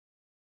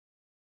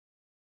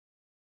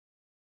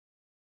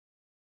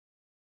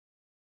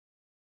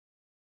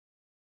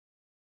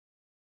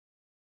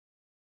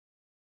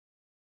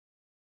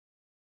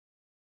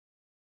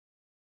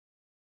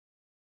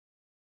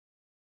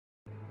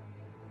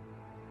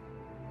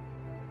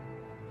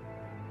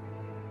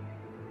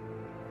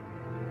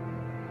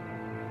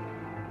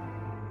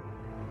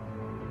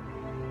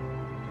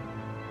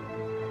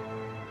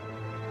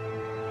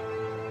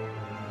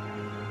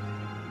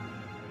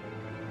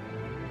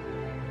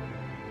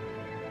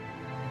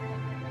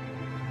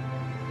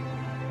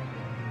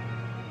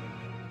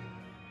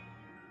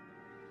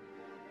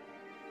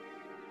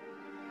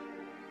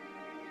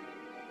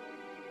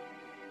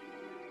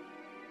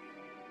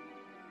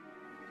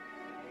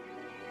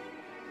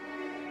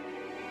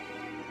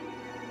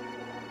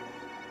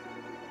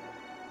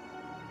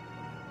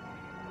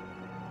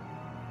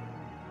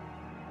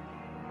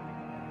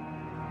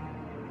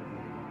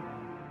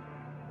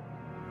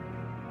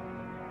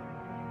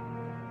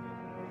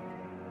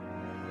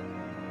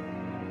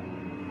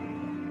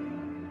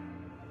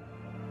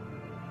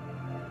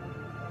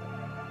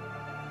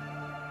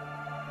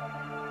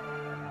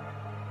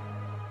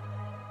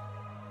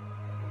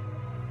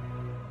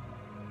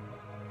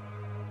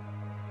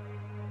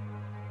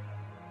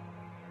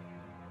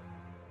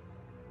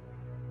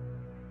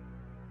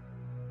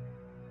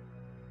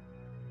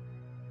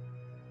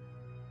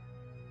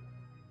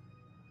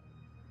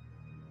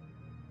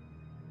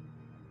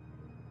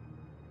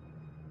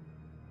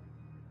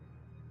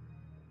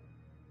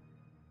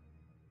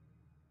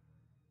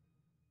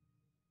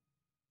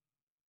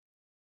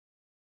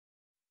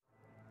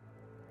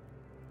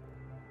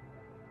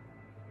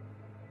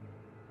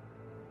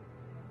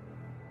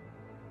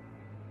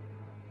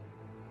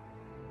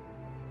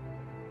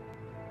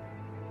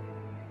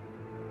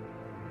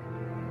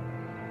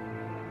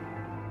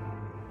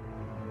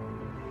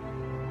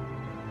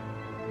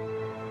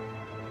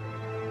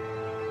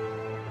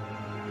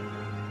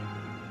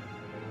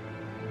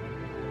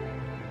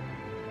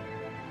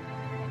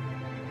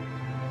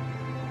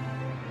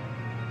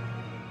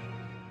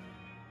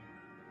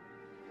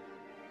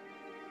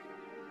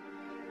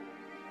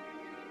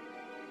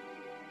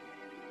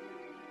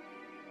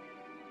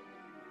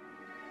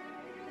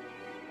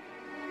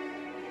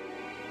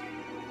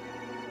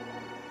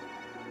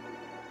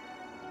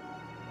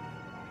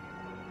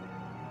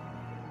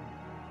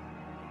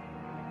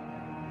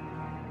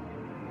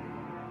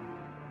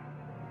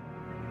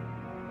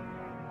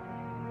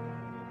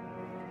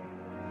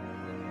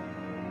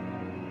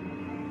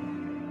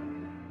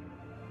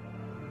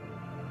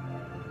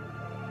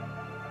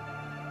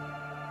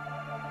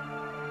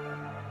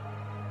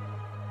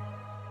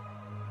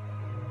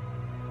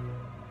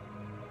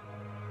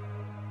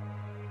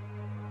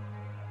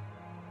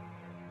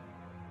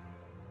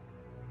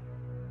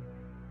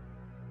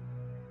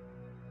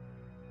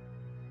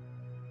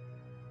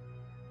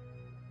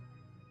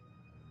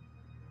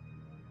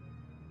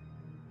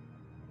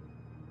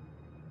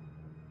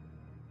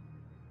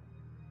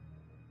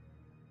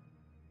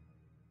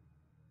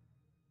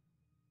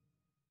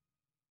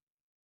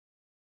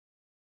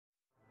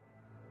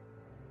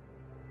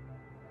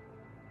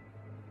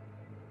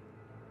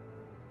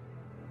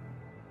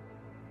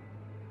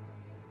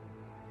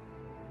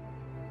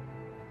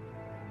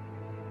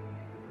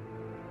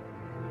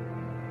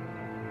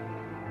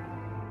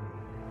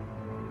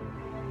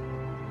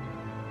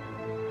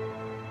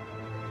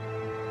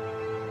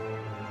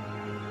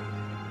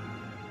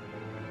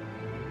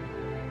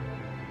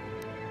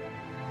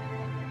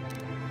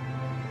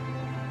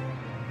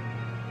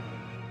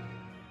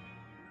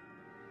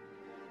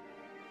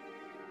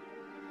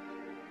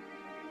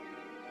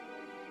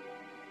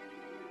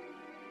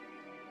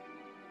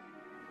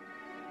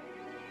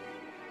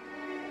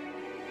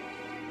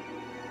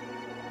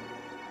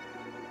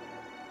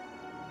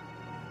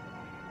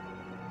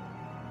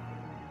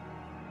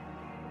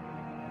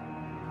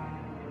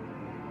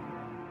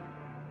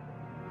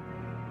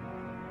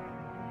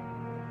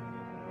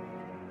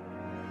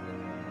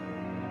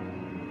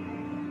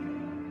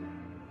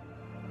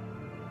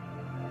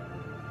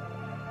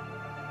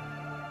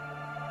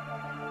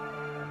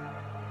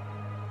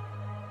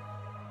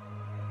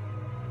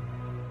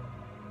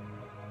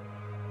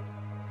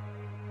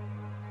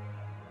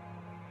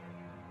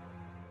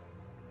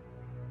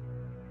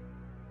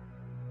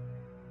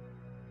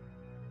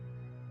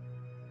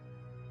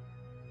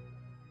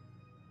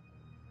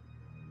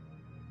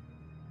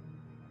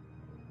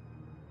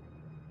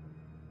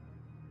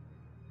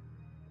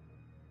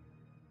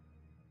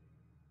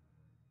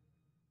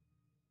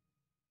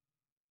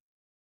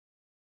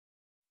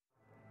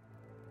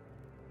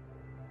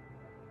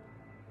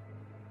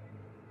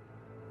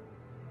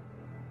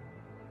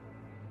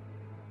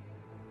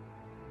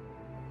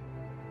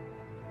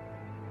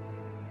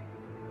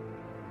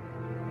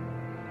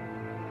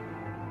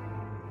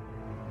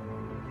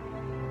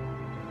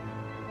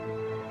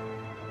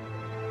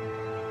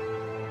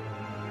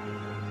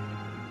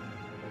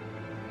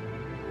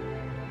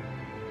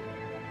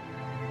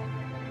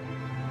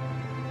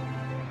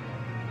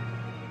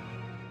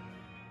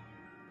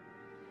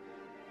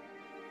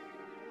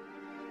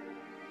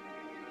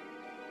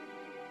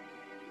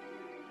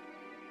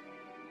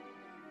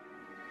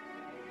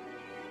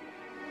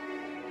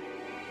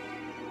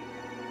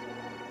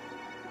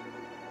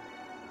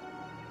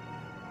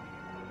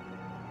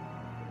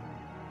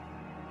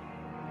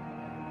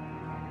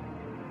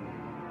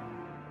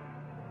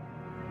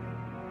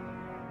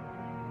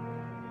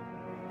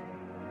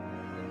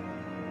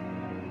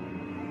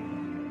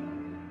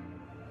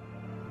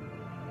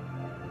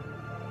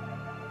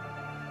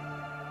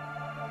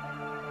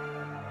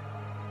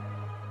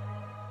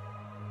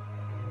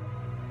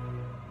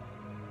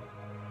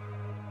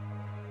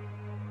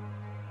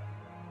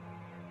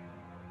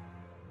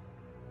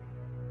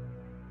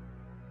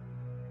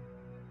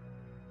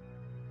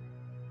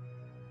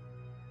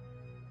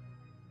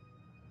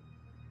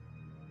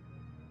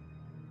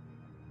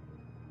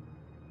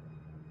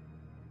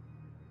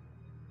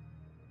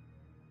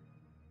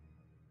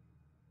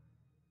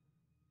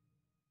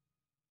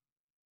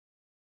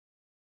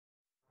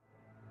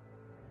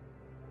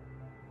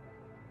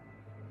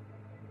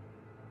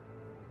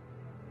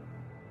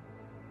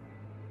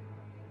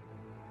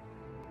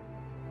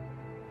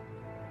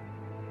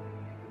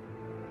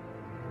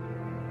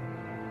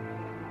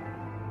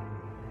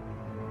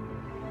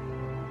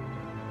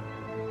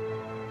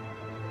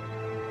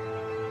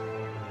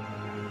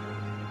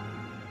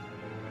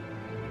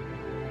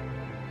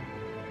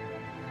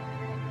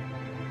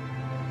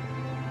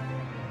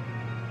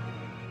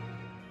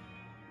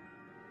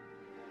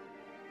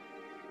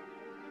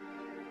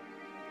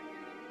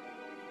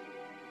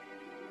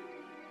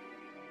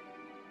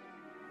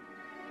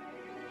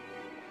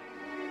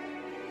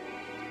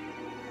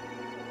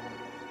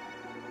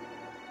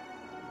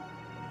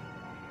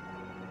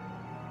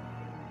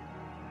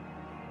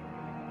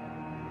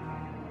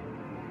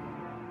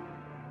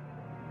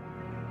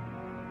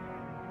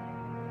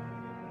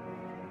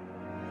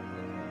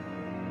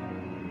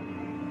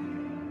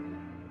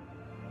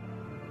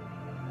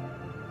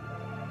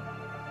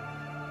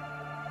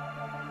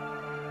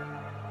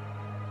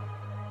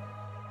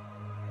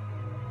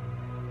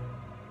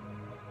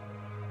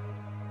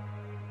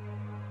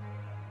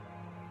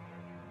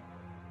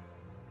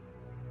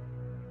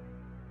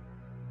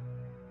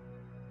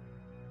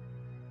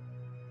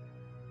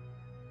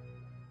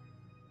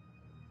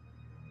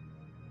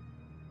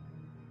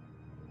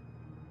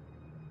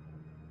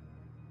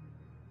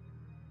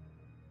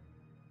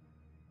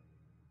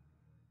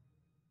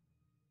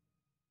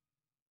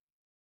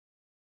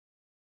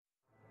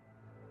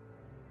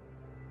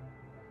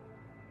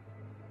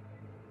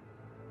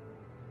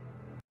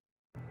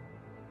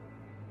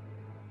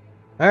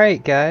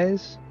Alright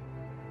guys,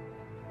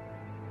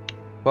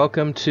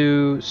 welcome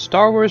to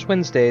Star Wars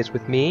Wednesdays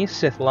with me,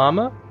 Sith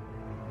Llama.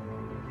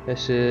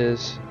 This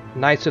is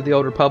Knights of the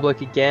Old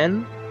Republic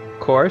again, of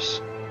course.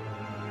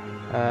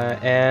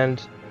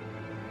 And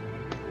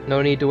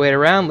no need to wait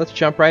around, let's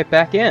jump right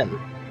back in.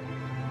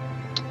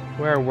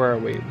 Where were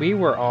we? We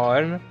were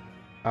on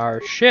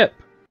our ship.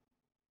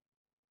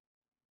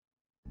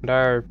 And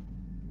our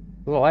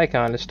little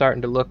icon is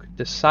starting to look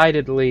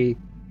decidedly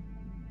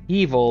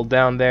evil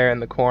down there in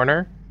the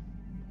corner.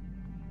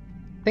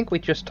 I think we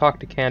just talked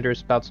to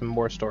Candors about some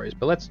more stories,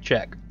 but let's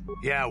check.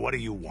 Yeah, what do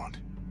you want?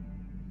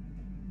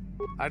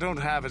 I don't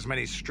have as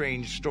many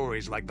strange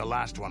stories like the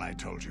last one I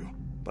told you,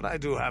 but I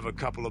do have a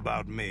couple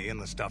about me and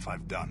the stuff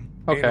I've done.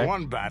 Okay. In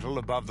one battle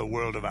above the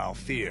world of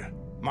Althir,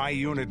 my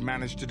unit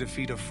managed to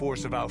defeat a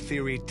force of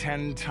Althiri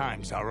 10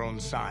 times our own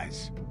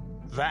size.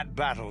 That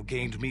battle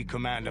gained me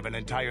command of an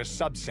entire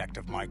subsect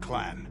of my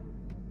clan.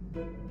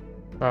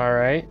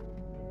 Alright.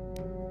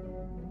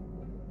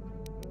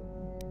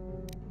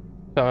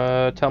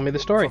 Tell me the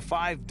story. For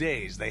 5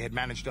 days, they had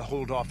managed to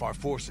hold off our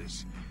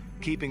forces,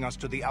 keeping us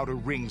to the outer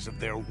rings of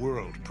their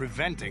world,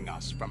 preventing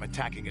us from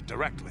attacking it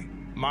directly.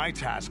 My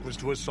task was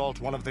to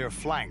assault one of their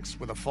flanks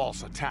with a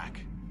false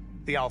attack.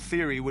 The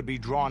Althiri would be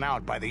drawn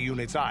out by the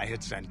units I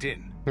had sent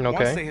in. Okay.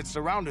 Once they had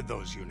surrounded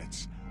those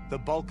units, the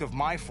bulk of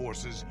my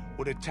forces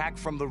would attack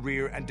from the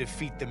rear and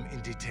defeat them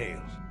in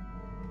detail.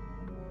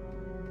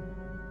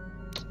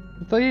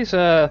 These,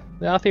 the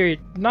Althiri,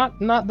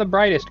 not the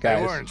brightest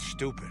guys. They weren't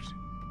stupid.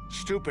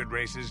 Stupid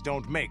races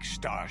don't make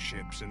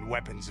starships and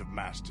weapons of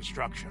mass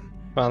destruction.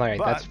 Well, alright,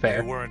 But that's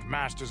fair. they weren't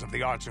masters of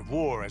the arts of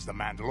war as the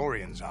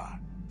Mandalorians are.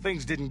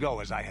 Things didn't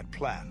go as I had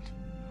planned.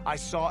 I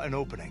saw an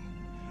opening,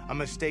 a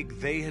mistake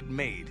they had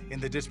made in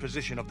the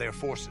disposition of their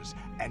forces,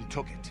 and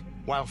took it.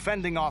 While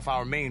fending off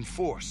our main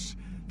force,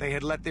 they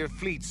had let their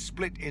fleet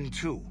split in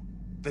two.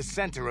 The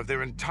center of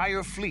their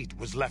entire fleet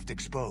was left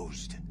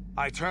exposed.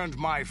 I turned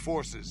my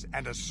forces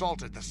and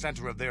assaulted the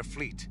center of their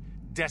fleet,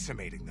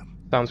 decimating them.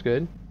 Sounds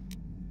good.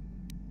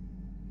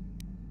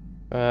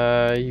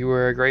 You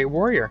were a great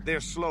warrior.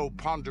 Their slow,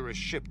 ponderous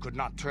ship could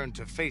not turn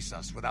to face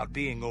us without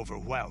being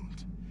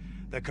overwhelmed.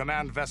 The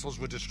command vessels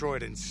were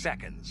destroyed in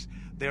seconds.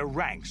 Their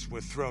ranks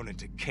were thrown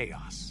into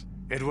chaos.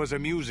 It was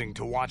amusing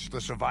to watch the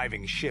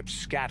surviving ships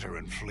scatter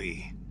and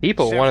flee.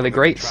 People, one of the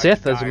great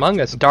Sith is among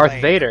us, Darth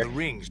Vader. The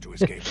rings to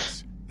escape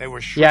us. They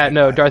were Yeah,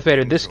 no, shredded by Darth the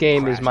Vader, things this who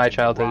game is crashed my into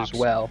childhood rocks as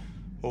well.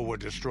 Or were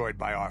destroyed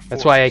by our forces.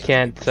 That's why I as we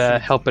can't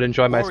pursued help but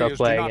enjoy myself Warriors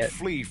playing do not it.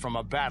 flee from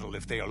a battle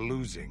if they are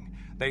losing.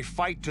 They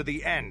fight to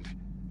the end,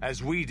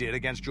 as we did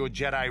against your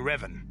Jedi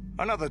Revan.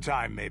 Another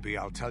time, maybe,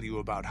 I'll tell you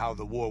about how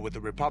the war with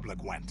the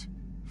Republic went.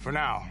 For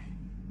now,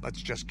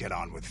 let's just get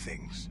on with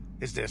things.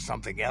 Is there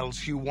something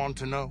else you want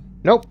to know?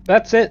 Nope,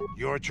 that's it.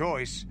 Your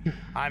choice.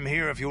 I'm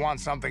here if you want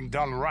something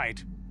done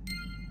right.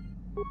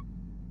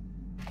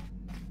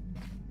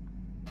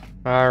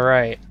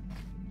 Alright.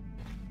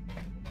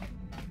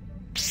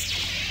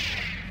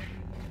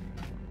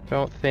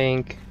 Don't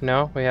think...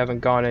 No, we haven't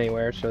gone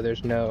anywhere, so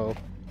there's no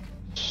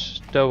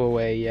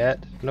stowaway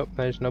yet. Nope,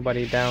 there's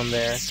nobody down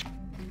there.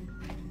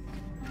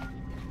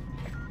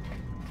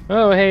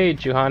 Oh, hey,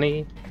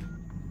 Juhani.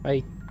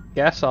 I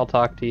guess I'll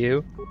talk to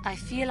you. I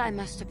feel I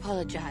must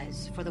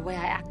apologize for the way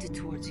I acted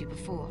towards you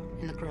before,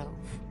 in the Grove.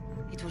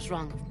 It was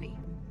wrong of me.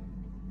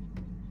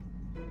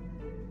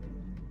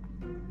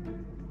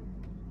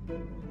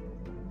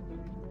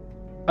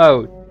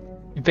 Oh,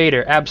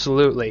 Vader,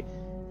 absolutely.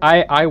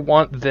 I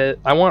want the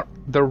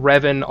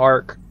Revan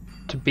arc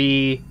to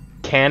be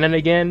canon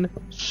again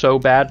so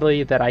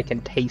badly that I can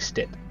taste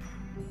it.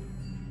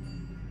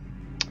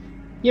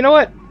 You know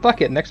what?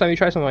 Fuck it. Next time you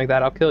try something like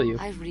that, I'll kill you.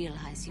 I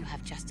realize you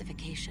have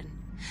justification,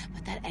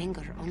 but that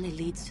anger only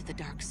leads to the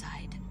dark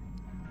side.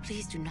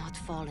 Please do not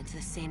fall into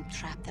the same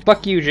trap that...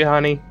 Fuck you,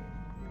 Juhani.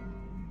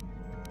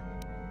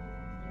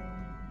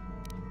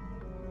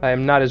 I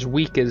am not as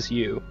weak as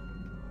you.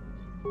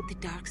 The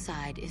dark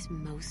side is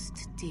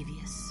most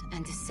devious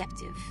and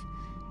deceptive.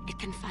 It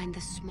can find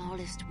the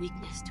smallest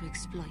weakness to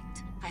exploit.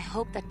 I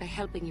hope that by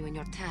helping you in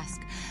your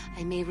task,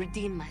 I may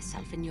redeem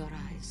myself in your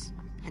eyes,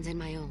 and in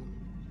my own.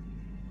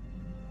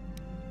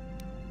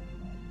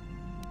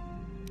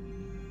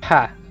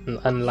 Ha!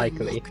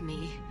 Unlikely. Mock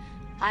me.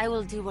 I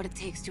will do what it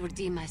takes to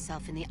redeem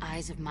myself in the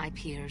eyes of my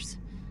peers.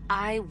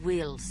 I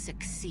will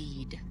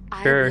succeed.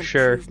 I will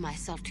prove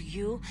myself to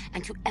you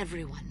and to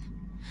everyone.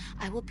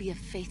 I will be a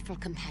faithful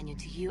companion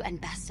to you and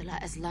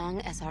Bastila as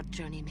long as our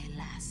journey may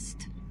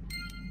last.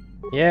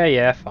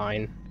 Yeah,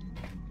 fine.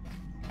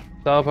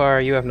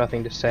 Zalbar, you have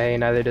nothing to say,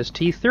 neither does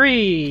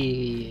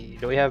T3!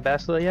 Do we have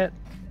Bastila yet?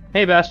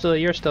 Hey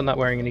Bastila, you're still not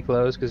wearing any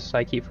clothes, because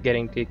I keep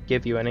forgetting to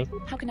give you any.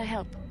 How can I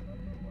help?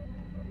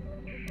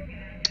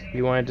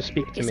 You wanted to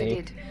speak to me. Yes,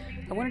 I did.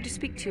 I wanted to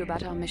speak to you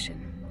about our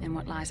mission, and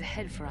what lies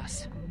ahead for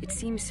us. It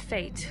seems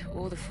fate,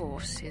 or the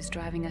Force, is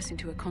driving us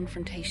into a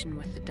confrontation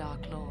with the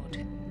Dark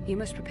Lord. You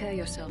must prepare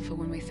yourself for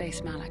when we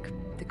face Malak.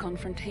 The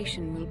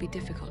confrontation will be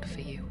difficult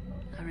for you.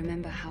 I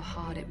remember how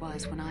hard it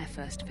was when I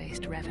first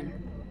faced Revan.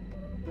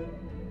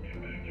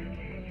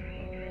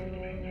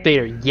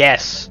 Vader,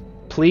 yes,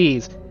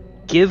 please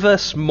give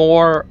us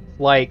more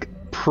like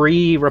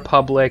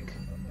pre-Republic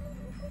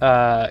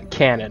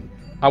canon.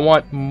 I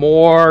want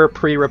more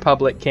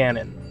pre-Republic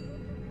canon.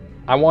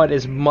 I want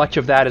as much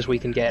of that as we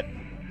can get.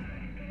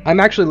 I'm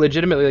actually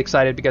legitimately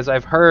excited because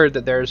I've heard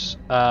that there's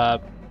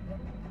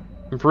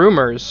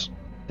rumors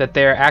that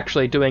they're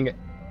actually doing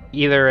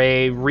either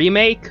a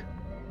remake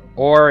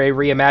or a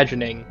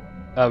reimagining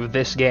of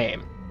this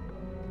game.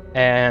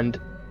 And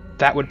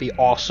that would be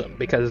awesome,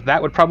 because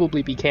that would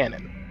probably be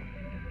canon.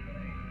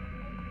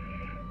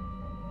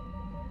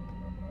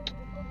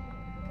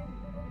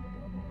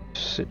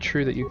 Is it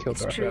true that you killed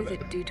Revan? It's true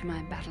that due to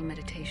my battle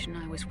meditation,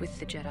 I was with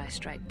the Jedi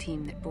strike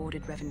team that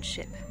boarded Revan's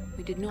ship.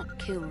 We did not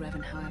kill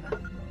Revan, however.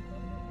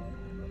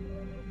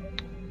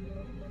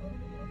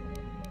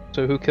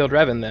 So who killed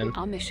Revan then?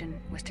 Our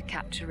mission was to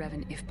capture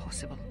Revan if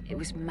possible. It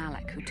was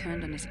Malak who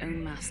turned on his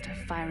own master,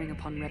 firing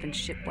upon Revan's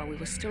ship while we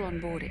were still on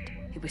board it.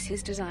 It was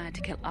his desire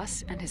to kill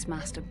us and his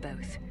master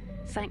both.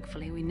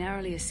 Thankfully, we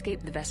narrowly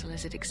escaped the vessel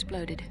as it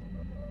exploded.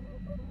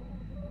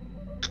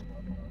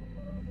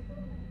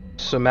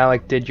 So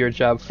Malak did your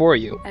job for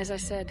you. As I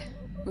said,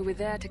 we were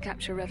there to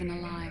capture Revan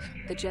alive.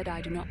 The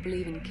Jedi do not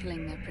believe in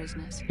killing their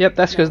prisoners. Yep,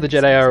 that's because the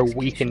Jedi are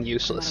weak and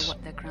useless. No matter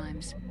what their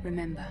crimes.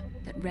 Remember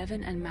that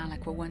Revan and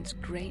Malak were once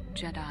great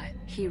Jedi,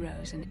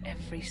 heroes in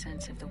every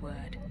sense of the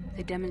word.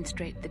 They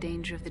demonstrate the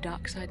danger of the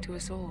dark side to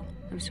us all.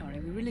 I'm sorry,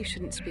 we really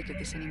shouldn't speak of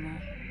this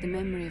anymore. The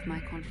memory of my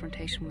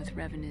confrontation with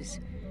Revan is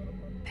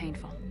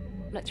painful.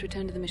 Let's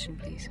return to the mission,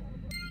 please.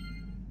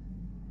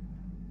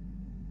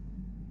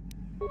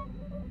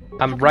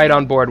 I'm right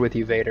on board with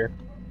you, Vader.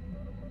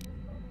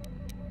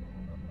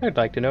 I'd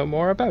like to know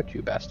more about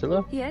you,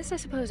 Bastila. Yes, I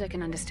suppose I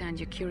can understand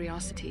your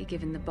curiosity,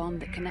 given the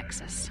bond that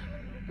connects us.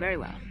 Very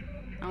well.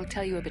 I'll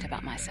tell you a bit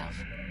about myself.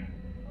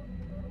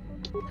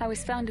 I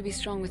was found to be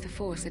strong with the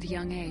Force at a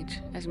young age,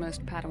 as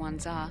most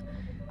Padawans are.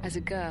 As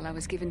a girl, I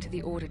was given to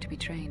the Order to be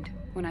trained.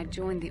 When I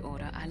joined the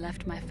Order, I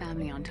left my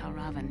family on Tal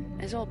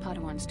Ravan, as all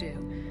Padawans do.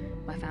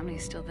 My family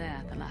is still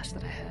there, the last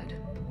that I heard.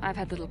 I've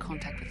had little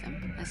contact with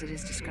them, as it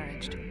is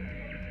discouraged.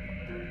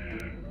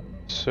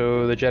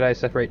 So the Jedi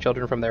separate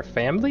children from their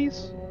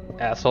families?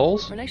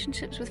 Assholes.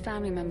 Relationships with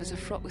family members are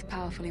fraught with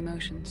powerful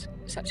emotions.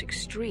 Such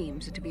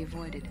extremes are to be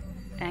avoided.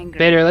 Anger.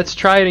 Vader, let's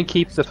try and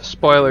keep the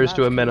spoilers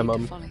to a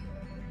minimum.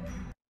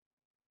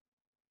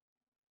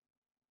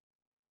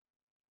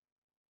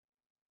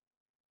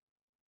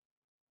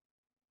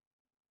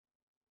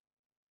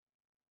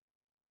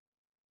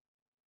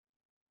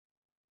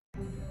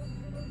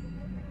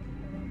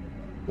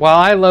 While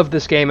I love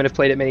this game and have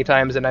played it many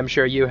times, and I'm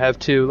sure you have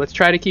too, let's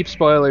try to keep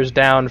spoilers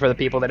down for the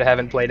people that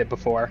haven't played it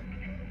before.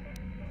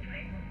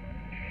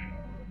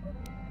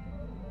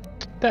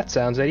 That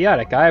sounds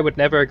idiotic. I would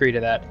never agree to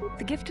that.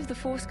 The gift of the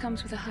Force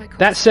comes with a high cost.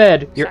 That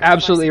said, you're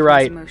absolutely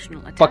right.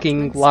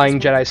 Fucking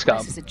lying Jedi scum.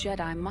 A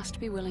Jedi must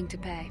be willing to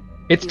pay.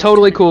 It's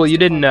totally cool. You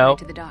didn't know.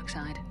 To the dark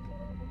side.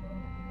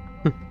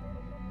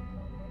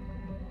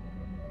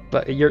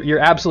 But you're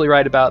absolutely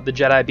right about the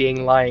Jedi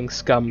being lying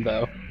scum,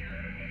 though.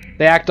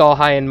 They act all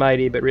high and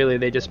mighty, but really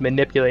they just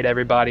manipulate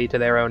everybody to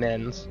their own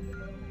ends.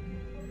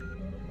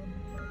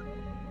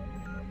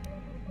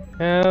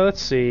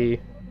 Let's see.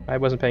 I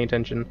wasn't paying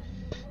attention.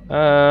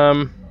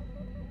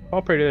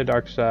 All pray to the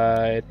dark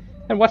side.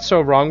 And what's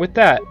so wrong with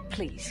that?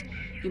 Please,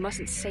 you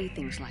mustn't say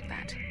things like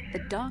that. The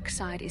dark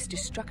side is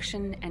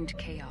destruction and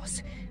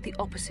chaos. The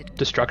opposite.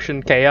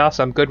 Destruction, chaos?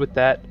 I'm good with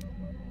that.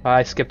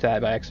 I skipped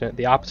that by accident.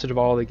 The opposite of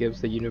all that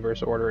gives the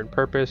universe order and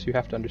purpose. You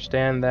have to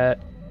understand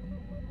that.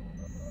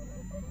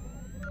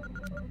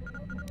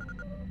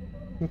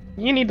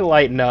 You need to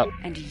lighten up.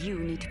 And you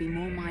need to be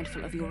more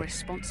mindful of your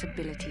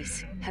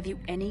responsibilities. Have you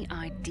any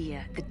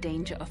idea the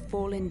danger a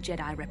fallen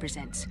Jedi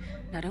represents?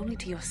 Not only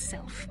to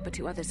yourself, but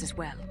to others as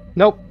well.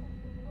 Nope.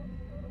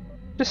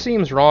 Just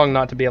seems wrong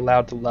not to be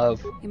allowed to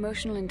love.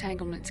 Emotional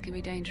entanglements can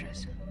be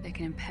dangerous. They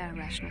can impair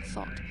rational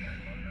thought.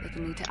 They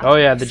can lead to... Oh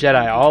yeah, the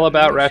Jedi, all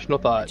about rational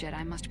thought. The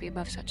Jedi must be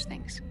above such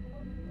things.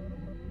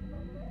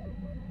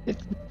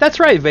 That's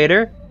right,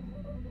 Vader.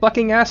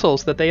 Fucking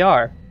assholes that they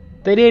are.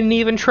 They didn't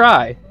even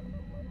try.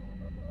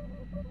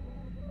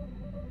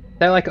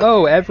 They're like,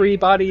 oh,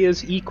 everybody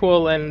is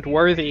equal and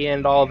worthy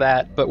and all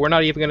that, but we're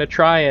not even going to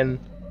try and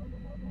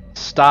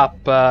stop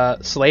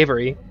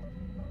slavery.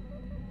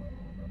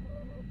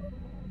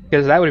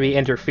 Because that would be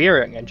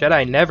interfering, and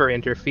Jedi never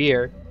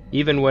interfere,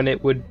 even when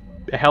it would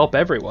help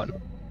everyone.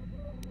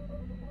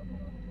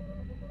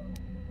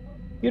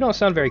 You don't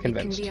sound very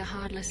convinced. It can be a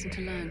hard lesson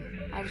to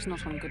learn. I was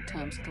not on good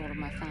terms with all of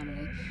my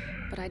family,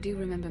 but I do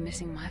remember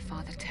missing my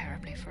father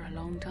terribly for a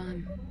long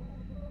time.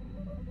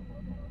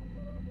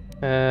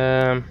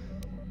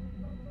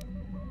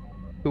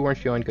 Who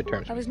weren't you on good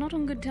terms with? I was not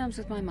on good terms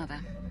with my mother.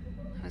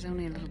 I was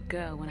only a little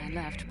girl when I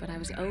left, but I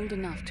was old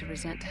enough to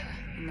resent her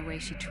and the way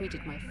she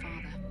treated my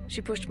father.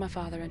 She pushed my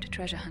father into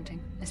treasure hunting.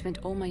 I spent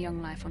all my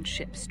young life on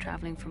ships,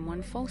 traveling from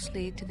one false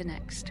lead to the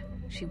next.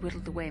 She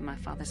whittled away my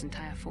father's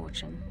entire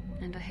fortune,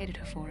 and I hated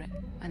her for it.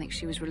 I think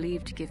she was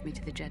relieved to give me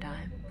to the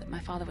Jedi, but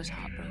my father was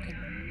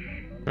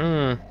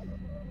heartbroken.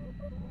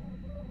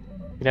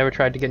 You never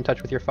tried to get in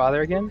touch with your father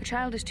again? The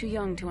child is too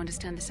young to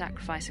understand the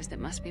sacrifices that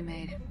must be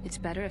made. It's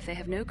better if they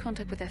have no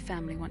contact with their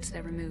family once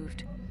they're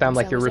removed. Sound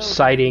like you're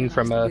reciting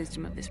from a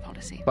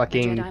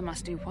fucking Jedi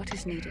must do what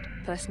is needed.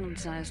 Personal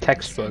desires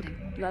textbook.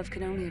 Love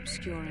can only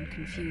obscure and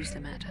confuse the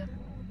matter.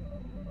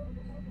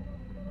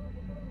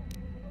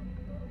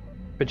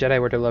 If a Jedi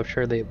were to love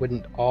Shirley, it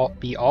wouldn't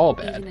be all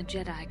bad. Even a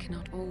Jedi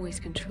cannot always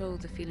control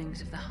the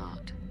feelings of the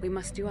heart. We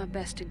must do our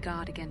best to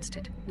guard against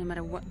it, no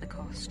matter what the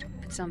cost.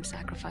 But some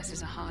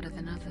sacrifices are harder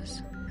than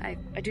others. I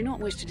do not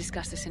wish to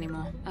discuss this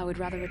anymore. I would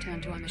rather return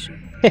to our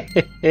mission.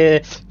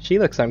 She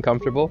looks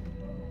uncomfortable.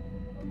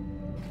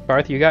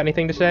 Barth, you got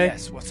anything to say?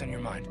 Yes, what's on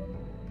your mind?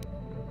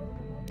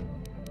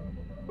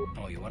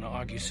 Oh, you want to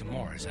argue some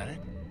more, is that it?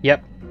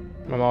 Yep.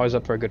 I'm always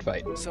up for a good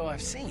fight. So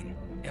I've seen.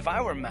 If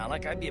I were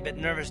Malak, I'd be a bit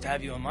nervous to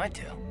have you on my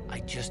tail.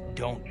 I just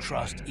don't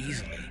trust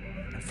easily.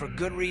 And for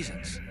good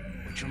reasons,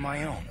 which are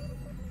my own.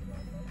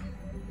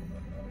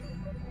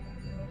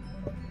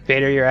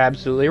 Vader, you're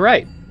absolutely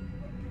right.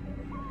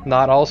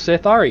 Not all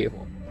Sith are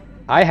evil.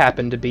 I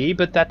happen to be,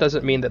 but that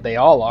doesn't mean that they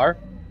all are.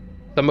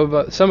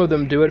 Some of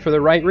them do it for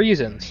the right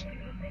reasons.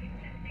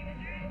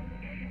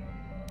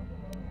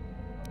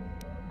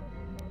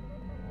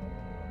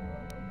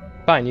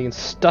 Fine, you can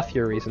stuff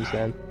your reasons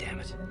then. Damn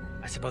it.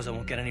 I suppose I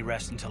won't get any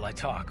rest until I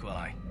talk, will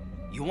I?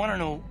 You want to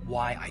know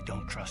why I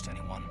don't trust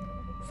anyone?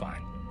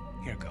 Fine.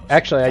 Here goes.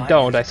 Actually, I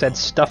don't. I said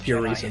stuff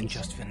your reasons. I had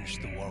just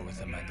finished the war with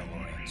the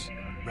Mandalorians.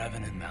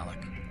 Revan and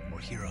Malak were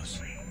heroes.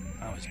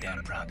 I was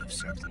damn proud to have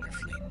served in their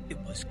fleet. It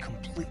was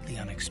completely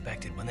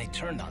unexpected when they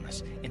turned on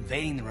us,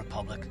 invading the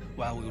Republic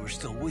while we were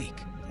still weak.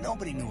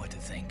 Nobody knew what to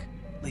think,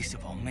 least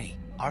of all me.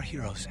 Our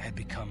heroes had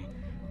become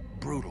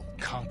brutal,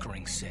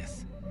 conquering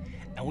Sith.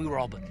 And we were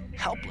all but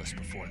helpless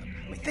before them.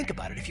 I mean, think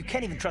about it. If you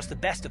can't even trust the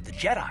best of the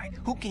Jedi,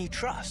 who can you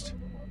trust?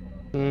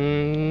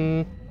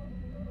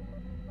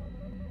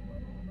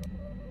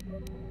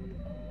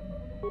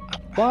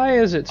 Why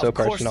is it so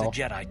personal? Of course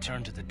the Jedi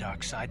turned to the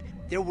dark side.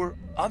 There were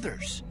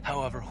others,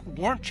 however, who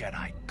weren't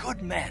Jedi.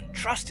 Good men,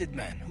 trusted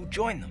men, who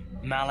joined them.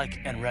 Malak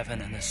and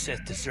Revan and the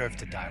Sith deserve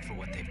to die for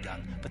what they've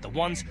done. But the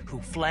ones who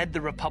fled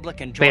the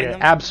Republic and joined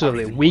them...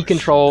 Absolutely. We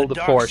control the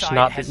Force,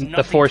 not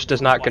the Force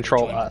does not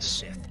control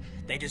us.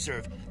 They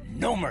deserve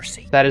no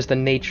mercy. That is the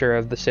nature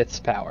of the Sith's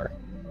power.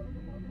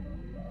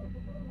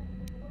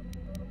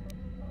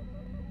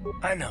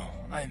 I know.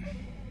 And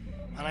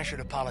I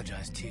should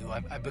apologize to you.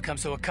 I've become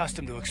so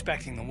accustomed to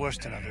expecting the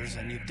worst in others,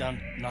 and you've done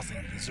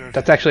nothing to deserve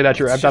That's that. actually not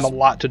true. I've done a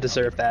lot to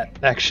deserve that,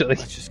 actually.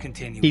 Let's just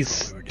continue.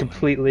 He's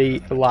completely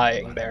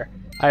lying there.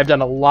 I have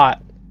done a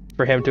lot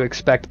for him to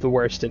expect the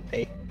worst in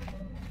me.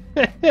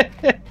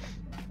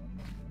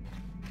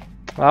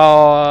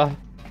 Oh,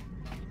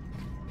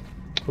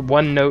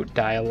 one-note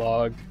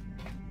dialogue.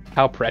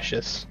 How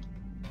precious.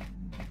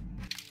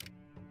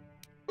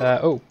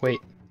 Oh, wait.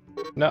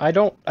 No, I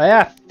don't...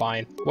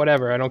 fine.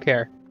 Whatever, I don't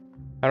care.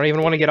 I don't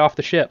even want to get off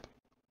the ship.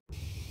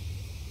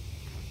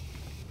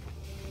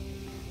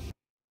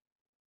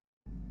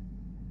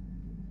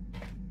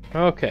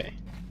 Okay.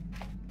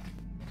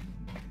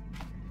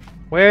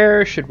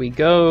 Where should we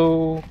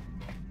go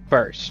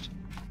first?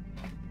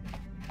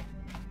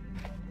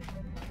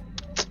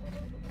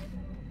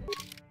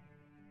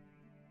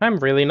 I'm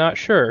really not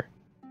sure.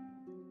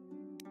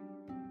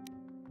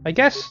 I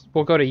guess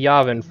we'll go to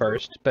Yavin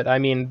first, but I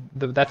mean,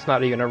 that's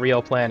not even a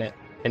real planet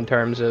in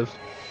terms of...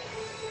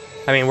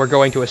 I mean, we're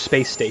going to a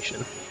space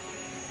station.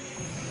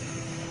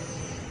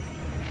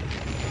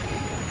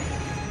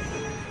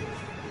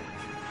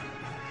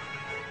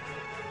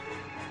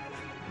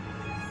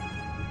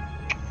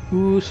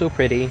 Ooh, so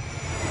pretty.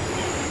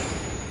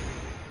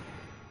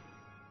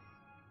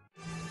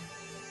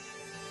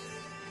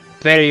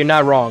 Vader, you're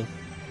not wrong.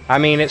 I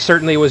mean, it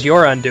certainly was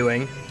your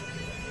undoing.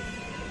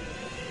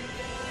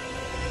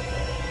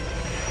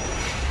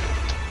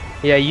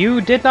 Yeah, you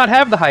did not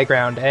have the high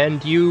ground,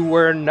 and you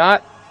were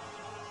not...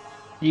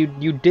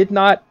 You did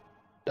not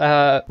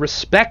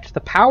respect the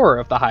power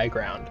of the high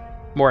ground,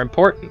 more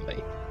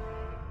importantly.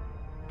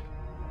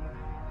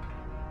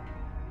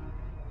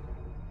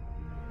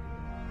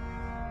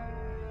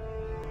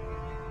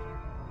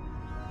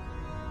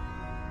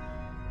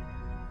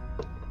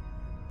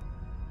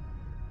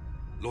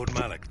 Lord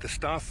Malak, the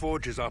Star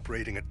Forge is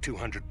operating at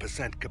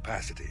 200%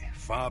 capacity,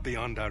 far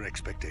beyond our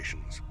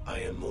expectations.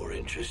 I am more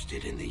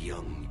interested in the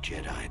young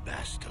Jedi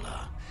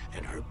Bastila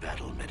and her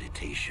battle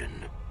meditation.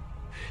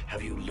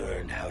 Have you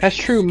learned how? That's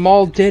true,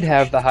 Maul did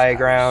have the high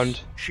ground.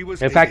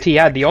 In fact, he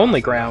had the only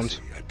ground.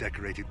 A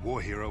decorated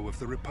war hero of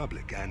the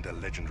Republic and a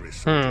legendary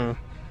soldier.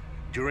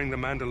 During the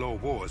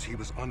Mandalore Wars, he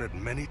was honored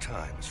many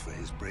times for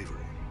his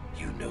bravery.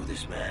 You know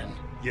this man?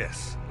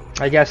 Yes, Lord.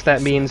 I guess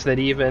that means that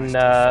even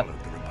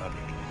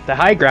the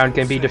high ground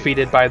can be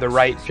defeated by the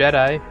right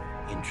Jedi.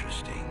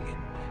 Interesting.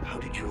 How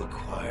did you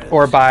acquire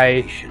or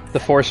by the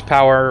Force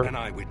power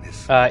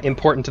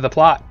important to the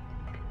plot.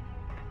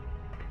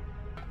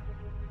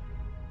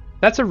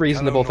 That's a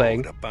reasonable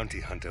thing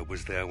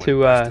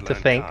to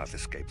think.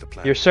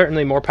 You're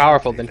certainly more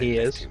powerful than he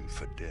is.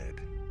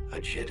 A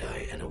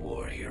Jedi and a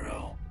war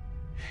hero.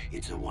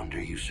 It's a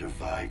wonder you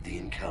survived the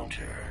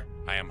encounter.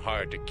 I am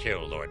hard to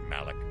kill, Lord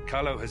Malak.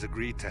 Carlo has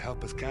agreed to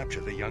help us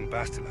capture the young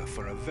Bastila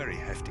for a very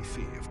hefty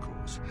fee, of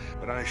course.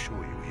 But I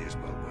assure you he is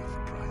well worth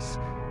the price.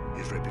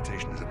 His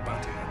reputation as a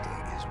bounty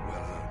hunter is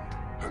well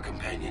earned. Her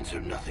companions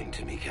are nothing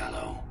to me,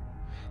 Callow.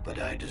 But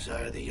I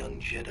desire the young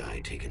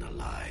Jedi taken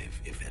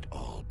alive, if at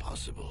all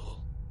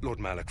possible. Lord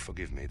Malak,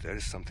 forgive me, there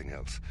is something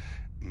else.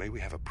 May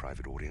we have a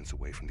private audience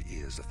away from the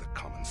ears of the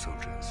common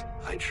soldiers?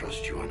 I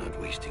trust you are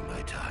not wasting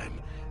my time,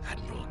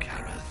 Admiral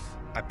Kareth.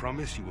 I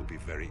promise you will be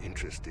very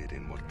interested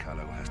in what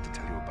Carlo has to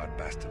tell you about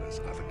Bastila's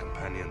other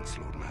companions,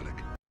 Lord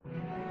Malak.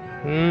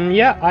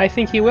 Yeah, I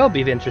think he will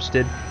be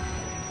interested.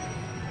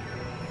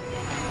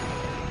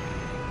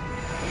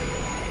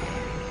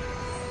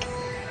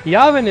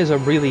 Yavin is a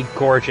really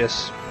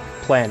gorgeous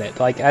planet.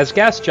 Like, as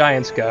gas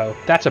giants go,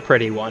 that's a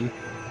pretty one.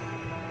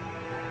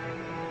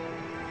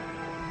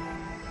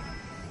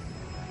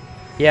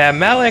 Yeah,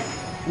 Malak,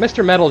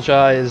 Mr.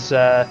 Metaljaw is,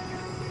 I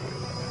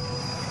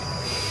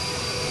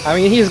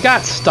mean, he's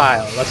got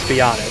style, let's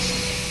be honest.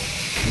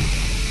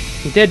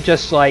 He did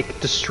just, like,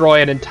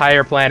 destroy an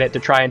entire planet to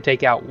try and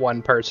take out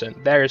one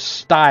person. There's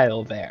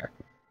style there.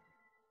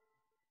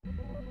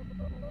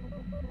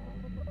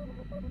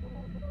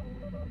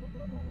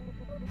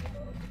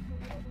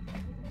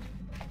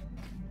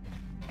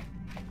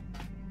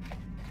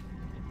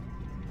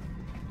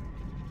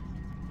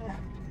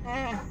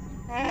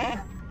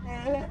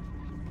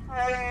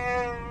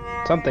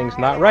 Something's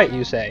not right,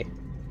 you say.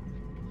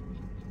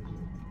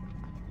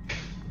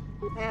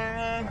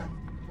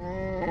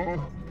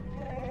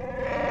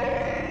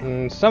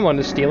 Someone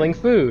is stealing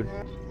food.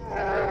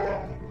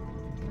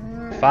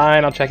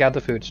 Fine, I'll check out the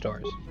food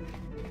stores.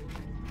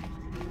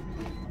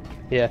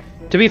 Yeah,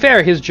 to be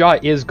fair, his jaw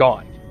is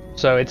gone.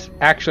 So it's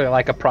actually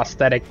like a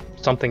prosthetic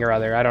something or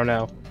other, I don't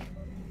know.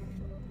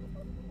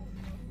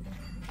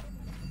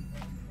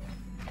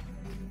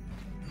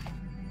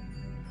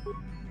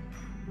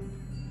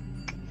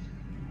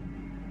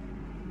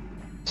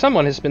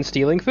 Someone has been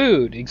stealing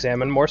food.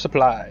 Examine more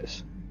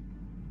supplies.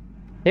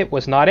 It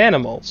was not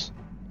animals.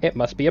 It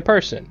must be a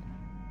person.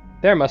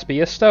 There must be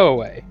a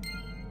stowaway.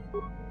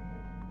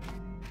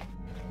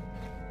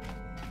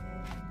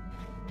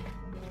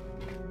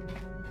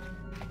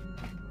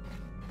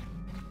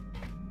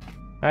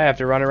 I have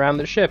to run around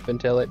the ship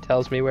until it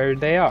tells me where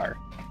they are.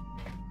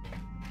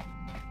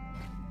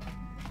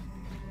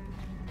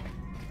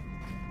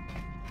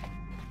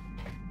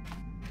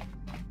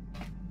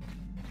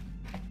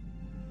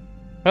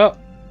 Oh!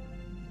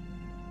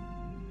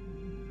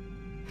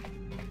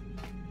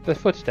 The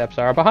footsteps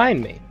are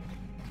behind me.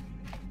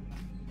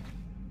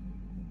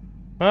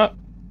 Oh!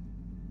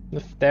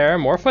 There are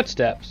more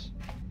footsteps.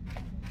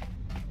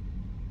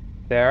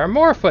 There are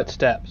more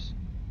footsteps.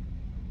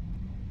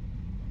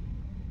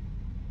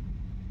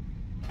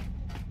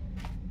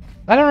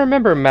 I don't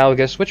remember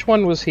Malgus. Which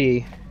one was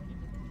he?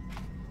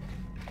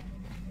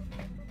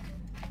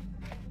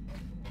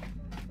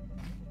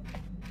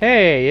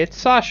 Hey, it's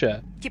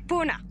Sasha.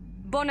 Kipuna,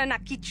 Bonana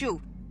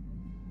Kichu.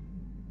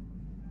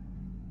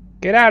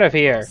 Get out of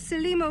here.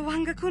 Selima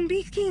Wanga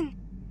Kunbikin.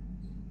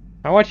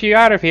 I want you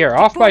out of here.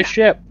 Off my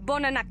ship.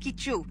 Bonana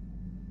Kichu.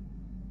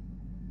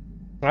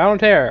 I don't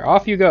care.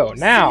 Off you go.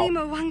 Now.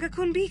 Selima Wanga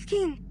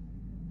Kunbikin.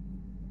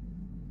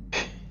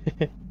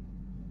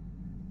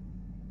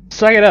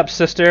 Suck it up,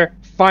 sister.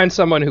 Find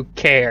someone who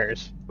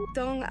cares.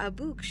 Dong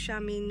Abuk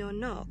Shami no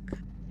Nok.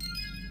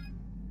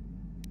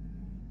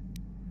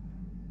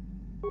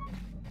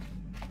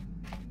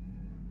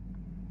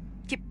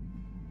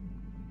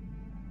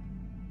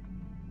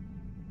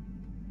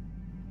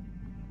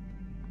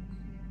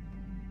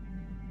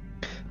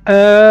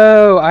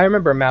 Oh, I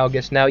remember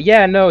Malgus now.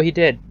 Yeah, no, he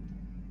did.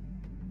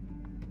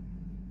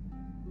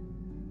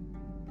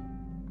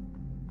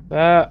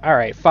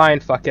 Alright,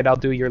 fine, fuck it, I'll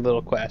do your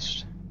little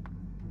quest.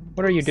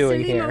 What are you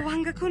doing here?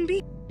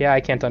 Yeah,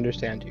 I can't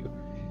understand you.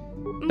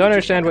 Don't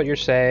understand what you're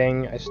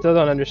saying. I still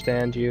don't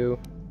understand you.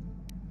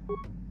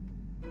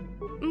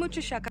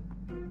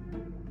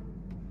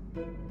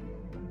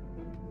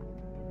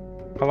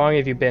 How long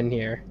have you been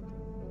here?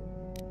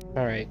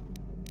 Alright.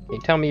 Can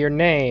you tell me your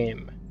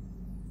name?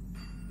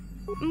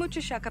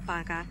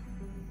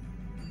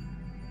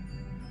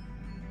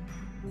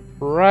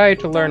 Try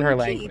to learn her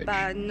language.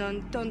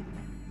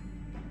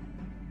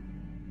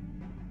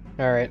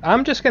 Alright,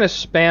 I'm just gonna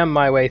spam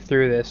my way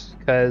through this,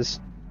 because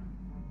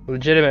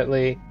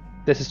legitimately,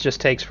 this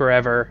just takes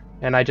forever,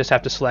 and I just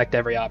have to select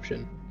every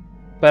option.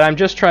 But I'm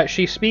just trying.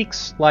 She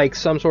speaks like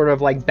some sort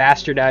of like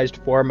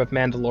bastardized form of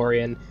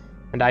Mandalorian,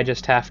 and I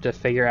just have to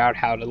figure out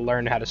how to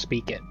learn how to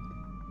speak it.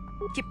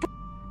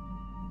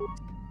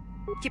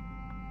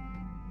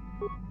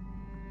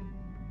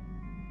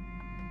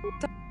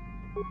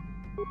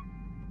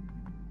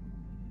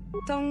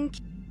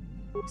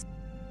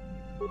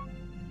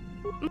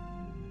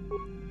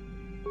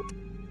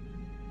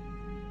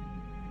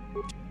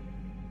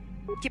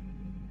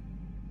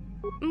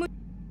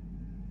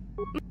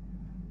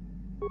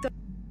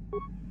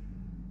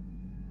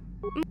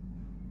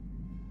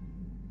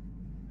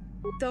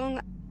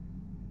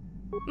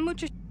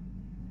 Mucho.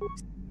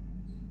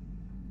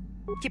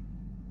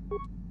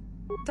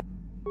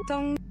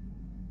 Tong.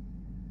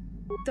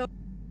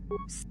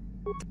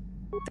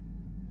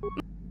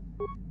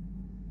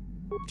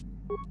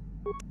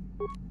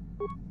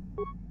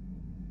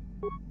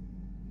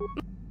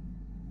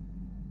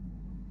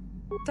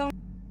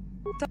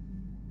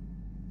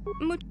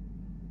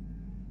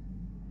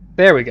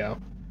 There we go.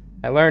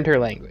 I learned her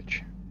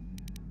language.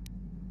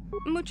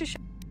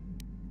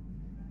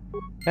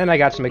 And I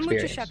got some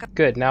experience.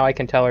 Good, now I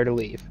can tell her to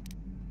leave.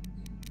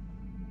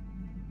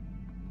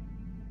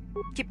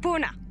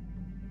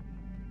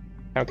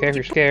 Okay, if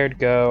you're scared,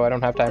 go. I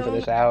don't have time for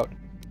this out.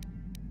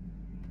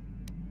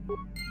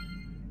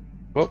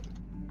 Whoop.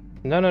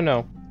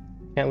 No.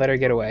 Can't let her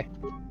get away.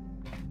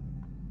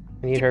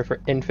 I need her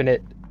for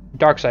infinite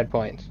dark side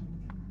points.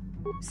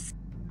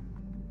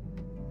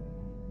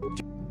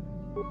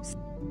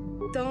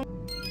 Don't.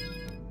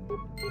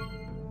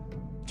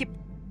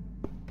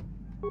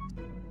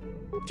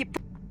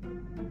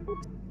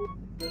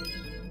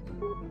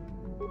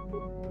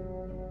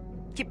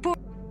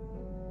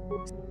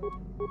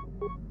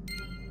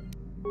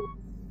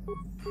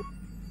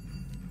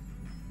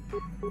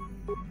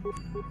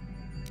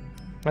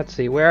 Let's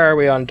see, where are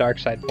we on dark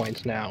side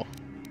points now?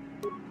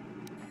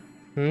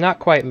 Not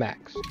quite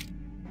max.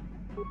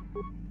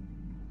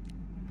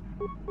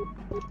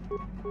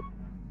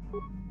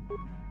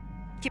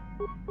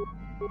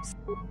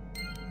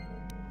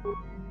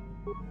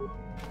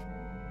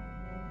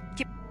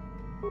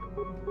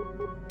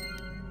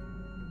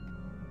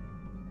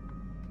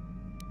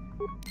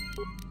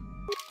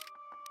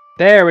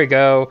 There we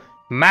go.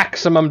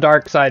 Maximum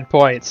dark side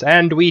points,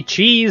 and we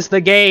cheese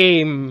the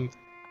game.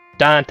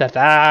 Dun da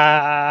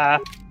da.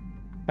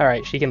 All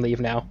right, she can leave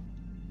now.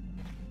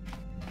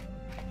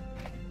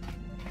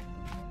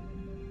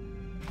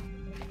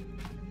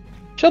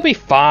 She'll be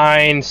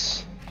fine.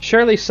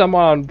 Surely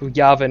someone on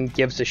Yavin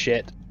gives a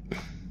shit.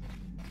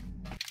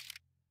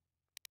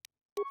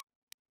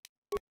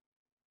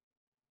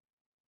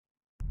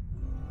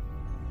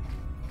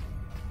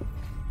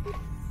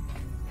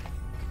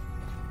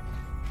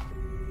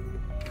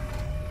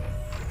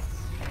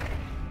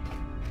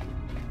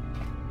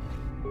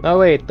 Oh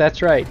wait,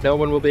 that's right, no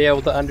one will be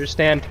able to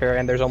understand her,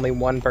 and there's only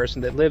one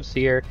person that lives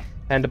here,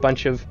 and a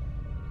bunch of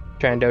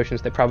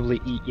Trandoshans that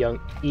probably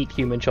eat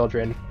human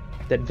children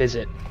that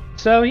visit.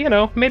 So, you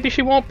know, maybe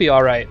she won't be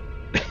alright.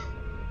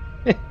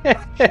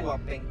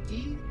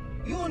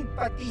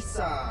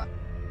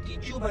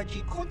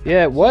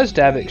 Yeah, it was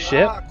Davik's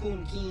ship.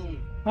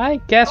 I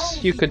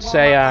guess you could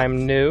say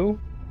I'm new.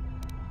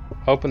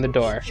 Open the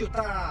door.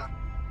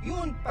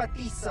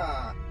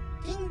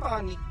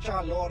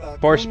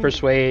 Force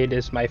persuade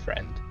is my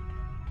friend.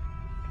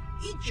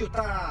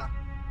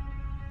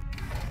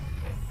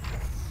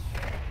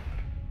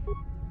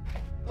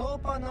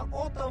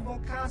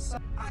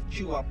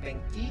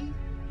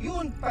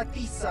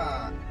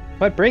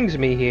 What brings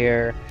me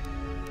here?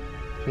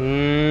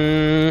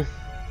 I'm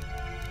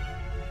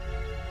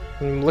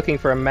looking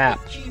for a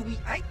map.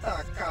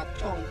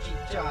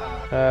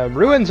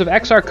 Ruins of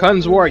Exar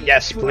Kun's War.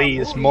 Yes,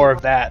 please, more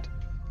of that.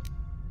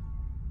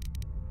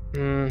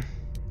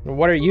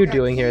 What are you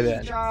doing here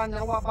then?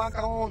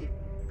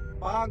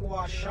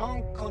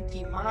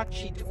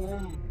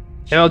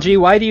 MLG,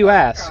 why do you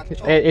ask?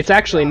 It's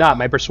actually not.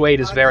 My persuade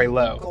is very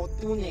low.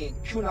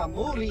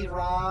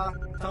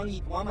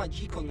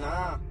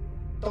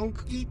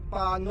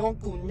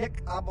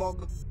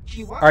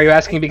 Are you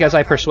asking because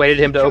I persuaded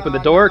him to open the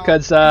door?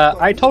 Because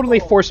I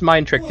totally force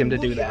mind tricked him to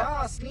do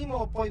that.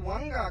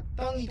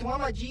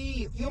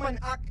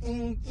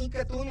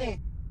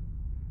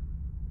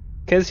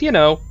 Because, you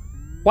know,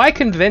 why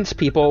convince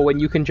people when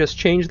you can just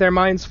change their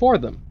minds for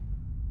them?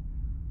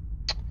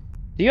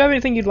 Do you have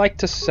anything you'd like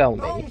to sell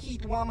me?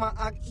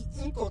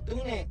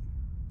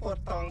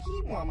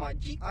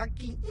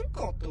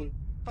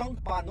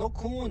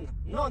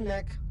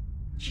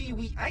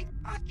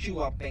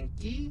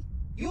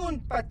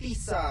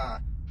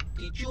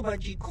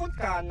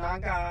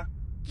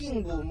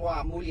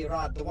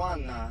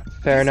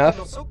 Fair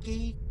enough.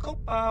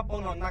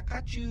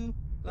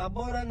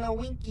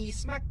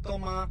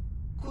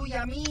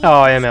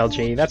 Oh,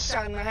 MLG, that's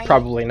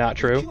probably not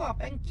true.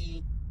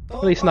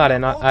 At least not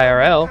in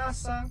IRL.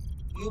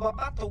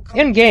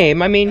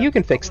 In-game, I mean, you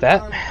can fix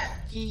that.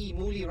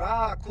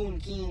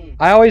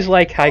 I always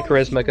like high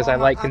charisma because I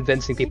like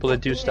convincing people to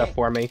do stuff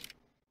for me.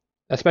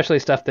 Especially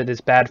stuff that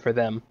is bad for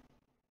them.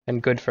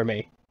 And good for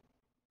me.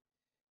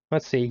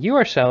 Let's see, you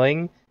are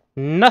selling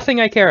nothing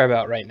I care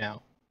about right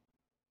now.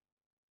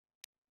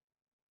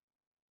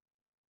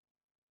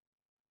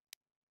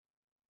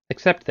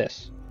 Except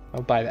this.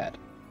 I'll buy that.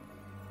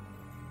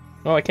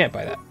 Oh, I can't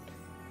buy that.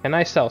 And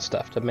I sell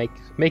stuff to make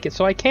it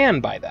so I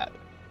can buy that.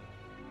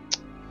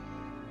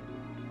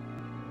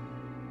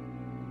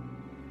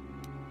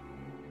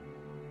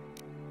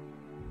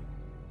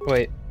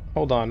 Wait,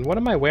 hold on. What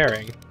am I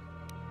wearing?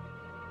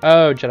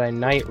 Oh, Jedi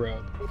Knight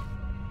robe.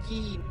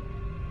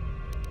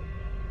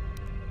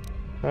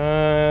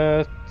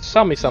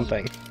 Sell me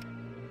something.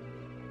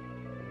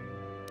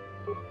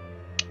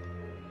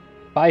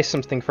 Buy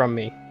something from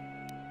me.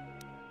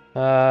 Who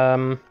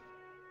am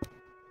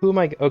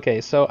I?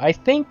 Okay, so I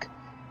think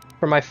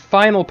for my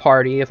final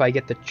party, if I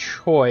get the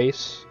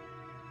choice...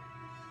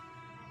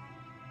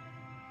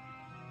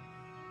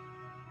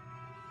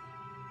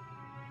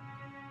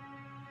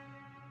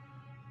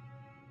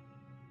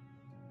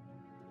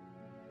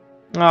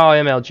 Oh,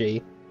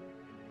 MLG.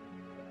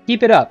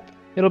 Keep it up.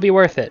 It'll be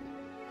worth it.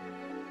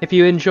 If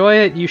you enjoy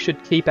it, you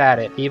should keep at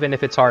it, even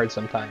if it's hard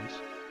sometimes.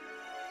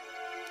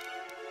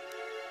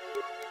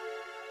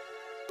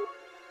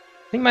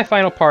 I think my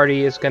final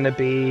party is going to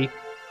be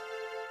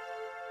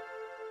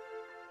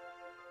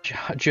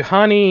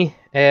Juhani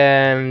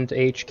and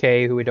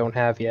HK, who we don't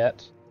have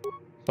yet.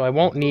 So I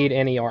won't need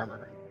any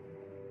armor.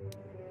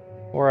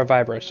 Or a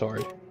vibro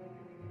sword.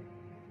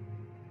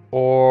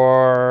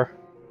 Or...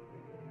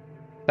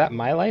 Is that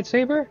my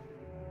lightsaber?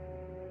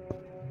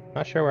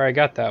 Not sure where I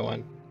got that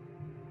one.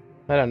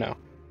 I don't know.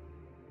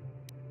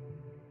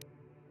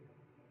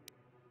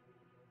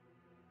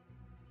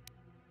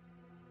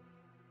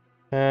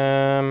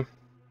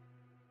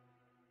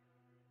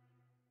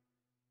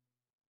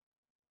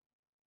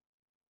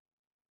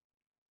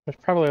 There's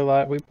probably a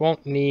lot. We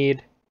won't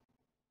need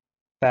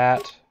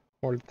that,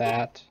 or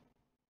that,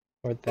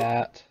 or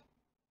that.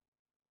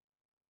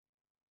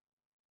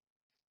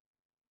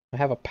 I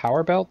have a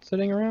power belt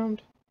sitting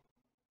around?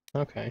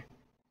 Okay.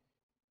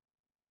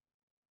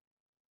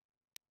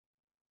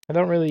 I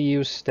don't really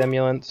use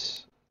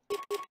stimulants.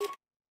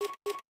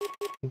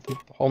 The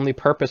only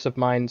purpose of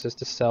mine is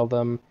to sell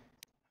them.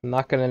 I'm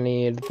not gonna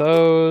need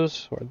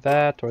those, or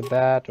that, or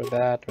that, or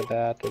that, or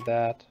that, or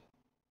that.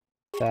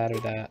 That or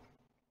that.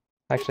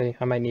 Actually,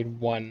 I might need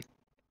one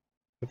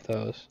of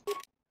those.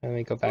 Let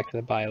me go back to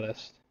the buy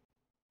list.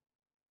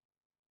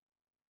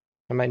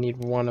 I might need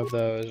one of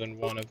those and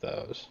one of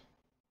those.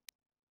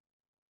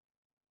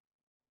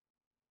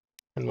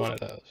 And one of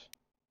those.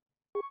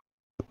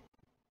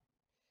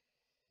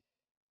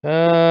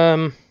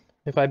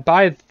 If I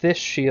buy this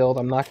shield,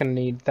 I'm not going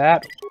to need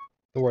that,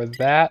 or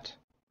that,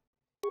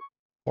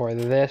 or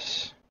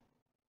this.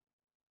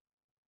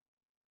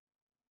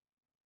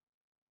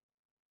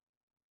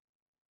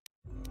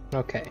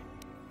 Okay.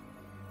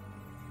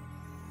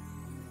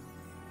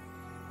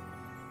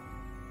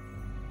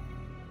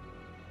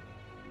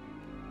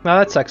 Well,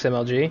 that sucks,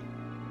 MLG.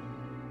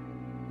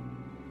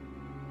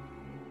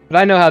 But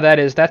I know how that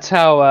is. That's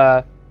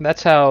how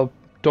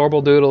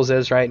Dorble Doodles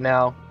is right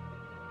now.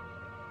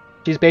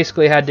 She's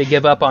basically had to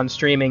give up on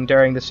streaming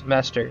during the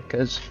semester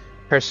because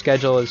her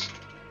schedule is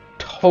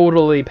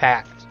totally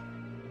packed.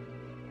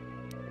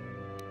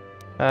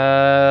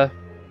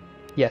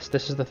 Yes,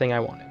 this is the thing I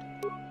wanted.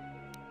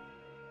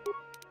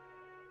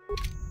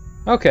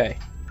 Okay.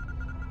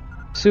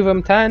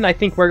 Suvam 10, I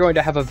think we're going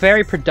to have a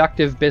very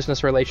productive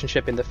business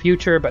relationship in the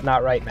future, but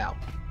not right now.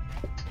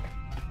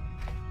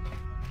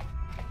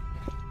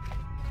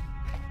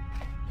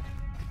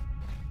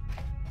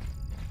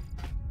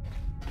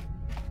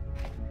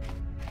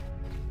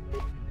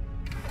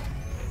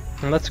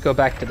 And let's go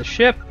back to the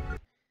ship.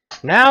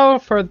 Now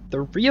for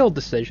the real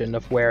decision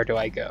of where do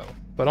I go.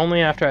 But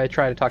only after I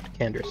try to talk to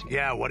Candace.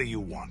 Yeah, what do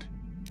you want?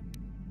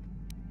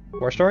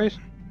 War stories?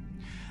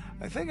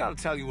 I think I'll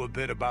tell you a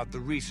bit about the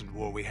recent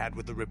war we had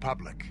with the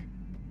Republic.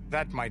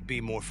 That might be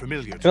more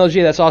familiar to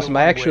LG, that's awesome.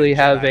 I actually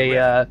have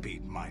a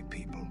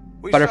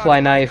butterfly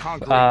knife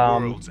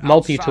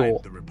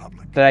multi-tool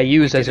that I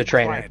use as a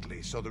trainer.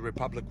 So the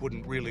Republic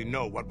wouldn't really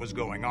know what was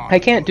going on. I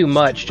can't do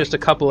much, just a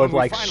couple of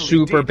like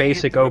super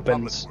basic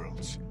opens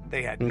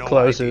and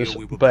closes,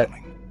 but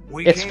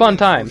it's fun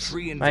times.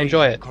 I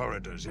enjoy it.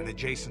 Corridors in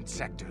adjacent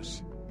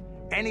sectors.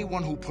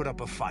 Anyone who put up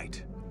a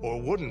fight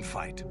or wouldn't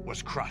fight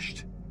was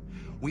crushed.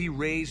 We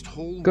raised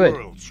whole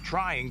worlds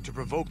trying to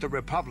provoke the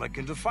Republic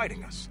into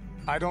fighting us.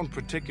 I don't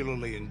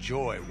particularly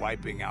enjoy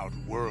wiping out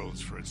worlds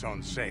for its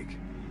own sake,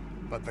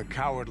 but the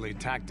cowardly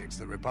tactics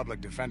the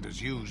Republic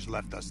defenders used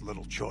left us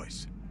little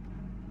choice.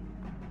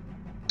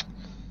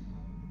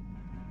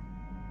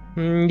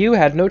 You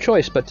had no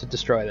choice but to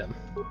destroy them.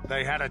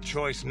 They had a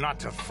choice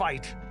not to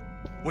fight.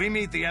 We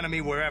meet the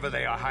enemy wherever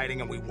they are hiding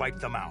and we wipe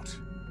them out.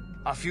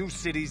 A few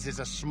cities is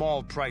a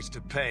small price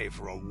to pay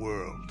for a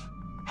world.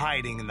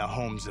 Hiding in the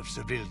homes of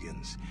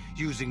civilians,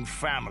 using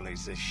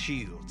families as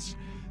shields,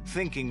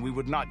 thinking we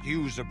would not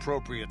use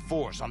appropriate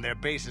force on their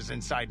bases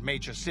inside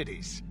major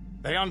cities.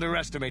 They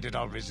underestimated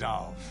our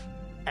resolve,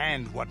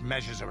 and what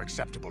measures are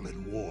acceptable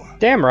in war.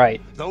 Damn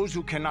right. Those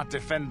who cannot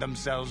defend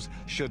themselves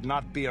should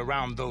not be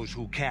around those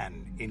who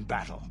can in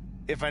battle.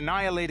 If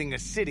annihilating a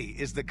city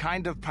is the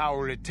kind of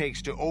power it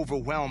takes to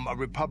overwhelm a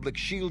Republic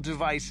shield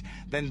device,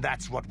 then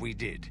that's what we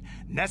did.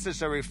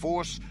 Necessary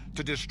force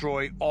to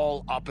destroy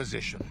all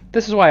opposition.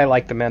 This is why I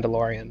like the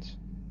Mandalorians.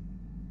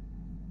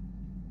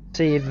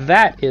 See,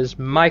 that is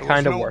my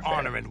kind of warfare. There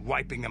was no honor in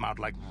wiping them out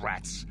like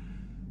rats.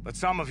 But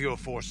some of your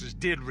forces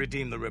did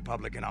redeem the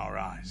Republic in our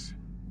eyes.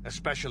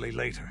 Especially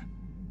later.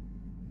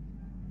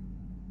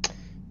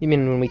 You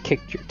mean when we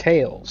kicked your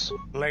tails?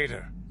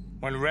 Later,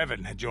 when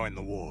Revan had joined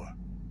the war.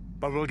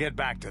 But we'll get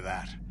back to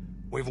that.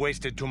 We've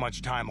wasted too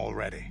much time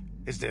already.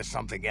 Is there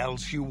something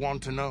else you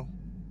want to know?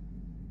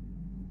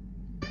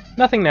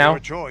 Nothing now. Your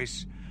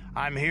choice.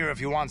 I'm here if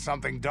you want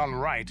something done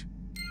right.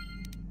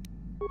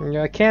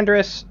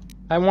 Candace,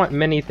 I want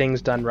many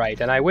things done right,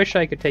 and I wish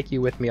I could take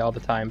you with me all the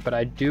time, but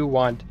I do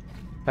want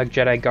a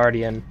Jedi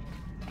Guardian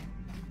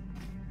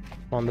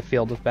on the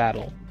field of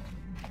battle.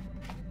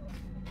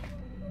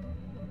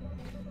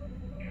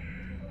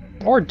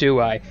 Or do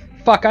I?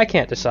 Fuck, I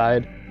can't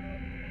decide.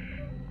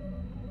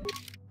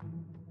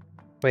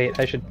 Wait,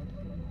 I should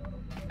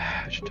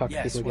talk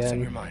to people again. What's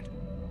on your mind?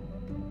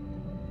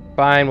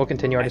 Fine, we'll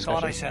continue our discussion.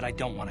 I thought I said I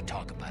don't want to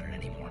talk about it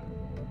anymore.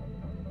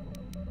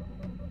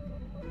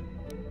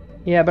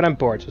 Yeah, but I'm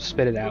bored, so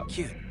spit it out.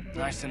 Cute.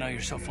 Nice to know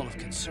you're so full of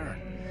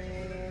concern.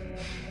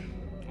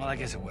 Well, I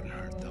guess it wouldn't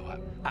hurt, though.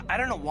 I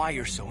don't know why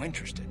you're so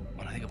interested.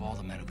 When I think of all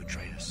the men who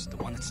betrayed us, the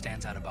one that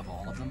stands out above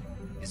all of them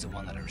is the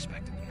one that I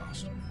respected the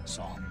most,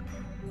 Saul.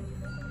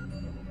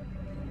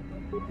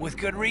 With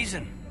good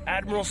reason.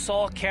 Admiral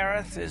Saul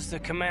Kareth is the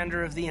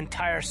commander of the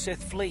entire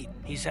Sith fleet.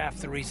 He's half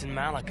the reason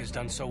Malak has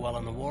done so well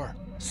in the war.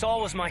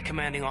 Saul was my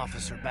commanding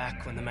officer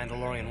back when the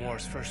Mandalorian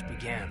Wars first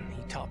began.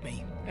 He taught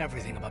me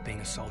everything about being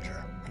a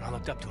soldier, and I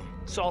looked up to him.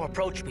 Saul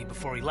approached me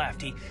before he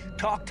left. He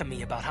talked to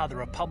me about how the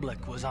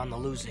Republic was on the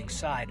losing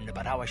side and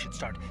about how I should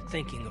start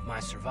thinking of my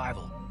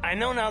survival. I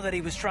know now that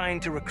he was trying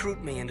to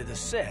recruit me into the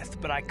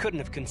Sith, but I couldn't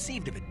have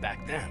conceived of it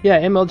back then.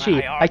 Yeah,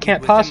 MLG, I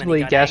can't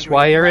possibly guess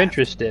why you're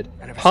interested.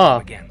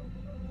 Huh.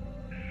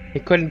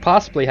 It couldn't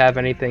possibly have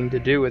anything to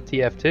do with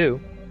TF2.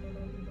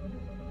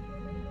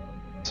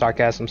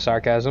 Sarcasm,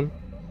 sarcasm.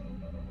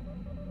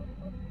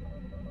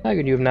 How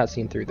could you have not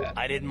seen through that?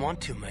 I didn't want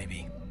to,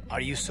 maybe.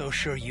 Are you so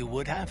sure you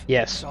would have?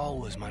 Yes. Saul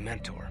was my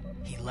mentor.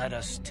 He led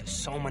us to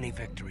so many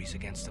victories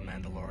against the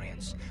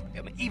Mandalorians.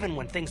 I mean, even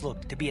when things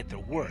looked to be at their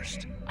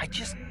worst, I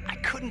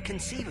couldn't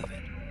conceive of it.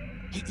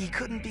 He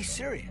couldn't be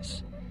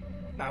serious.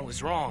 I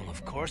was wrong,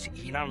 of course.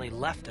 He not only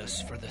left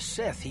us for the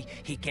Sith,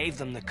 he gave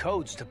them the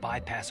codes to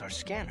bypass our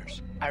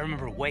scanners. I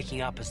remember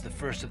waking up as the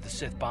first of the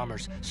Sith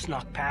bombers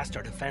snuck past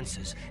our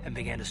defenses and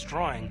began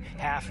destroying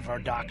half of our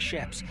docked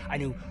ships. I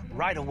knew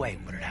right away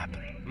what had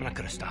happened. I mean, I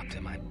could have stopped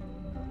him. I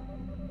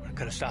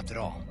could have stopped it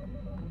all.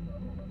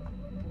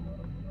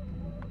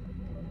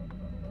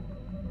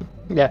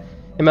 Yeah,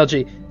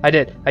 MLG, I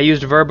did. I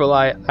used verbal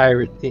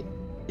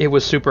it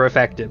was super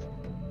effective.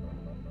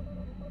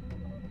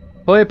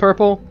 Boy,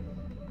 Purple.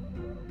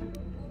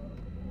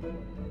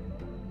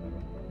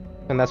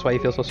 And that's why you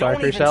feel so sorry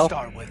for yourself? Don't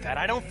even start with that.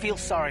 I don't feel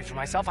sorry for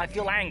myself. I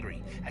feel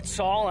angry at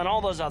Saul and all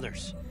those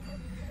others.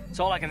 It's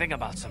all I can think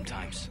about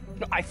sometimes.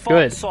 I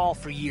fought Saul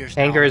for years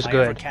now. Anger is if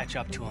good. I ever catch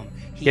up to him,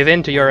 give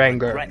in to your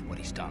anger. He will regret what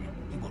he's done.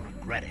 He will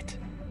regret it.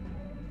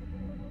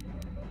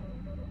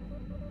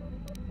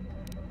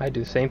 I'd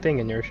do the same thing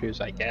in your shoes,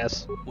 I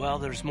guess. Well,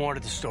 there's more to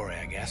the story,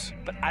 I guess.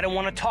 But I don't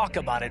want to talk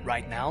about it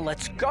right now.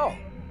 Let's go.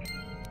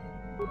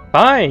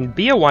 Fine,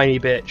 be a whiny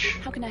bitch.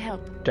 How can I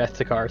help? Death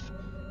to Karth.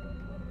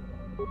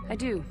 I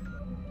do.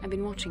 I've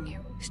been watching you,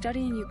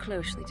 studying you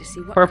closely to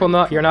see what Purple,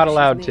 you're not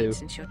allowed to.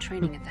 Since your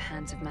training at the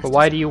hands of Master but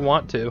why do you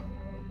want to?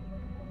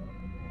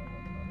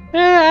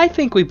 I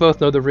think we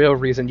both know the real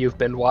reason you've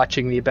been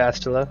watching me,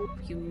 Bastila.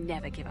 You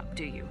never give up,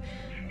 do you?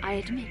 I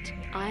admit,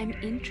 I'm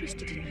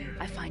interested in you.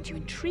 I find you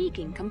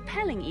intriguing,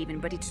 compelling even,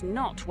 but it's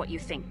not what you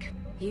think.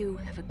 You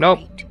have a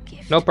great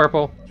gift. No,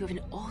 Purple. You have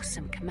an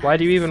awesome command. Why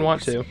do you even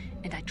want to?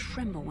 And I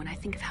tremble when I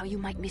think of how you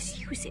might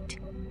misuse it.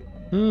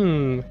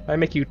 I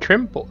make you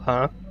tremble,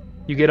 huh?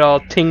 You get all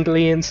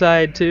tingly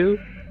inside, too?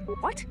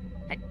 What?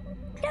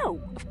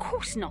 No, of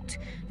course not.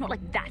 Not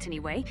like that,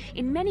 anyway.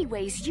 In many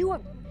ways, you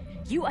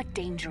are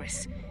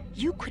dangerous.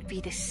 You could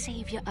be the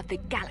savior of the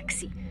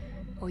galaxy.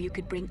 Or you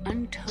could bring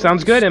untold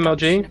Sounds good,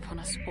 MLG. Upon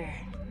us all.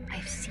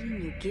 I've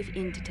seen you give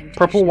in to temptation.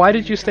 Purple, why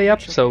did you stay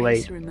up so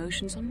late? Your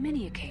emotions on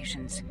many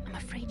occasions. I'm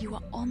afraid you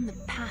are on the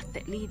path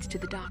that leads to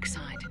the dark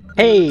side.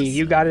 Hey,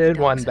 you got it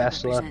in one,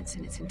 Bastila.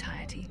 In its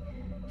entirety.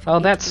 Oh,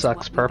 that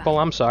sucks, Purple.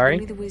 I'm sorry.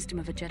 Only the wisdom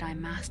of a Jedi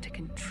Master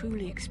can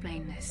truly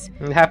explain this.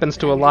 It happens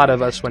to a lot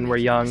of us when we're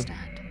young.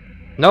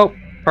 Nope,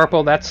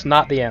 Purple, that's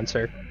not the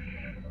answer.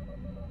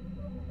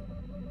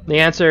 The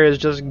answer is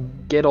just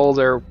get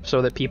older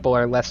so that people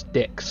are less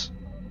dicks.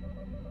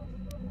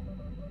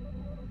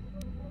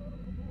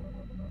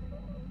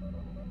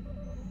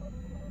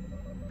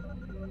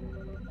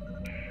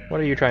 What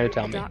are you trying to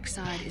tell me? The dark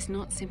side is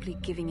not simply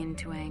giving in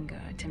to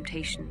anger,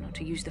 temptation, or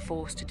to use the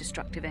Force to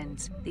destructive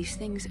ends. These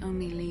things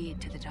only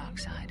lead to the dark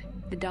side.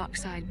 The dark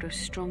side grows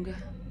stronger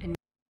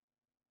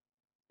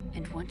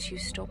and once you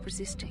stop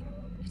resisting,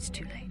 it's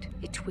too late.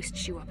 It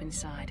twists you up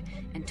inside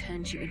and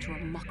turns you into a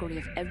mockery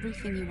of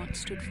everything you once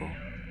stood for.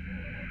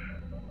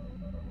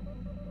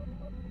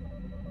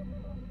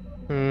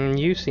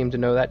 You seem to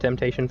know that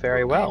temptation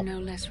very well. I'm no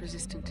less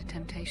resistant to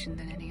temptation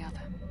than any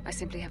other. I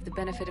simply have the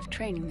benefit of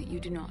training that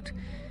you do not.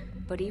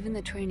 But even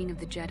the training of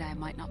the Jedi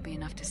might not be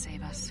enough to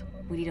save us.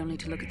 We need only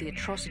to look at the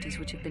atrocities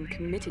which have been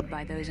committed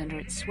by those under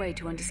its sway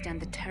to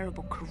understand the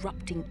terrible,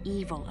 corrupting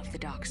evil of the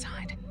dark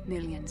side.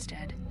 Millions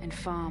dead, and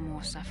far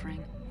more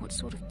suffering. What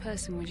sort of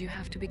person would you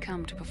have to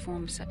become to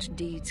perform such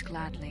deeds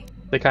gladly?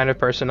 The kind of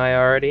person I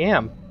already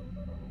am.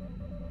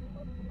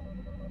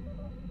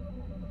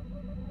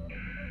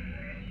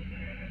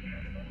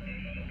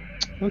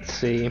 Let's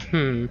see,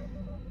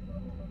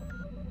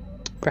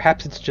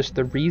 Perhaps it's just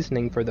the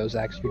reasoning for those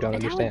acts you don't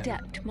understand. How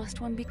adept must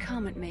one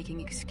become at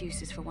making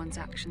excuses for one's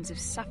actions if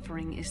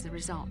suffering is the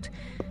result?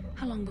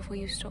 How long before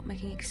you stop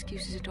making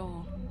excuses at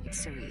all?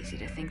 It's so easy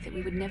to think that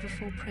we would never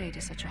fall prey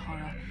to such a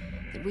horror,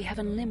 that we have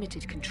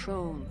unlimited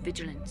control,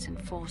 vigilance, and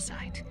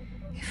foresight.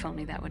 If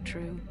only that were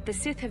true. The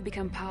Sith have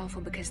become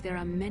powerful because there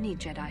are many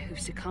Jedi who've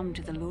succumbed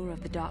to the lure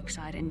of the dark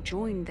side and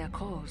joined their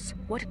cause.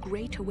 What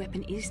greater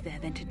weapon is there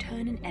than to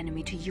turn an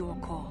enemy to your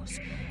cause,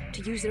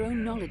 to use their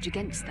own knowledge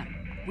against them?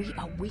 We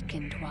are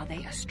weakened while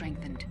they are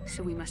strengthened,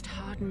 so we must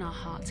harden our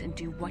hearts and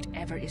do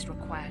whatever is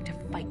required to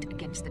fight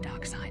against the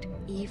dark side,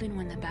 even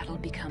when the battle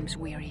becomes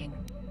wearying.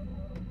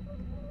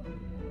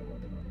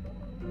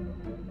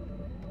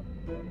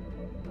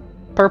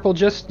 Purple,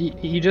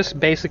 you just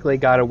basically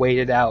gotta wait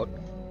it out.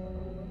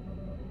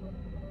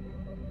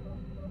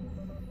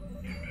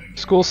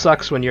 School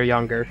sucks when you're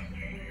younger.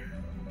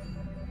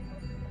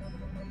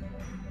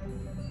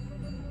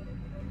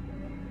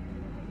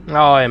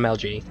 Oh,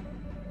 MLG.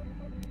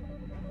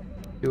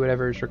 Do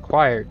whatever is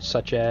required,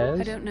 such as...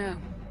 I don't know.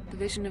 The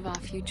vision of our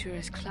future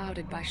is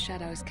clouded by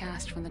shadows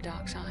cast from the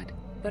dark side.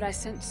 But I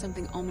sense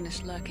something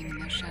ominous lurking in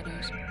those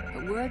shadows.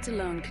 But words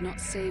alone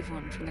cannot save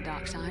one from the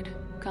dark side.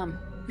 Come,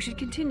 we should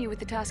continue with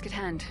the task at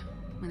hand.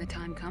 When the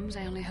time comes,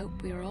 I only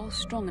hope we are all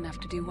strong enough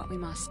to do what we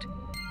must.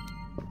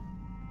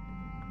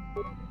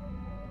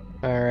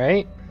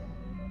 Alright.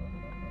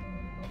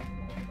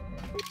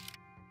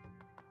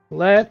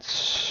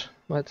 Let's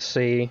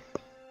see.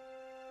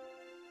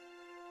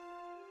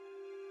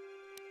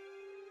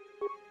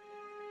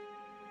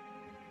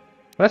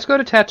 Let's go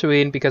to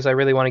Tatooine because I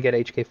really want to get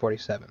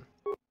HK-47.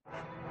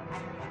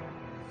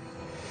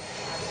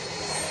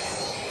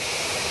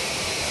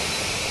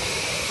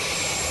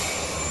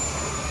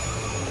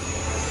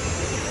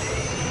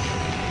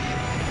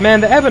 Man,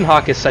 the Ebon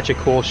Hawk is such a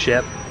cool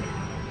ship.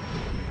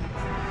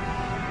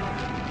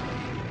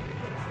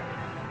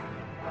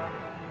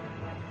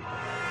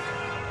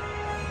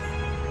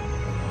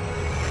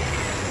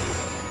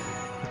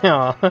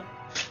 Aw,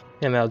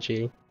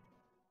 MLG.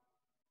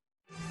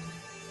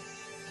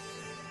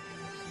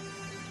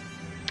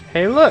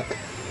 Hey look!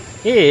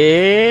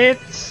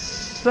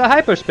 It's a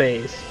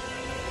hyperspace!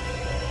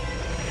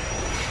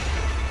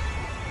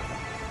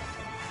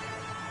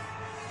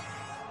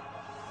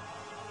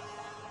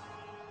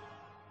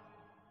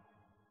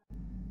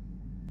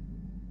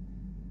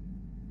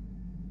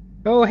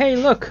 Oh hey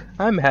look!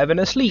 I'm having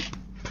a sleep!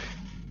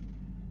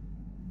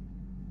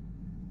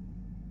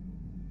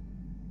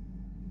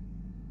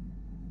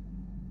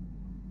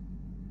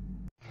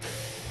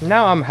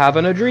 Now I'm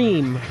having a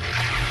dream!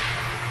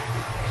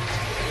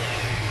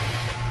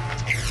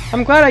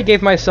 I'm glad I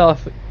gave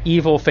myself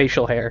evil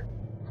facial hair.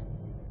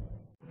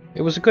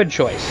 It was a good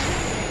choice.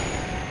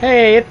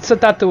 Hey, it's a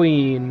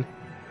Tatooine!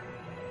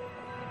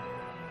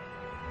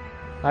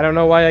 I don't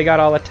know why I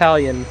got all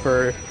Italian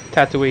for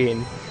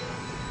Tatooine.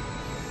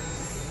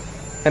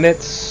 And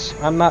it's,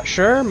 I'm not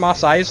sure,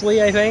 Mos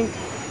Eisley, I think?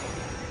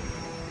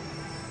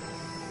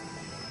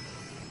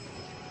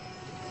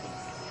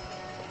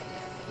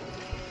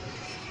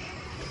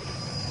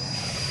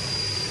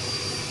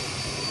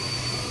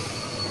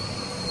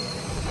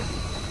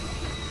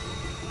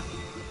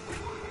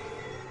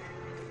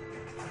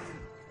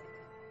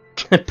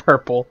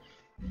 Purple.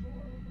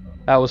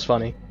 That was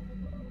funny.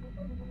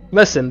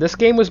 Listen, this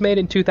game was made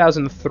in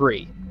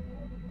 2003.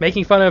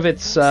 Making fun of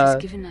its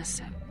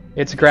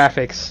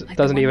graphics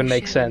doesn't even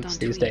make sense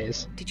these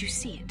days. Did you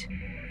see it?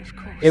 Of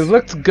course. It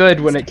looked good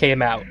when it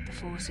came out. The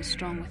Force is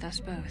strong with us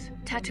both.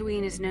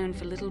 Tatooine is known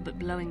for little but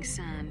blowing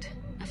sand.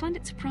 I find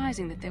it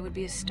surprising that there would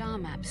be a star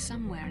map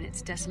somewhere in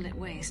its desolate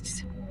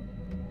wastes.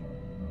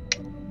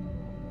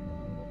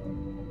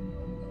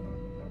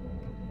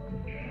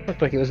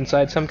 Looked like it was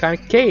inside some kind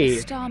of cave.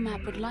 The star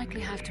map would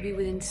likely have to be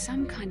within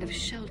some kind of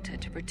shelter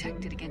to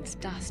protect it against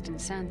dust and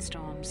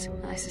sandstorms.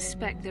 I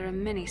suspect there are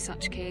many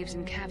such caves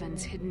and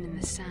caverns hidden in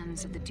the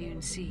sands of the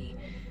Dune Sea.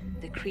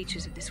 The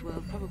creatures of this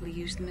world probably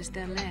use them as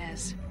their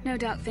lairs. No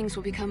doubt things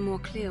will become more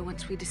clear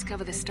once we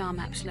discover the star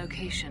map's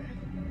location.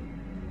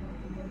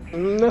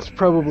 That's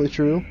probably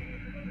true.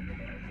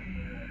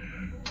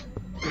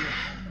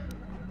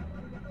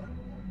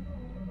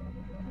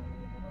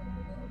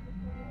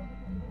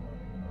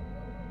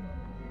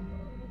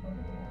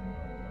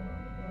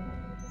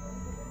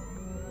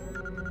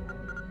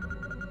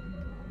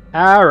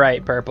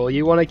 Alright, Purple,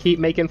 you want to keep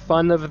making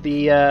fun of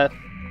the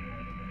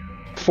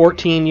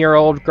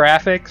 14-year-old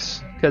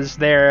graphics? Because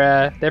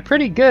they're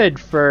pretty good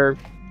for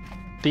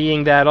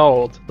being that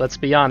old, let's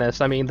be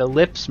honest. I mean, the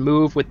lips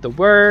move with the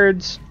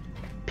words,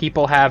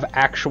 people have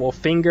actual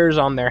fingers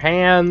on their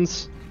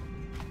hands.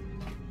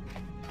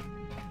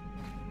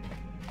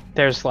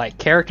 There's like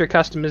character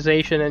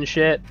customization and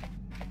shit.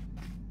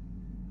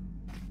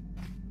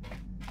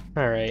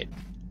 Alright.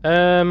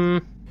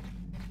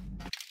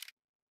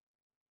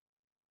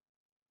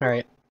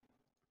 Alright.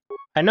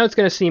 I know it's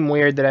gonna seem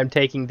weird that I'm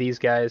taking these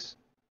guys,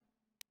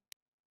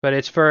 but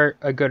it's for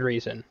a good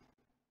reason.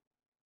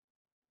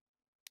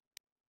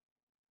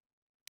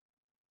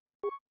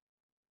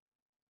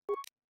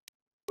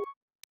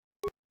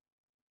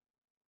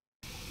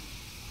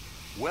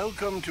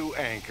 Welcome to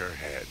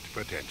Anchorhead,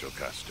 potential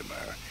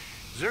customer.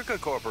 Zerka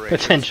Corporation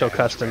Potential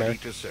stands customer. ready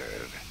to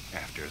serve,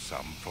 after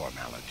some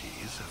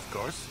formalities, of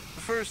course.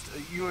 First,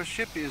 your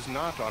ship is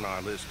not on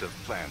our list of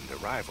planned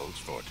arrivals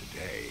for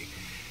today.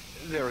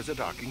 There is a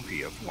docking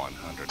fee of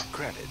 100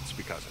 credits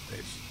because of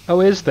this. Oh,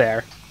 is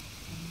there?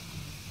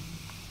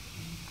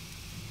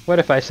 What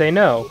if I say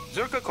no?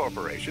 Zerka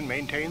Corporation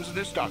maintains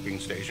this docking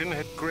station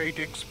at great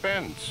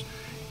expense.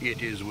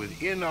 It is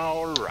within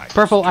our rights.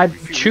 Purple,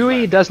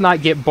 Chewie does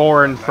not get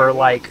born for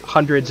like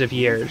hundreds of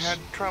years,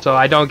 so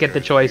I don't get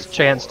the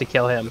chance to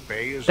kill him.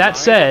 That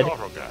said,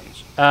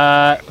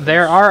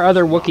 there are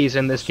other Wookiees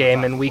in this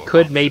game, and we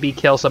could maybe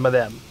kill some of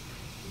them.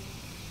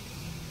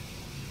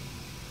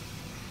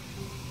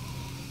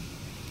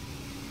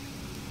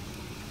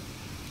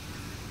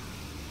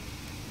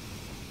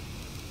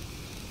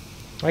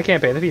 I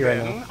can't pay the fee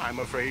right now. I'm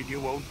afraid you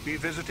won't be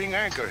visiting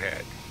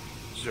Anchorhead.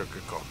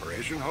 Zerka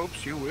Corporation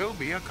hopes you will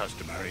be a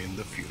customer in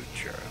the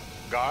future.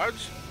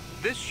 Guards,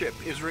 this ship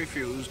is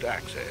refused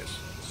access.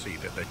 See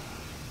that they...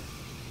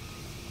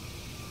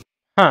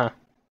 Huh.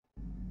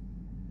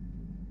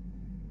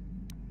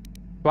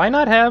 Do I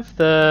not have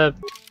the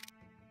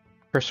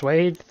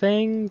persuade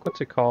thing? What's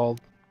it called?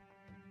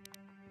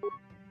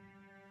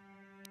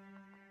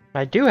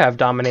 I do have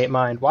dominate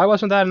mind. Why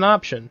wasn't that an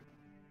option?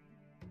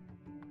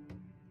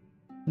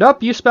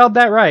 Nope, you spelled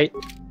that right.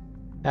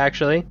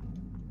 Actually.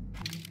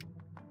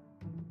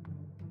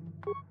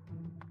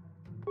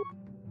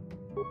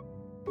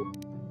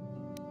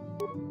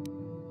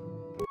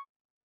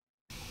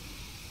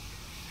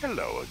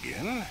 Hello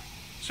again.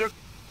 Sir...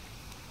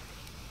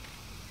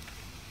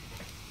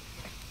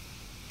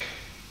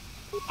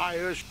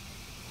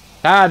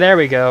 Ah, there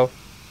we go.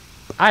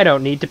 I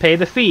don't need to pay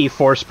the fee,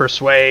 Force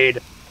Persuade.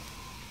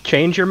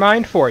 Change your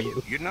mind for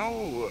you. You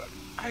know,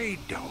 I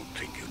don't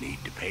think you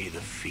need to pay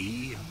the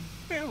fee.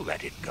 We'll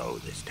let it go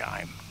this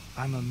time.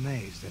 I'm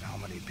amazed at how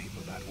many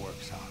people that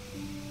works on.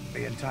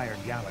 The entire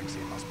galaxy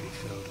must be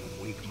filled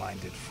with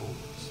weak-minded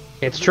fools.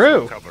 It's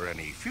true. We'll cover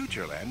any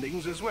future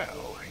landings as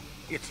well.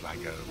 It's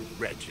like a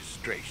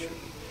registration,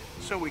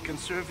 so we can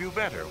serve you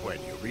better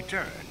when you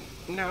return.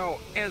 Now,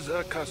 as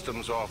a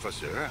customs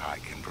officer, I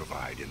can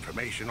provide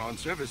information on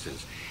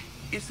services.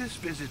 Is this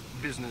visit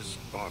business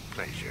or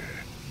pleasure?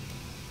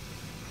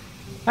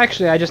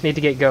 Actually, I just need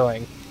to get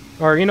going.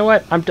 Or, you know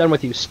what? I'm done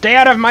with you. Stay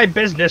out of my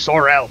business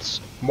or else!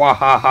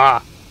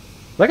 Mwahaha!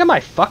 Look at my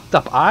fucked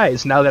up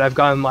eyes now that I've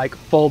gone, like,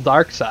 full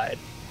dark side.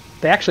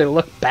 They actually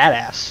look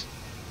badass.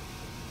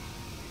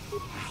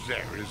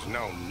 There is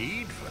no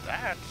need for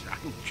that.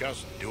 I'm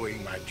just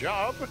doing my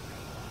job.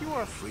 You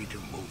are free to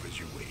move as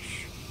you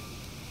wish.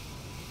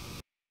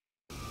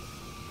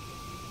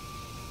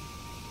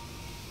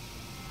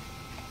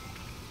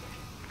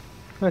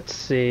 Let's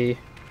see.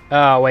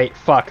 Oh, wait.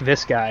 Fuck.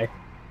 This guy.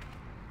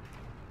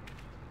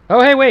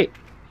 Oh, hey, wait.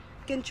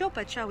 Aren't you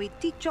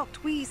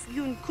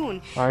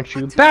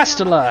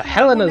Bastila,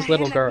 Helena's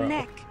little girl?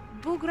 I'm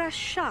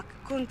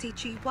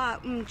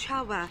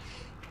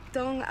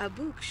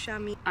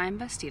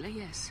Bastila,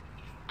 yes.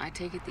 I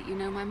take it that you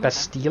know my mother.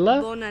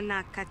 Bastila?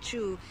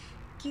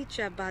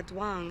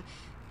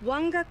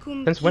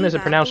 Since when is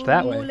it pronounced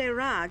that way?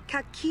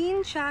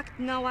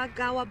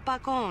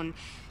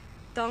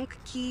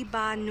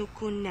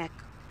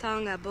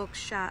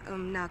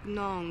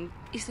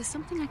 Is there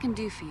something I can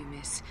do for you,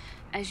 miss?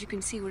 As you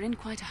can see, we're in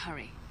quite a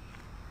hurry.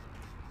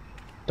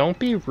 Don't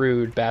be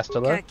rude,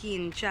 Bastila.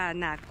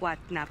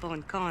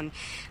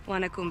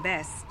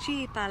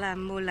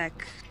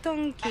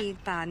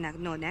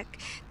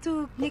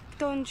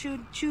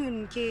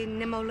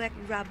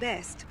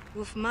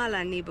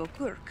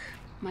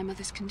 My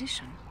mother's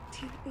condition.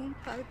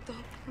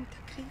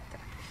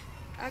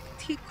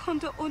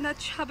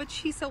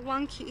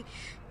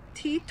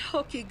 Ti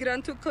toki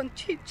grantu con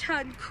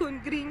chichan kun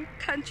green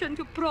kanchan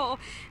to pro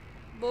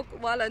bok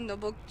wala no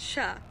bok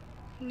cha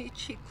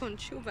nichi con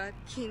chuva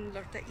kin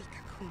lorta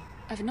ikakun.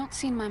 I've not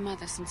seen my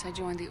mother since I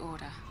joined the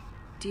order.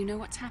 Do you know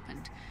what's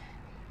happened?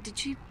 Did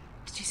she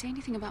say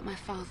anything about my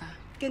father?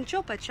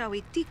 Genchopa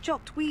chawi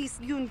tikchok twis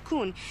yun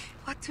kun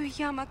watu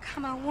yama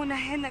kama wona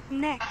henak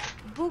nek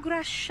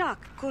bugra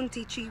shak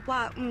kunti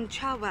chiwa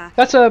chawa.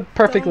 That's a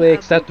perfectly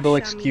acceptable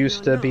excuse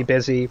to be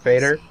busy,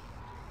 Vader.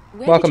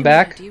 Welcome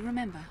back. Do you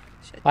remember?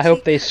 I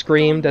hope they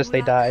screamed as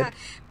they died.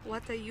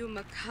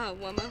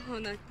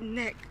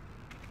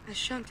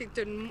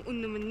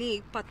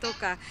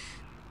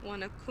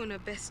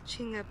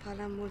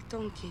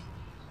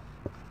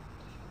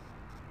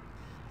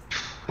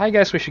 I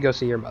guess we should go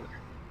see your mother.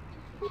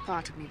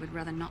 Part of me would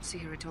rather not see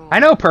her at all. I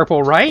know,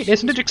 Purple, right?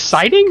 Isn't it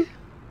exciting?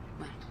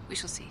 Well, We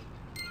shall see.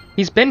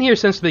 He's been here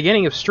since the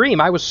beginning of stream.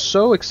 I was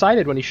so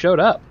excited when he showed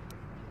up.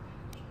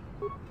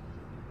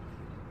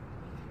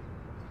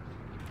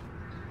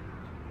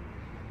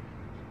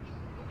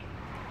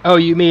 Oh,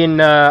 you mean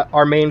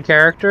our main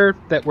character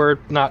that we're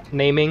not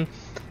naming?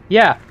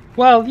 Yeah,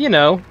 well, you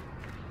know,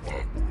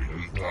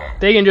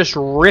 they can just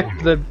rip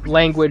the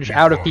language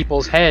out of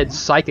people's heads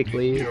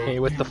psychically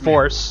with the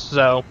Force,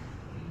 so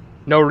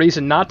no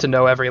reason not to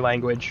know every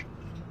language.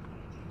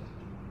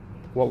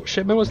 What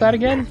shipment was that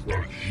again?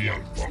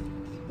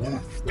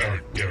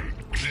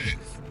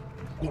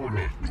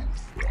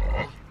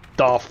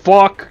 The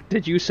fuck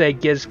did you say,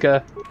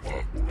 Gizka?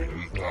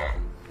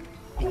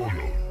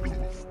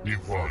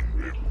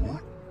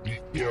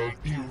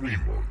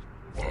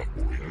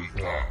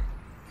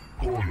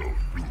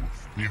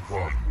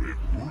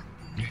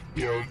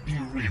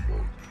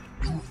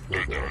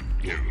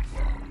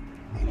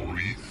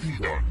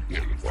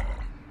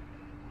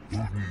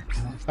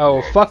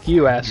 Oh, fuck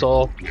you,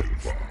 asshole.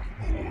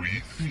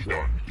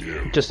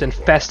 Just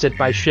infested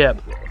my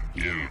ship.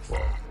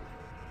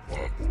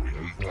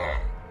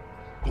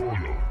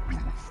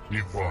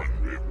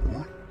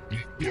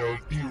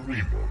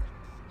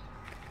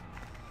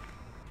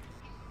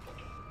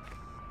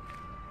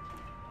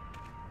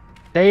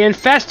 They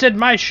infested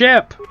my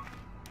ship!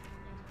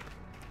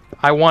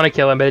 I want to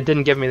kill him, but it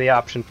didn't give me the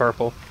option,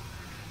 Purple.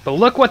 But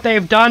look what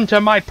they've done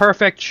to my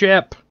perfect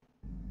ship!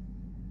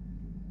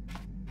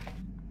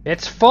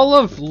 It's full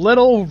of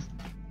little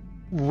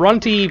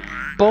runty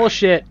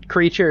bullshit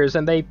creatures,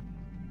 and they...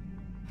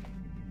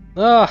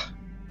 Ugh.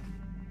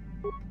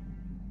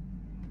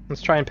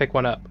 Let's try and pick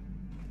one up.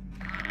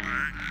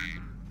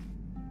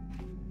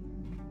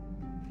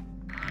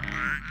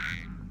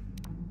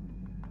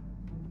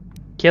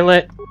 Kill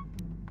it.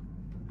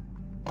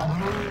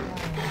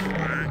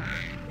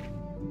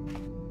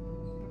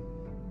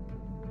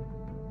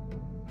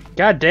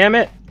 God damn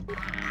it!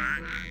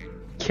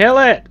 Kill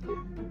it!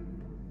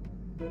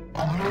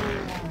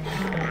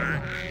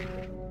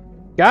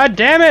 God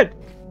damn it!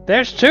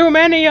 There's too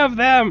many of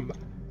them!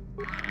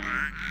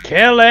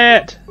 Kill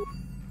it!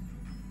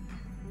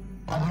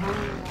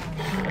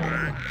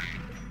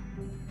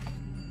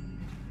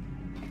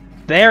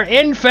 They're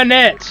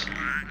infinite!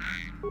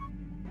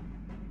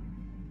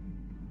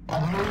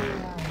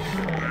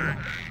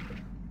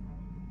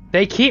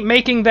 They keep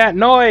making that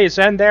noise,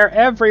 and they're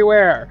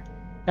everywhere!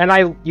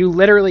 And you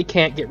literally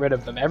can't get rid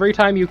of them. Every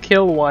time you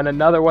kill one,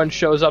 another one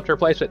shows up to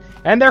replace it.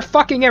 And they're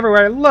fucking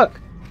everywhere!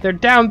 Look! They're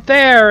down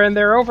there, and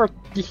they're over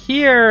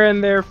here,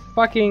 and they're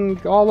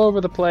fucking all over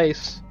the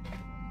place.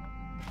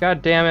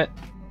 God damn it.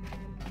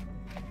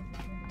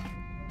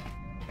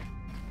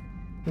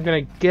 I'm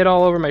gonna get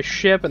all over my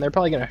ship, and they're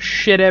probably gonna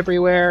shit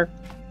everywhere.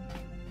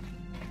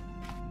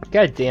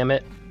 God damn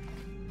it.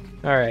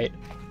 Alright.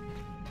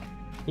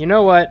 You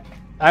know what?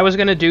 I was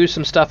gonna do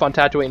some stuff on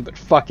Tatooine, but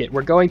fuck it.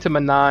 We're going to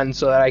Manan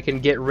so that I can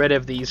get rid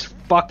of these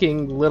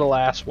fucking little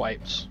ass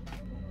wipes.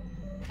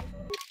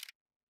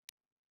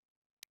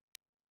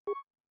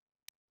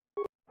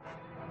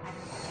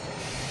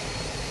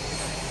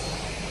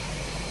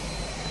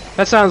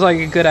 That sounds like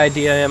a good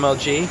idea,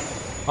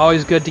 MLG.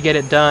 Always good to get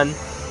it done.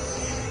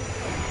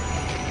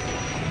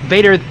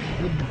 Vader,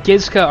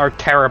 Gizka are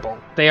terrible.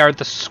 They are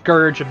the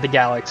scourge of the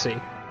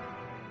galaxy.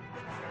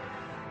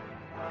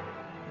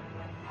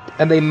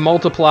 And they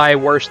multiply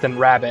worse than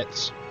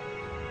rabbits.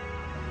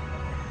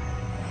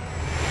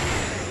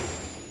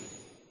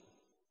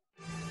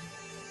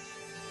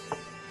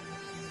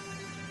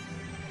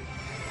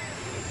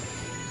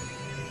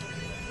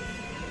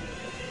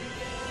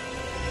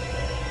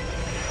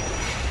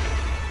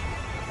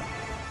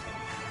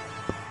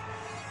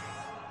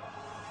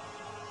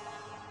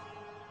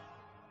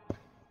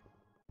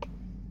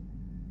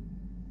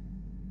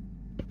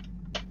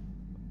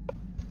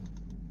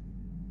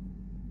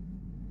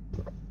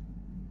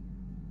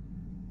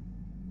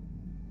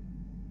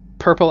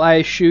 Purple, I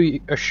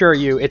assure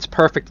you, it's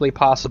perfectly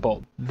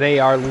possible. They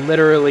are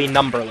literally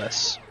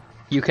numberless.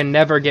 You can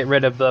never get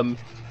rid of them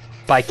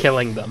by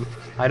killing them.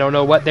 I don't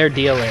know what their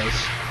deal is.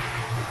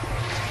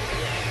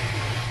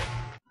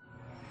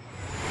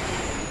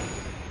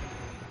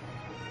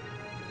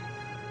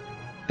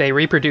 They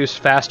reproduce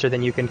faster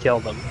than you can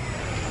kill them.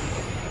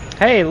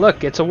 Hey,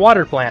 look, it's a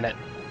water planet.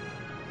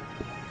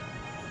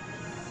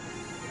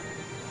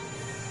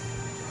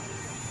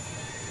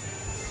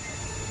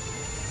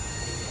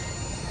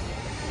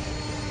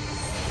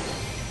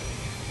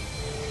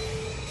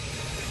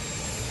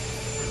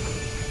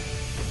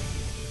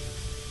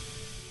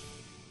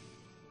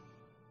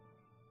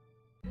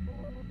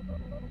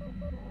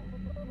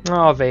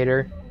 Oh,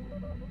 Vader.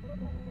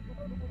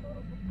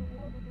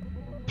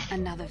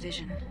 Another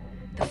vision.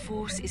 The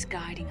Force is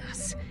guiding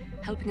us,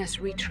 helping us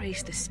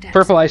retrace the steps.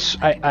 Purple, I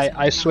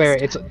swear,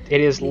 it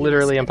is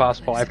literally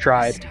impossible. I've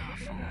tried.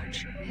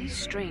 It is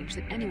strange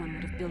that anyone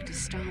would have built a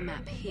star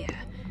map here.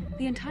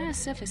 The entire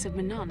surface of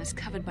Manan is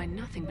covered by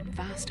nothing but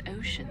vast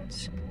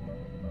oceans.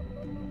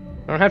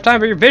 I don't have time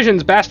for your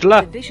visions,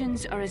 Bastila! The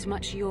visions are as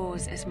much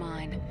yours as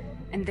mine.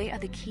 and they are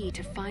the key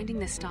to finding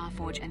the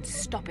Starforge and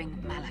stopping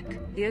Malak.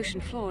 The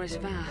ocean floor is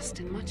vast,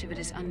 and much of it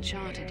is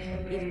uncharted,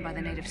 even by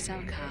the native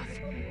Selkath.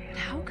 But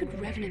how could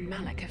Revan and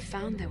Malak have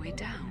found their way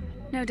down?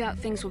 No doubt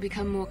things will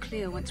become more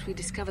clear once we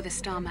discover the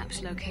star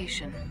map's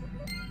location.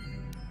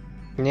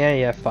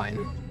 Yeah,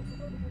 fine.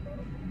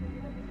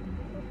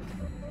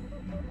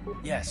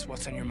 Yes,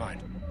 what's on your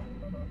mind?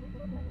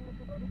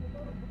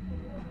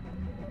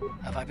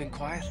 Have I been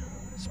quiet?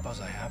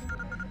 Suppose I have.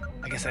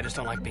 I guess I just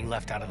don't like being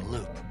left out of the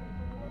loop.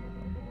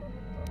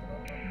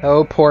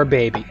 Oh, poor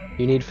baby.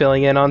 You need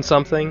filling in on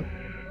something?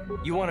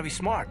 You want to be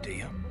smart, do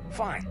you?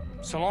 Fine.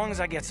 So long as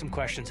I get some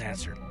questions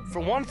answered. For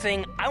one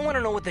thing, I want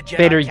to know what the Jedi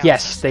Vader, Council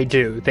yes, says. they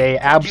do. They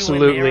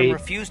absolutely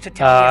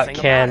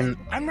can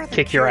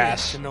kick your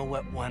ass. To know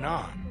what went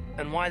on,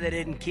 and why they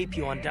didn't keep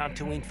you on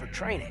Dantooine for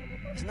training.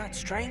 Isn't that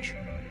strange?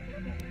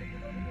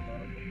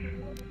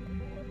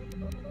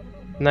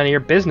 None of your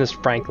business,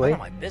 frankly. None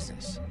of my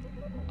business.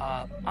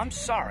 I'm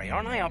sorry,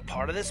 aren't I a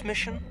part of this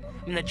mission?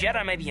 I mean, the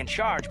Jedi may be in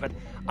charge, but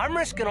I'm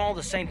risking all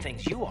the same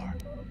things you are.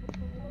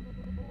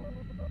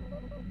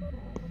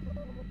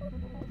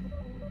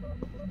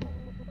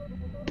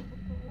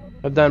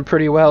 I've done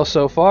pretty well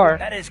so far.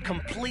 That is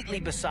completely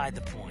beside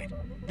the point.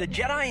 The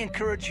Jedi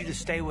encouraged you to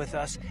stay with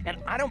us, and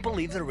I don't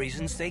believe the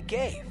reasons they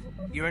gave.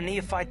 You're a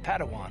neophyte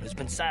Padawan who's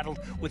been saddled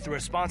with the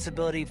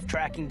responsibility of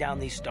tracking down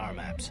these star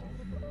maps.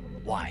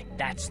 Why,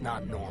 that's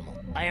not normal.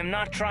 I am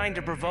not trying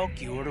to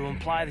provoke you or to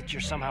imply that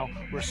you're somehow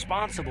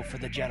responsible for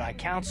the Jedi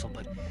Council,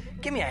 but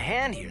give me a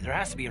hand here. There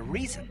has to be a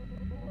reason.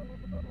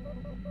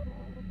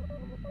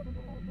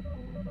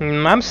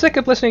 I'm sick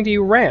of listening to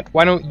you rant.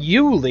 Why don't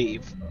you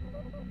leave?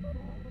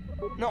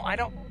 No, I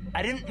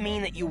didn't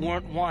mean that you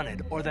weren't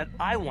wanted or that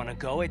I want to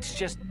go. It's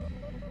just...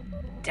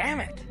 Damn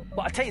it.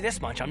 Well, I'll tell you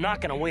this much. I'm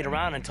not going to wait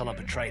around until I'm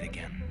betrayed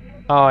again.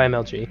 Oh,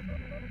 MLG.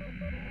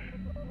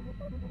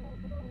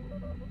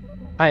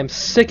 I am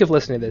sick of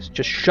listening to this.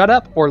 Just shut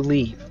up or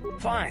leave.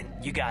 Fine.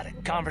 You got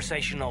it.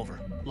 Conversation over.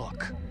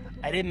 Look,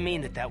 I didn't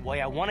mean it that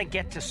way. I want to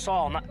get to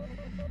Saul, not...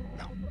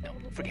 No,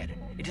 forget it.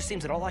 It just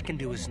seems that all I can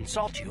do is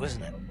insult you,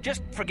 isn't it?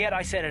 Just forget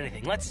I said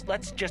anything.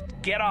 Let's just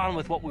get on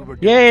with what we were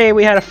doing. Yay,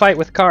 we had a fight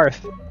with Karth.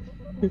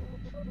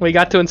 We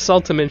got to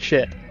insult him and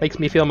shit. Makes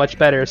me feel much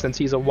better since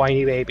he's a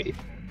whiny baby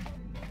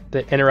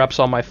that interrupts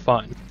all my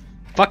fun.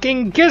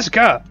 Fucking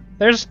Gizka!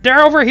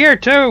 They're over here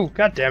too!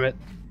 God damn it.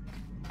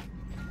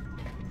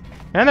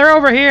 And they're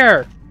over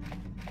here!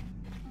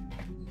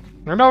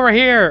 And over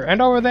here!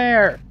 And over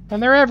there!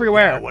 And they're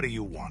everywhere! Yeah, what do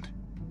you want?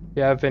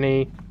 You have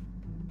any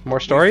more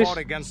stories? We fought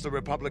against the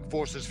Republic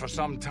forces for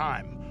some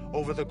time,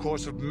 over the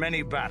course of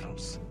many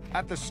battles.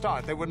 At the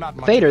start, they were not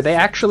much Vader, they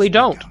actually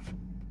don't.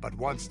 But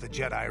once the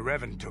Jedi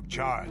Revan took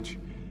charge,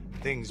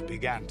 things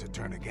began to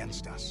turn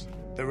against us.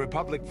 The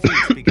Republic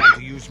fleets began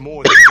to use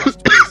more than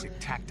just basic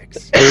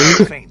tactics.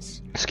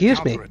 Feints,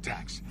 excuse me.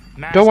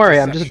 Don't worry,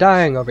 I'm just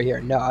dying over here.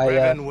 No,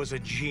 Revan was a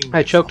genius.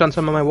 I choked on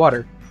some of my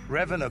water.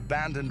 Revan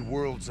abandoned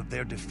worlds of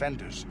their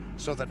defenders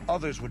so that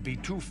others would be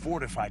too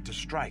fortified to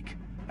strike,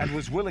 and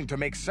was willing to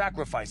make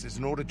sacrifices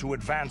in order to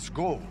advance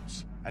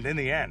goals. And in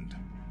the end,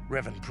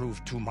 Revan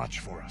proved too much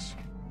for us.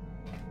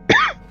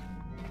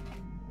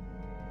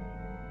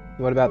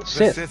 What about the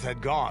Sith? The Sith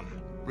had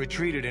gone,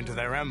 retreated into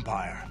their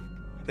empire.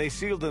 They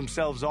sealed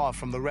themselves off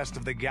from the rest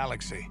of the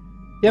galaxy.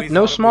 Yep,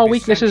 no small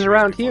weaknesses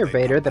around here,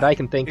 Vader, that I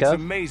can think of.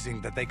 It's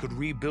amazing that they could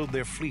rebuild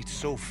their fleet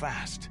so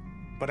fast.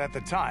 But at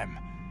the time,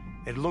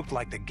 it looked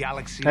like the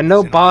galaxy... And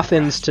no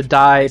Bothans to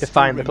die to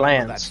find the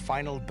plans. That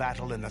final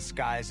battle in the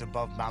skies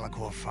above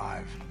Malachor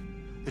 5.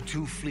 The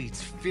two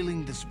fleets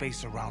filling the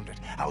space around it,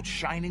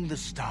 outshining the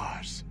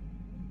stars.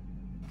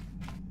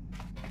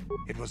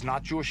 It was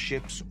not your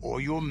ships,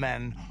 or your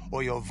men,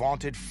 or your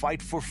vaunted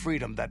fight for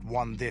freedom that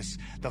won this,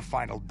 the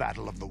final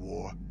battle of the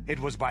war. It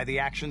was by the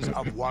actions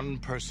of one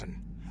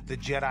person, the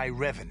Jedi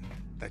Revan,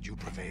 that you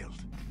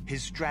prevailed.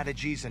 His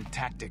strategies and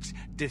tactics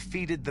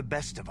defeated the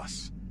best of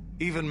us.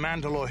 Even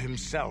Mandalore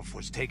himself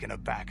was taken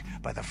aback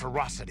by the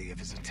ferocity of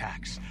his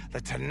attacks, the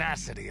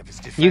tenacity of his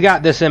defense. You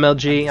got this,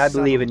 MLG. I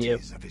believe in you.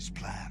 Of his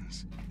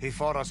plans. He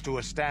fought us to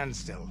a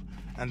standstill,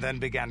 and then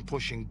began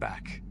pushing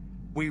back.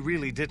 We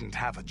really didn't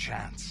have a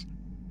chance.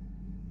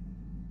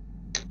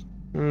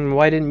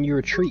 Why didn't you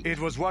retreat? It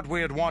was what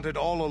we had wanted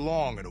all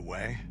along, in a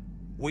way.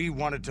 We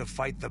wanted to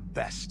fight the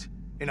best,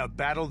 in a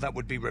battle that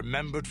would be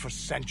remembered for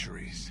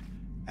centuries.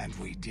 And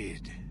we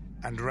did.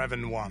 And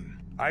Revan won.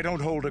 I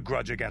don't hold a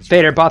grudge against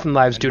Vader, Revan, Bothan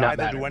lives do not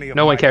matter.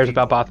 No one cares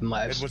about Bothan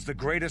lives. It was the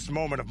greatest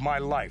moment of my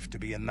life to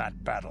be in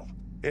that battle.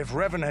 If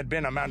Revan had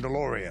been a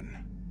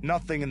Mandalorian,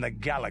 nothing in the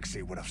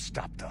galaxy would have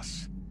stopped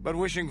us. But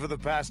wishing for the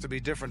past to be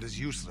different is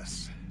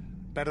useless.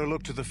 Better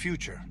look to the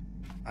future,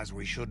 as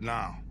we should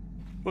now.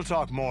 We'll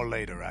talk more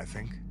later, I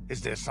think. Is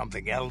there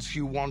something else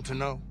you want to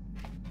know?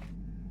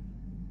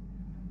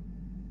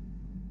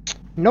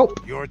 Nope.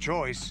 Your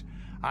choice.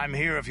 I'm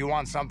here if you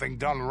want something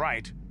done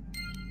right.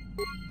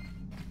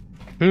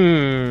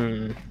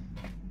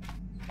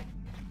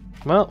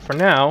 Well, for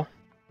now,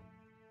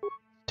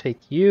 take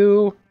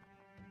you,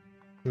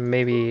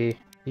 maybe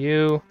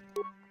you,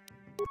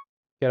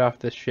 Get off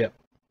this ship.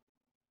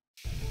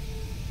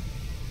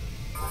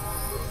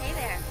 Hey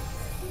there.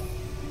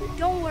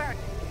 Don't worry.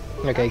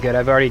 Okay, good.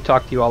 I've already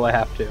talked to you all I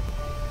have to.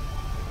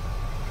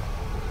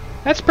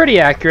 That's pretty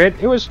accurate.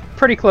 It was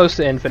pretty close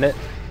to infinite.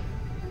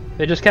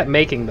 They just kept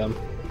making them.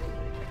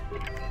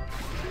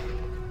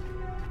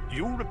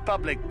 You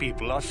Republic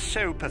people are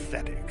so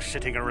pathetic,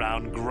 sitting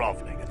around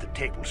groveling at the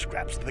table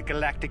scraps that the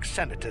galactic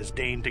senators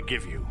deign to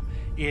give you.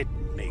 It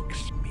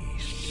makes me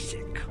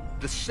sick.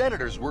 The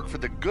senators work for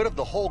the good of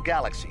the whole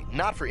galaxy,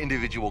 not for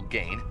individual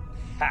gain.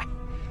 Ha!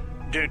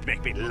 Don't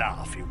make me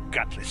laugh, you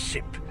gutless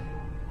simp.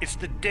 It's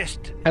the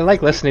destiny. I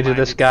like listening to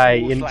this guy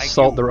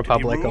insult the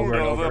Republic over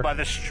and over over. By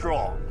the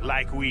strong,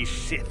 like we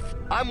Sith.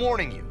 I'm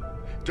warning you.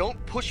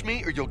 Don't push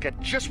me or you'll get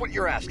just what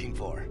you're asking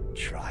for.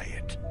 Try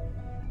it.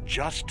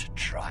 Just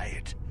try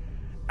it.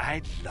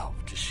 I'd love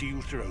to see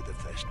you throw the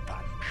first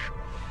punch.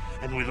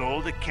 And with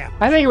all the cameras...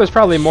 I think it was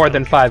probably more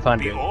than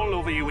 500. Be all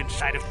over you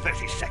inside of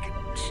 30 seconds.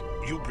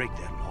 You break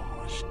their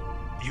laws.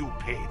 You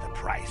pay the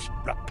price,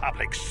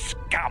 Republic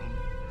scum.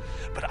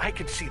 But I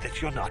can see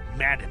that you're not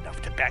man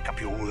enough to back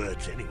up your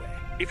words anyway.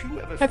 If you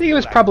ever I think it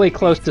was probably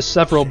close to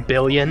several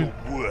billion.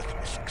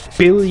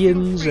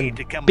 Billions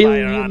and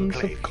billions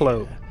of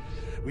clothes.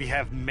 We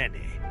have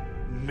many,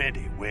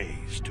 many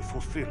ways to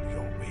fulfill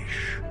your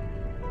wish.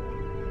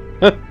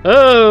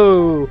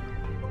 Oh!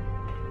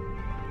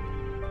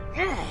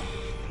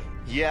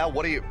 Yeah,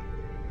 what are you...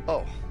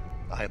 Oh,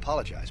 I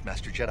apologize,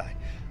 Master Jedi.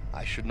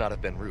 I should not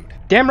have been rude.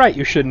 Damn right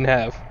you shouldn't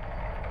have.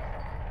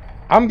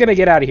 I'm gonna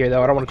get out of here,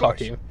 though. I don't want to talk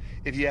to you.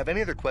 If you have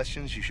any other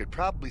questions, you should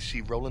probably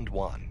see Roland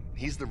Wan.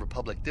 He's the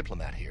Republic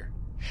diplomat here.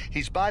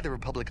 He's by the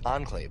Republic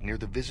Enclave near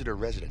the visitor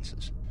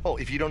residences. Oh,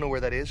 if you don't know where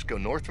that is, go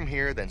north from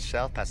here, then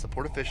south past the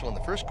port official in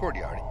the first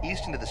courtyard,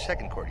 east into the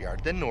second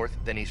courtyard, then north,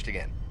 then east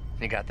again.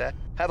 You got that?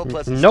 Have a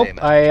pleasant stay,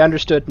 Nope, I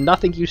understood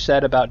nothing you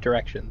said about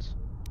directions.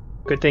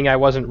 Good thing I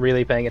wasn't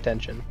really paying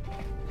attention.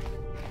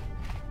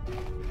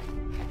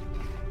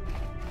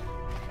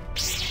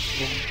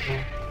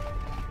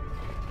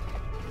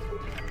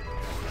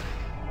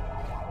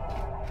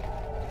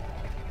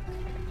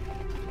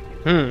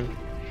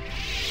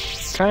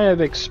 Kind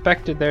of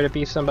expected there to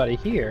be somebody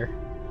here.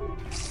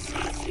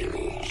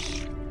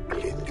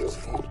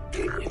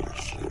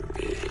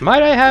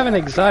 Might I have an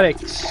exotic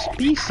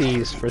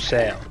species for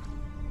sale?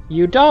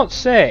 You don't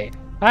say.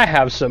 I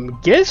have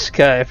some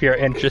Gizka if you're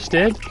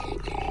interested.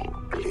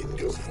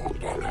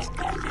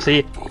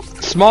 See,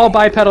 small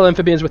bipedal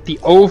amphibians with the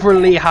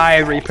overly high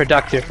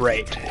reproductive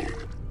rate.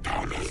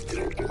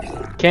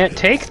 Can't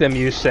take them,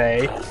 you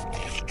say?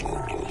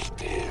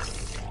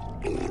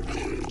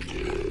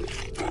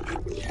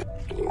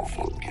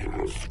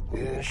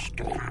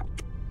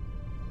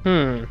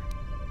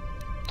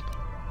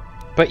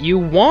 But you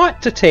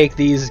want to take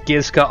these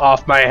Gizka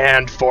off my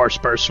hand, force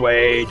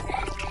persuade.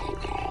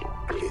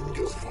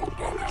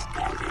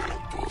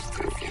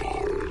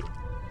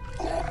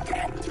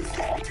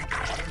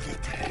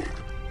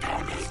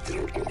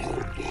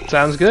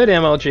 Sounds good,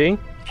 MLG.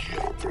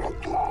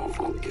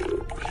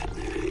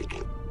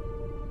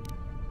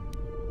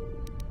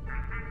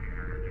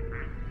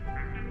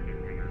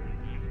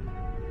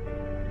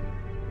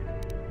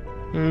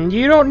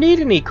 You don't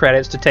need any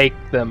credits to take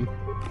them.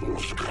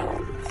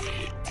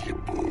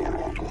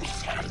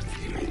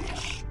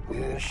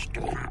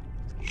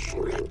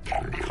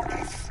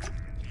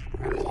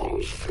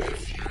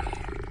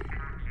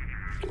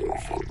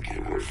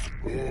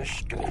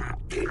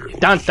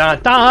 Dun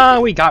dun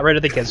dun! We got rid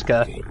of the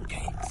Gizka.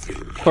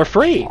 For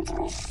free!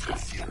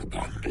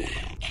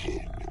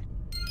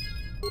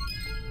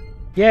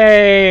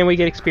 Yay! And we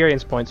get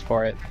experience points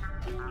for it.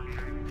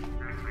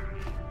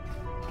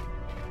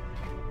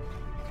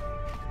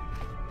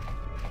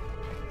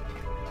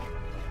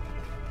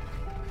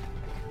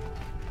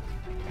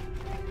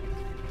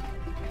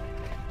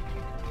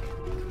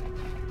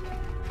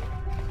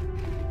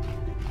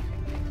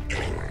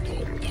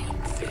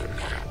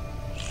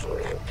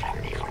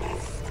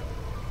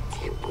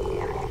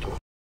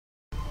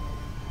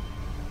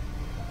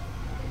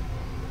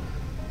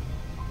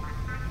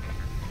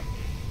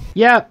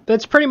 Yeah,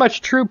 that's pretty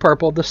much true,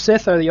 Purple. The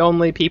Sith are the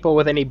only people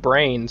with any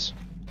brains.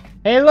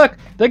 Hey, look!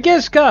 The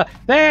Gizka!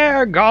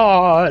 They're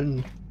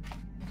gone!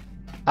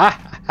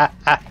 Ah ha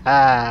ha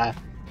ha!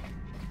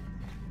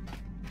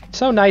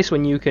 So nice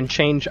when you can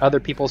change other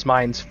people's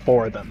minds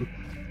for them.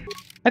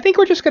 I think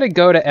we're just gonna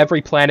go to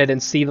every planet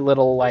and see the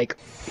little, like,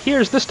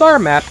 here's the star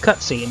map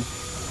cutscene.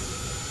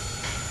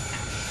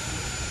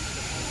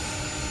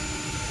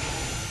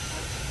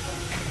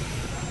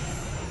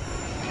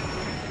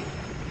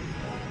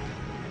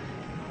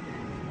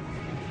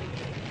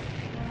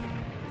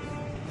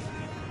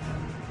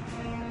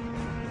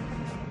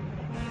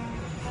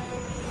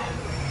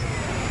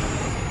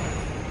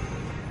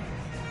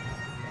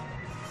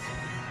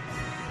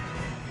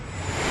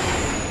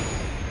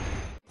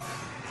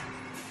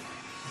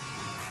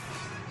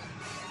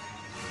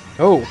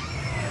 Oh,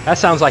 that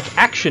sounds like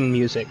action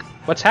music.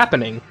 What's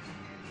happening?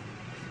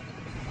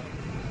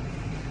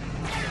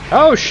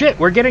 Oh shit,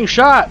 we're getting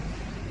shot!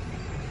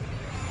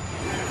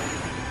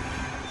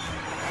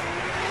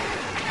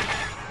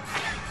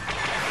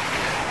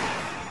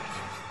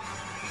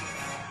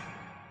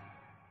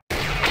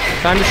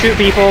 Time to shoot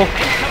people.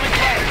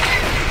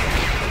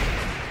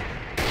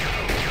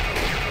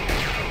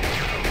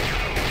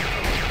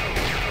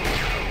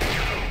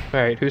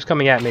 Alright, who's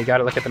coming at me?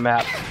 Gotta look at the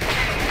map.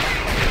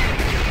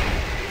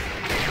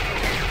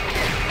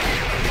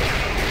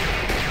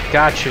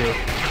 Got you.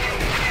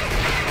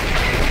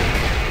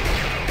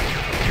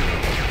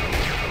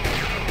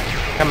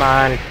 Come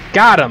on.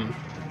 Got him!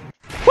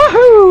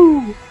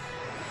 Woohoo!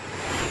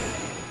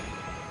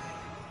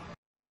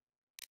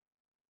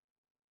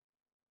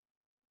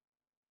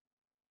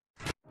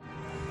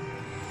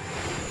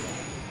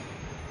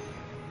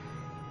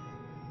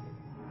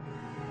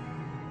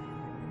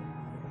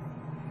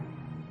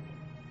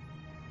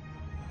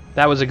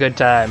 That was a good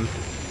time.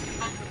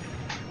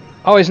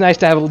 Always nice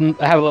to have a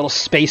little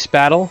space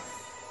battle.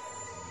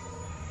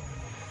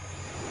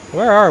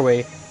 Where are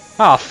we?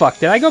 Oh fuck,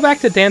 did I go back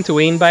to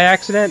Dantooine by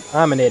accident?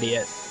 I'm an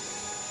idiot.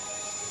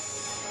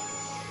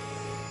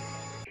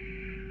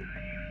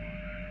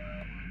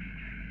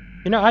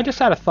 You know, I just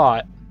had a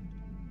thought.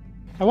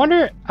 I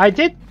wonder, I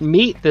did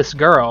meet this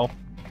girl.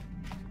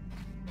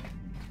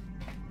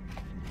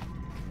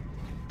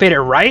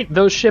 Vader, right?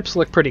 Those ships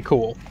look pretty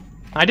cool.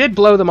 I did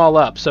blow them all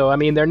up, so I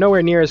mean, they're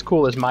nowhere near as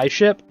cool as my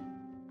ship,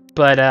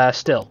 but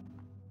still.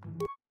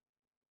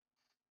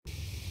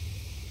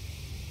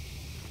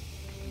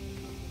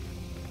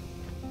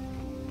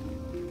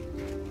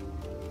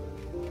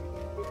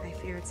 I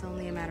fear it's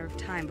only a matter of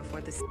time before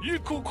this.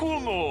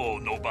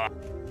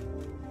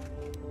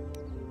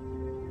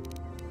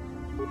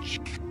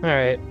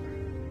 Alright.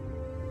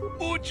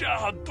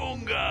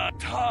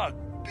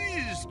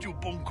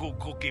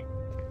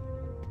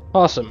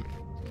 Awesome.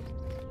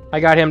 I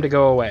got him to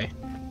go away.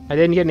 I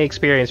didn't get any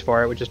experience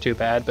for it, which is too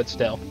bad, but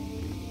still.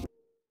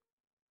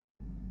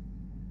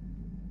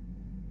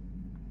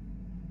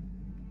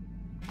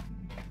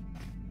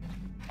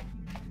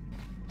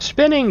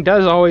 Spinning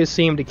does always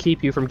seem to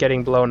keep you from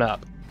getting blown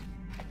up.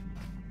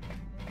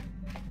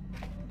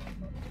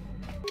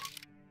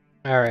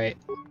 Alright.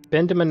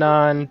 Been to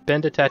Manon,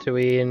 been to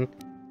Tatooine.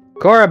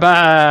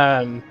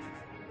 Korriban!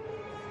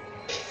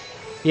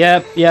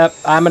 Yep,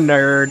 I'm a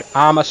nerd.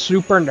 I'm a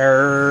super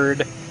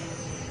nerd.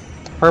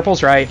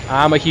 Purple's right,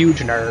 I'm a huge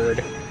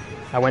nerd.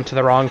 I went to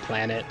the wrong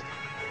planet.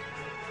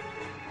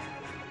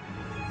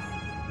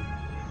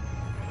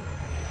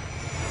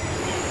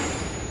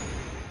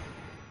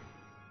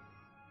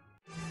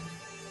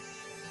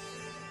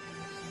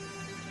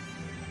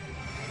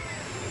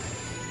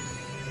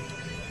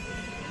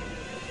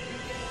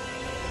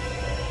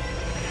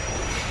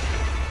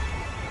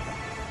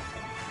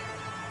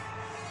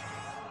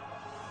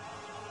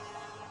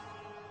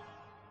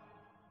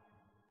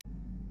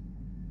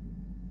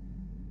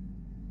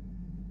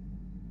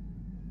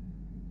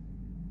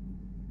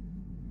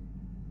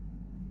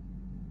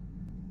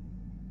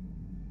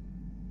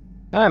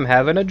 I'm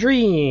having a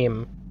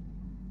dream.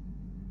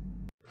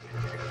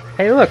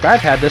 Hey look,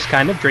 I've had this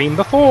kind of dream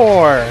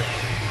before.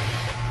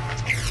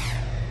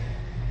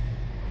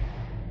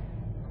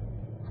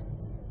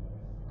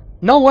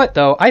 Know what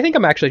though? I think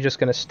I'm actually just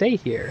gonna stay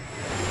here.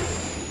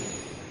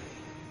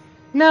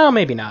 No,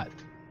 maybe not.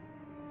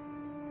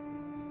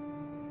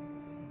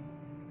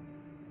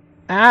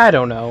 I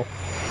don't know.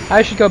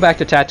 I should go back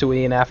to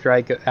Tatooine after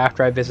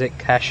I visit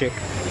Kashyyyk.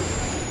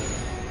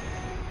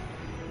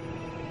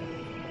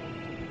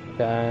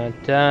 Dun,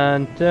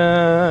 dun,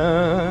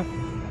 dun.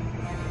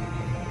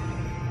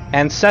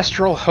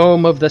 Ancestral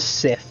home of the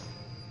Sith.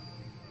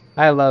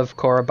 I love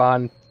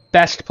Korriban.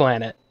 Best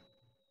planet.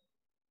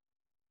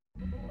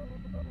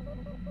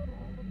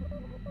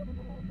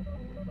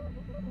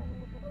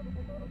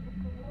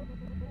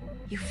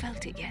 You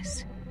felt it,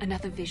 yes?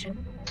 Another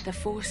vision? The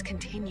Force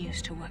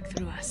continues to work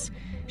through us,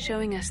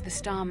 showing us the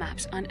star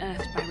maps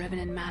unearthed by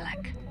Reverend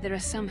Malak. There are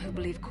some who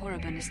believe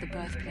Korriban is the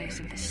birthplace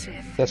of the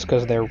Sith. That's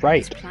because they're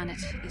right. This planet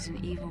is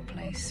an evil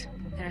place.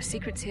 There are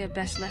secrets here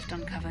best left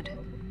uncovered.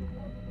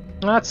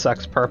 That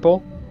sucks,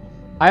 Purple.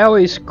 I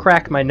always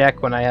crack my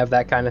neck when I have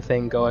that kind of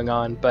thing going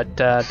on, but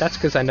that's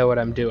because I know what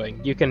I'm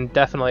doing. You can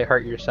definitely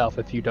hurt yourself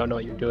if you don't know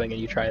what you're doing and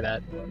you try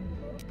that.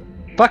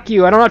 Fuck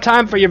you! I don't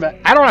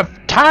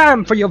have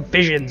time for your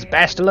visions,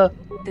 Bastila.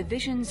 The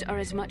visions are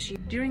as much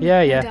during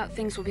yeah. No doubt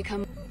things will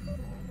become.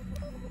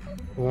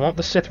 Won't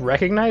the Sith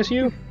recognize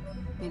you?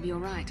 Maybe you're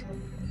right.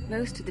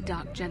 Most of the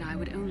Dark Jedi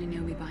would only know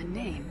me by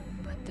name,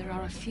 but there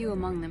are a few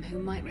among them who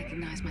might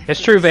recognize my face.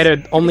 It's true,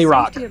 Vader. Only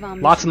rock.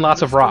 Lots and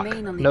lots of rock.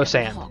 No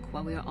sand.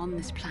 While we are on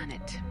this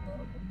planet.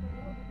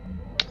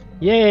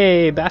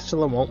 Yay!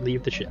 Bastila won't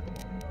leave the ship.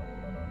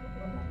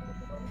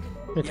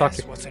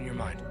 Yes, what's on your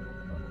mind?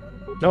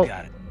 Nope.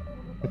 Got it.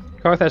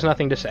 Karth has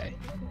nothing to say.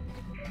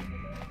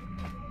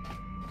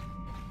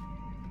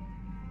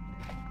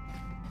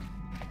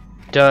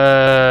 Does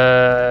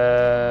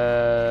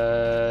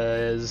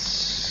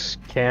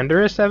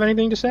Canderous have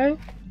anything to say?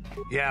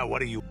 Yeah, what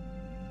do you...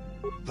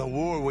 The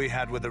war we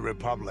had with the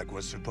Republic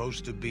was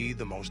supposed to be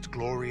the most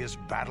glorious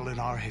battle in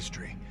our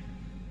history.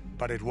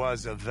 But it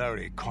was a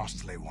very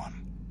costly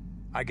one.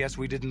 I guess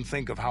we didn't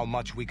think of how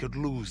much we could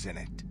lose in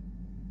it.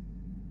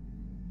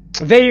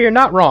 Vader, you're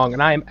not wrong,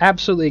 and I am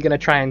absolutely going to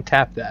try and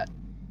tap that.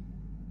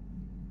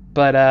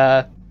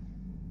 But,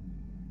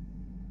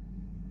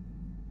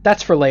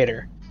 that's for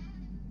later.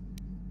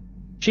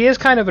 She is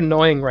kind of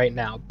annoying right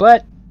now,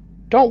 but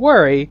don't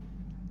worry.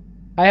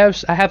 I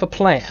have a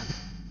plan.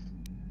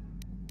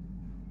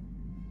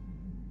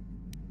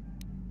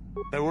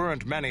 There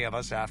weren't many of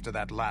us after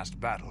that last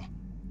battle.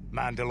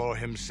 Mandalore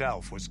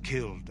himself was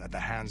killed at the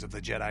hands of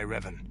the Jedi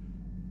Revan.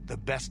 The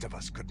best of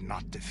us could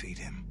not defeat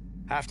him.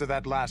 After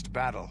that last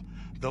battle,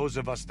 those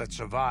of us that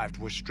survived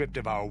were stripped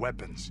of our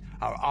weapons,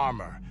 our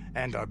armor,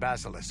 and our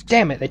basilisks.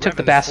 Damn it, they took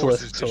the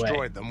basilisks away.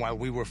 Destroyed them while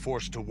we were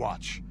forced to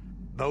watch.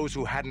 Those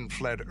who hadn't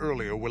fled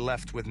earlier were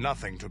left with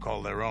nothing to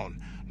call their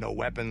own. No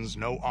weapons,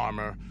 no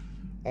armor,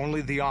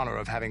 only the honor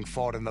of having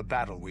fought in the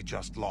battle we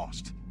just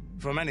lost.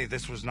 For many,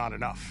 this was not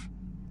enough.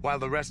 While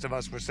the rest of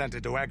us were sent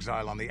into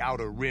exile on the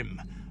Outer Rim,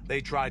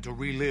 they tried to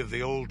relive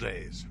the old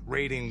days,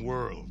 raiding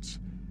worlds.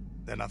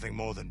 They're nothing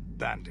more than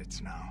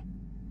bandits now.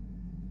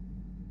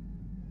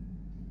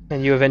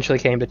 And you eventually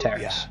came to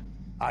Taris. Yeah,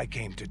 I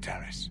came to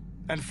Taris.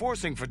 And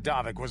forcing for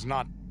Davik was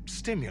not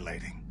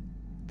stimulating.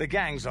 The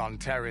gangs on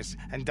Taris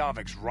and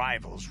Davik's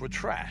rivals were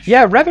trash.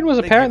 Yeah, Revan was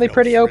apparently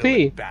pretty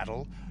OP.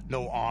 Battle,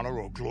 no honor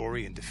or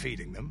glory in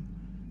defeating them.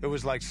 It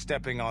was like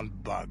stepping on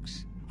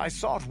bugs. I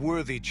sought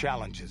worthy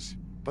challenges,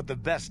 but the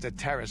best that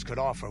Taris could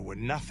offer were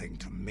nothing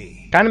to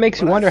me. Kind of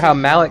makes you wonder how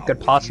Malak could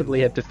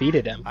possibly have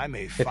defeated him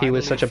if he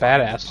was such a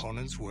badass.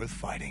 Opponents worth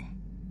fighting.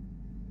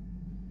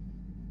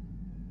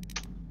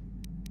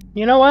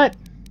 You know what?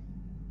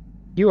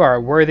 You are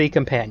a worthy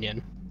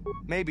companion.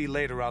 Maybe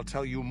later I'll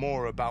tell you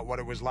more about what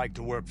it was like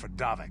to work for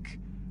Davik.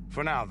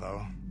 For now,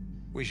 though,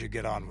 we should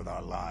get on with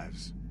our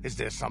lives. Is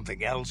there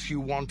something else you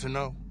want to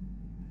know?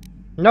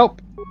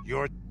 Nope.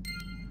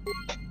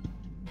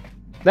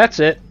 That's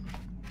it.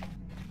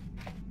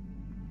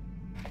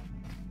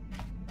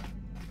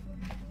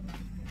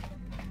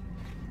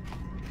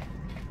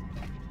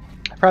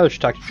 I probably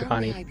should talk to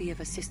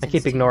Juhani. I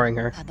keep ignoring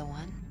her.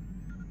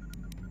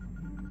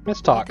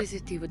 Let's talk. What is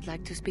it you would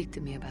like to speak to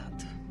me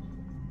about?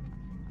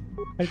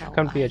 I should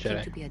come to be a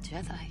Jedi. To be a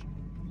Jedi.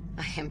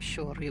 I am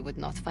sure you would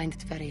not find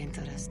it very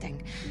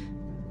interesting.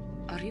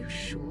 Are you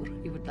sure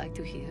you would like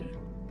to hear?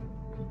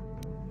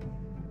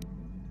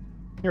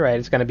 You're right,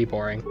 it's gonna be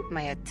boring.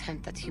 My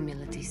attempt at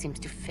humility seems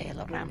to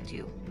fail around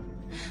you.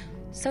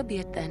 So be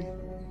it then.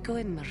 Go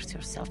immerse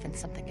yourself in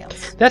something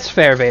else. That's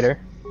fair, Vader.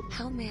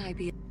 How may I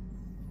be...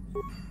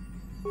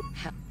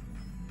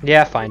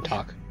 Yeah, fine,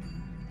 talk.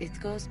 It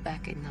goes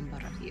back a number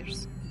of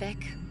years. Back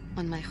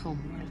on my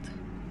homeworld,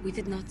 we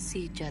did not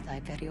see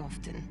Jedi very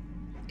often,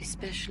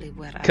 especially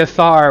where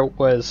Cathar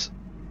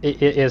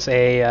is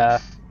a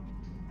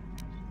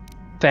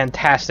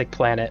fantastic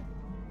planet.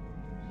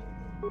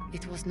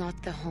 It was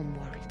not the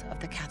homeworld of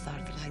the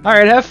Cathar that I knew.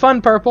 Alright, have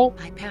fun, Purple.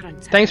 My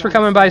parents Thanks for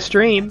coming by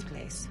stream.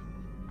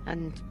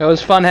 And it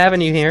was fun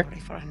having you here.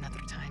 For another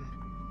time.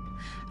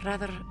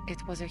 Rather, it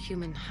was a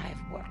human hive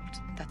world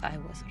that I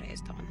was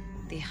raised on.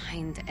 The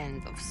hind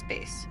end of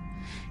space.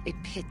 A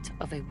pit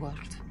of a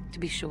world, to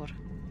be sure,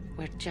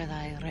 where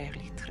Jedi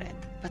rarely tread.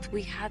 But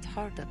we had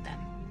heard of them.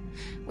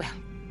 Well,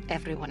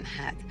 everyone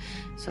had,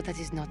 so that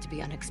is not to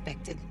be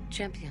unexpected.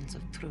 Champions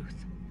of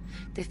truth.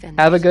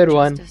 Defenders have a good of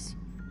one. justice,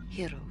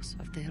 heroes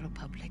of the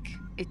Republic.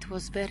 It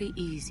was very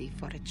easy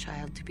for a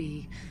child to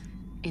be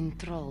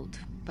enthralled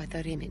by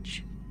their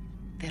image,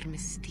 their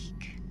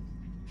mystique.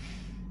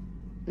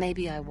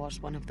 Maybe I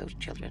was one of those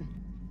children.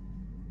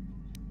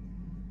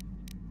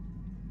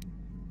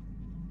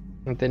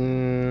 And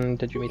then,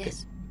 did you meet them?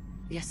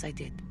 Yes, I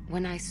did.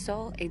 When I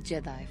saw a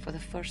Jedi for the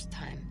first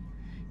time,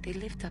 they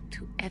lived up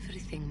to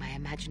everything my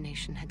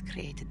imagination had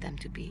created them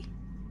to be.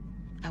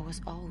 I was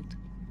awed,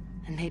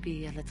 and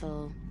maybe a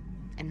little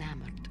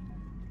enamored.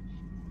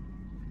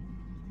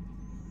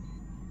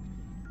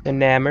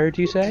 Enamored,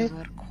 you say? They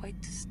were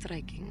quite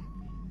striking,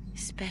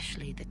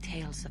 especially the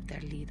tales of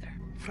their leader.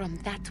 From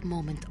that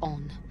moment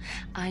on,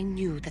 I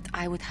knew that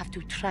I would have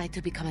to try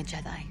to become a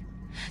Jedi.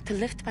 To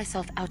lift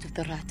myself out of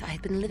the rut I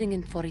had been living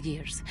in for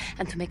years,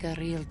 and to make a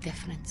real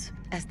difference,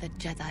 as the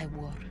Jedi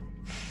wore.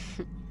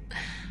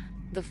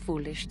 The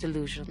foolish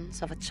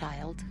delusions of a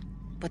child.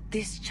 But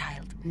this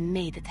child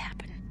made it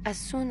happen. As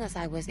soon as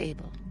I was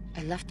able,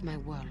 I left my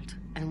world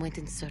and went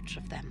in search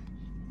of them.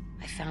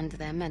 I found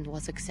them and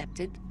was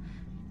accepted.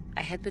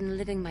 I had been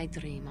living my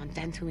dream on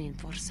Dantooine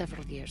for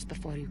several years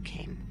before you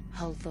came,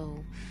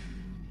 although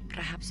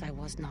perhaps I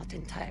was not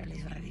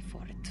entirely ready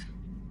for it.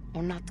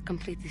 Or not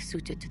completely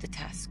suited to the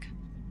task.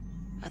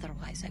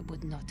 Otherwise, I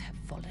would not have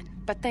fallen.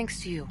 But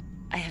thanks to you,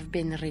 I have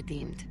been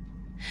redeemed.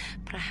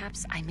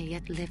 Perhaps I may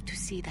yet live to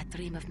see that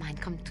dream of mine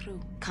come true.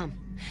 Come,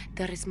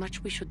 there is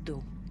much we should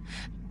do.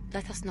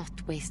 Let us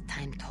not waste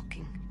time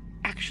talking.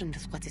 Action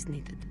is what is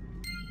needed.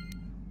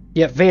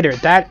 Yeah, Vader,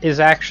 that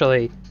is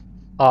actually,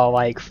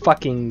 like,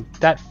 fucking...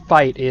 That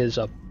fight is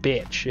a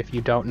bitch if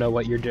you don't know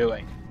what you're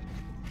doing.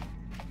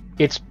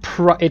 It's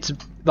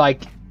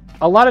like...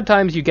 A lot of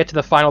times you get to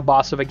the final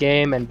boss of a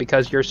game, and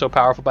because you're so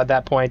powerful by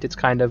that point, it's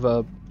kind of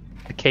a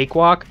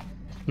cakewalk.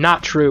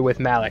 Not true with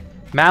Malak.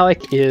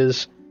 Malak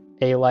is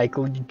a, like,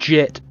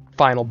 legit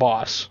final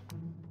boss.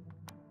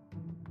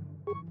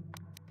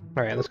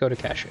 Alright, let's go to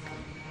Kashyyyk.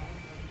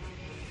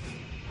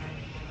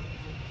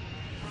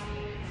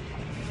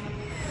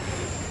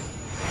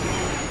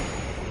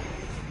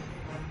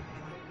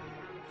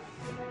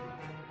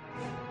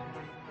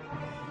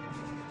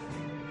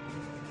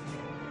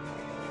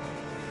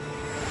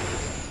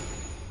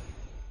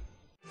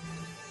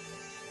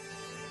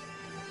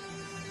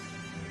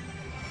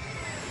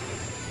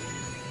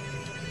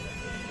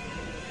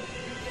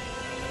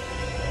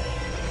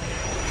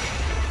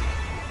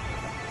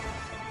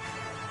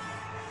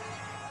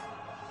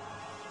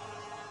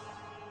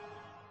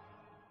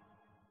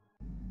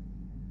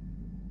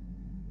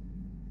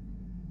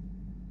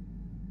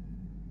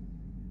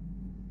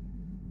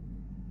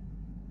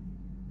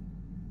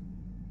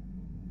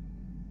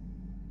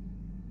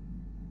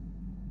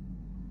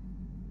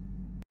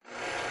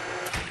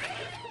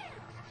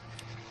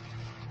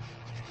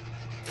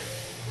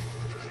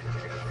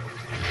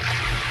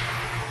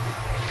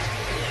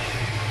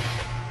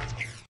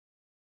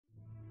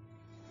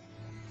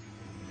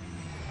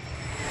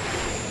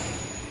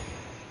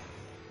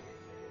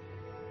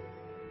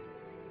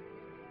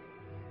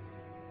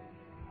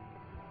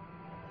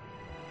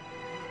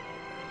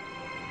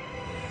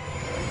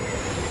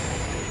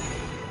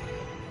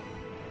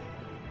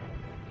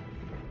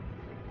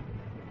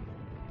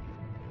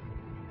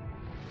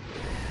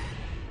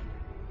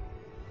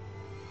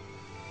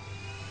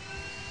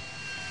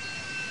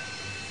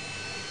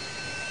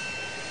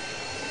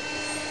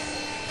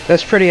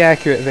 That's pretty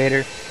accurate,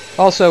 Vader.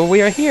 Also,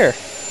 we are here,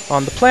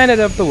 on the planet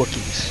of the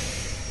Wookiees.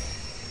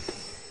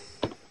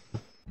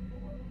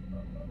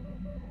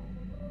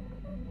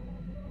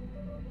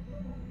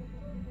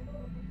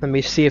 Let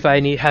me see if I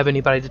have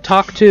anybody to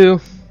talk to.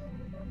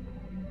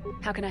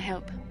 How can I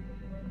help?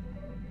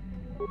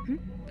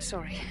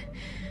 Sorry.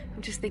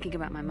 I'm just thinking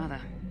about my mother.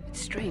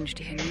 It's strange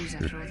to hear news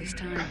after all this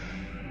time.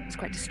 It's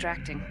quite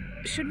distracting.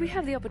 Should we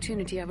have the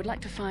opportunity, I would like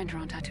to find her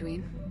on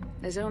Tatooine.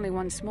 There's only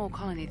one small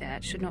colony there.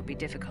 It should not be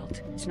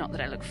difficult. It's not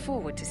that I look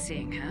forward to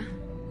seeing her.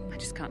 I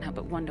just can't help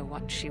but wonder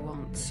what she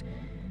wants.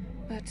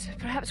 But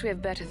perhaps we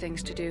have better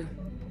things to do.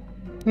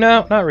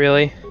 No, not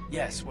really.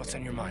 Yes, what's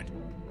on your mind?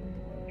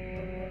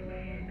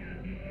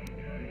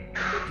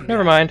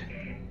 Never mind.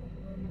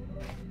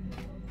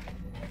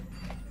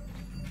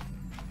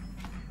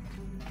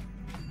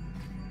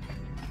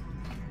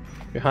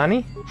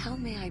 Yohani? How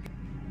may I...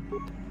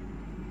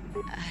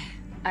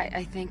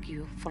 I thank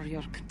you for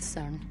your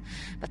concern,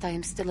 but I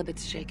am still a bit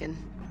shaken.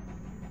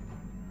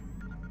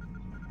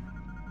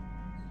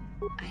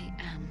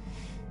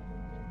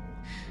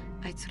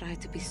 I try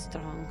to be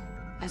strong,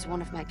 as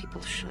one of my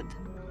people should.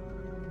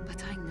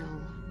 But I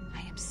know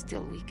I am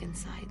still weak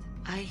inside.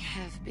 I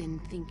have been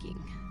thinking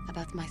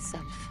about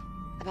myself,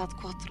 about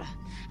Quattro,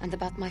 and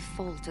about my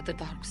fall to the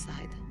dark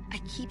side. I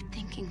keep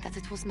thinking that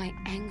it was my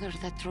anger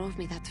that drove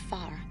me that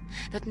far,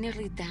 that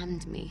nearly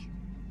damned me.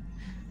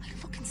 I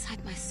look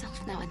inside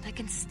myself now and I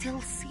can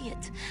still see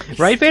it.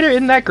 Right, Vader?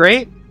 Isn't that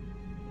great?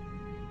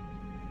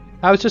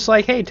 I was just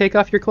like, hey, take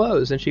off your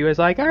clothes. And she was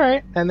like,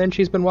 alright. And then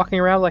she's been walking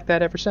around like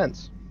that ever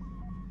since.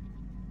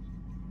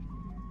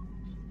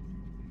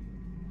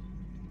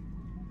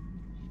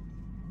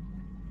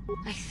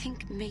 I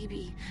think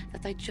maybe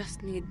that I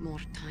just need more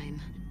time.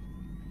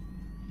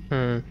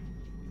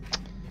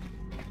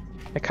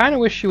 I kind of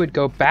wish you would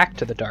go back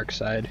to the dark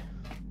side.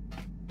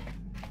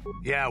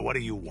 Yeah, what do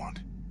you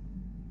want?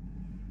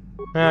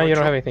 You don't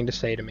have anything to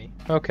say to me.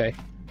 Okay.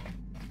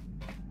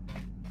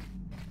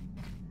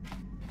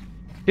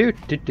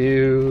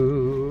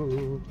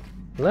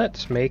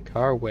 Let's make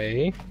our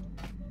way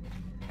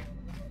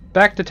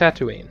back to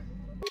Tatooine.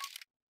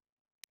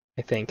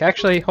 I think.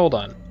 Actually, hold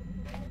on.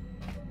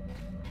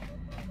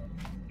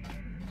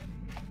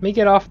 Let me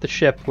get off the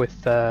ship with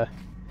some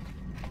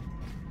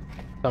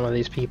of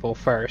these people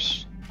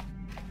first.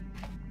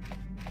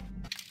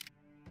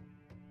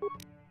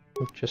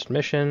 Just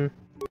mission.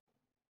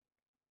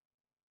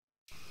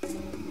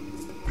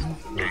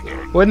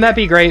 Wouldn't that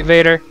be great,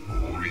 Vader?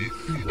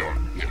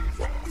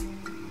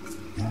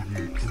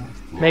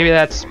 Maybe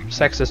that's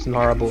sexist and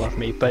horrible of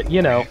me, but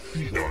you know,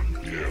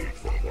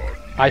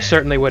 I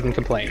certainly wouldn't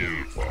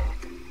complain.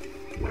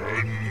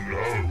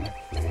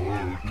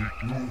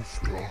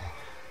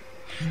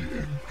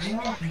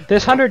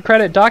 This 100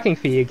 credit docking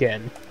fee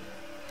again.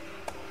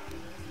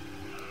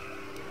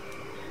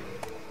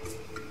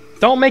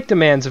 Don't make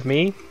demands of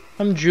me.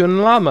 I'm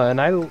Jun Lama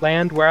and I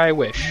land where I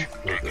wish.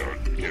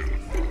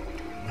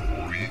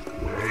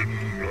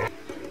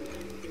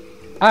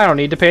 I don't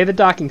need to pay the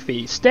docking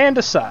fee. Stand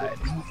aside.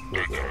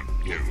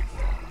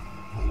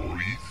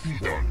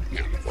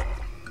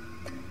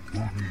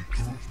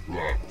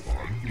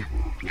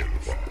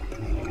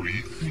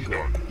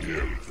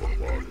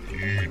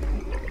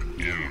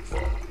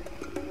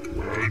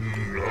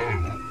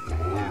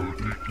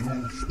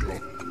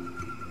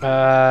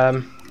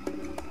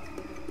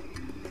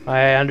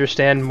 I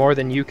understand more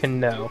than you can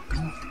know.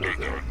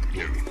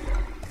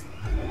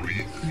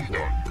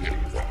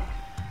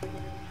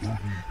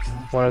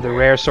 One of the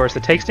rare sorts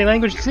that takes the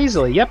languages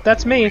easily. Yep,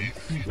 that's me.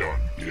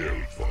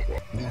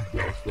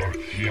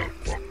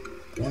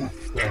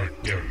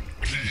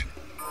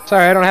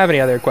 Sorry, I don't have any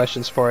other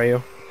questions for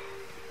you.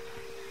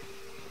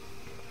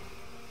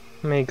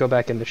 Let me go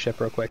back in the ship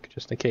real quick,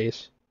 just in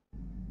case.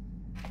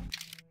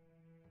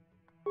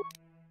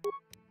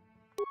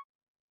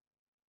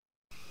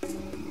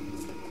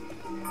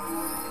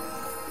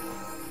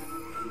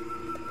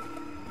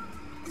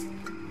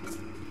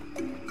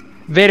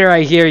 Vader,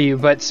 I hear you,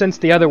 but since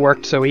the other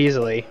worked so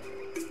easily,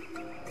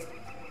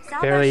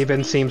 barely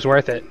even seems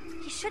worth it.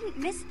 He shouldn't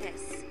miss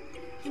this.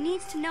 He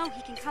needs to know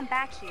he can come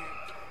back here.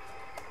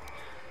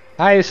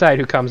 I decide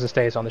who comes and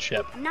stays on the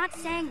ship. I'm not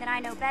saying that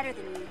I know better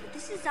than you, but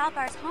this is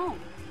Zalbar's home.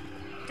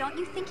 Don't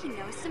you think he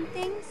knows some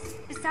things?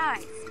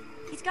 Besides,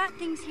 he's got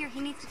things here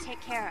he needs to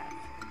take care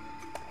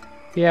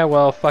of. Yeah,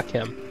 well, fuck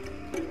him.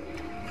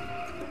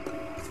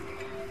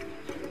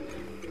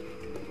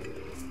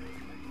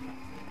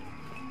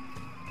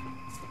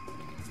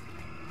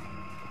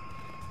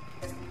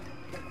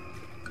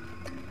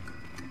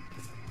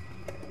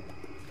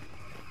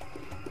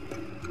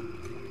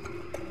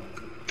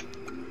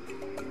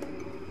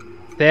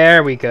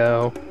 There we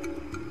go.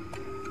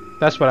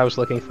 That's what I was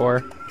looking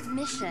for.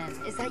 Mission,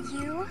 is that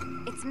you?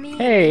 It's me.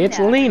 Hey, Lena, it's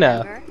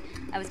Lena. Remember?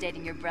 I was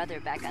dating your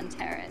brother back on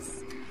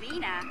Terrace.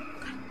 Lena,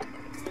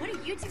 what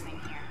are you doing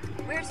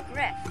here? Where's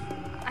Griff?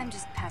 I'm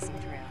just passing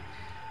through.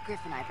 Griff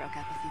and I broke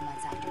up a few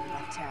months after we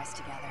left Terrace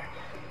together.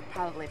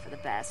 Probably for the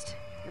best.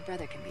 Your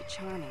brother can be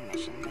charming,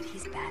 Mission, but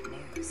he's bad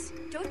news.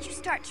 Don't you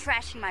start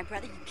trashing my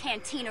brother, you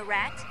cantina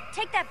rat.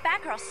 Take that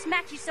back or I'll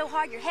smack you so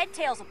hard your head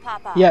tails will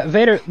pop off. Yeah,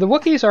 Vader, the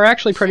Wookiees are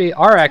actually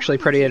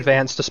pretty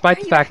advanced,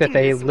 despite the fact that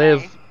they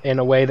live in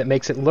a way that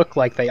makes it look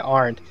like they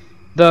aren't.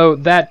 Though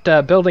that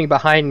building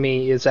behind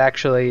me is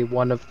actually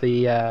one of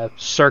the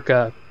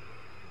Circa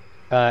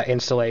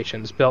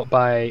installations built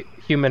by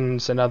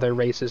humans and other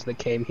races that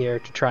came here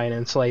to try and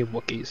enslave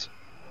Wookiees.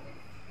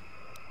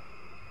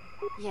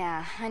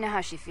 Yeah, I know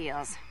how she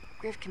feels.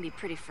 Griff can be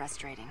pretty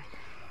frustrating.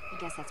 I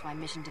guess that's why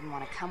Mission didn't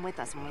want to come with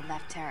us when we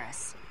left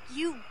Terrace.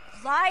 You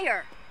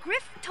liar!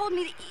 Griff told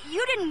me that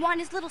you didn't want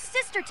his little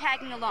sister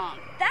tagging along.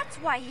 That's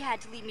why he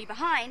had to leave me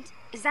behind.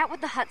 Is that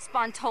what the Hutt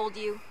spawn told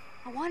you?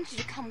 I wanted you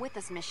to come with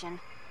us, Mission.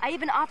 I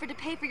even offered to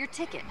pay for your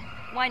ticket.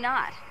 Why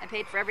not? I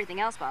paid for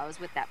everything else while I was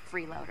with that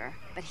freeloader.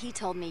 But he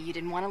told me you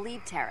didn't want to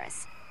leave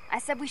Terrace. I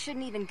said we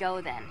shouldn't even go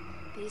then.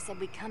 But he said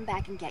we'd come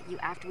back and get you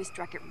after we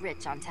struck it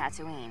rich on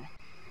Tatooine.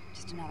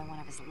 Just another one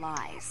of his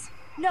lies.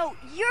 No,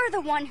 you're the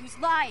one who's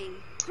lying.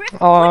 Griff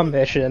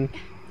Mission.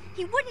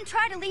 He wouldn't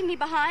try to leave me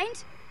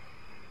behind.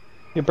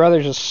 Your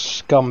brother's a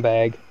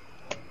scumbag.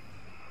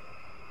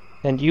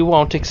 And you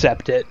won't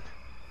accept it.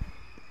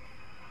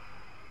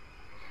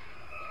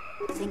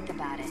 Think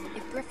about it.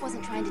 If Griff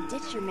wasn't trying to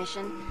ditch your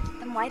Mission,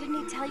 then why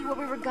didn't he tell you where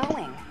we were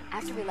going?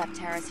 After we left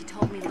Terrace, he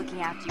told me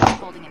looking after you was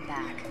holding him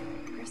back.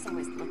 Griff's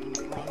always looking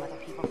to blame other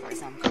people for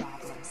his own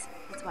problems.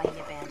 That's why he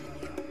abandoned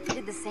you. He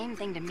did the same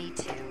thing to me,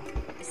 too.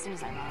 As soon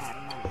as I ran out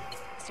of money,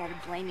 he started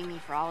blaming me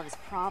for all of his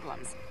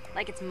problems.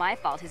 Like it's my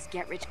fault his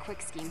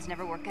get-rich-quick schemes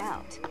never work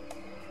out.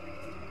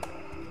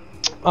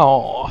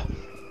 Oh.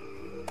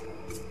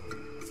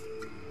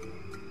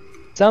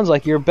 Sounds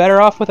like you're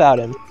better off without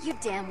him. You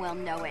damn well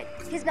know it.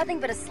 He's nothing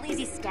but a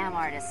sleazy scam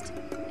artist.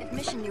 If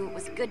Mission knew it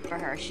was good for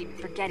her, she'd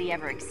forget he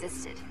ever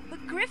existed.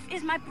 But Griff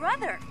is my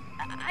brother.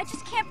 I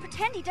just can't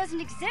pretend he doesn't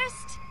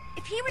exist.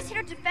 If he was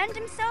here to defend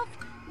himself,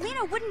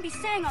 Lena wouldn't be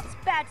saying all this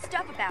bad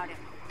stuff about him.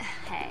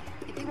 Hey,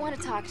 if you want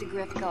to talk to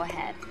Griff, go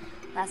ahead.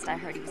 Last I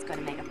heard, he was going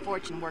to make a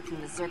fortune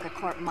working the Zerka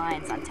Corp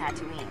mines on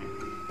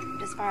Tatooine.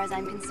 But as far as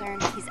I'm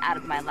concerned, he's out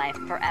of my life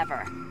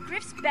forever.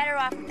 Griff's better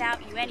off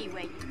without you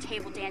anyway, you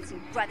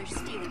table-dancing,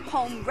 brother-stealing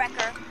home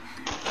wrecker.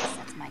 Guess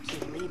that's my cue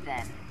to leave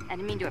then. I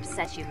didn't mean to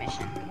upset you,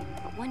 Mission.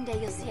 But one day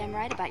you'll see I'm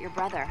right about your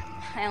brother.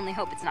 I only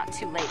hope it's not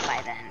too late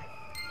by then.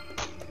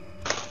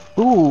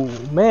 Ooh,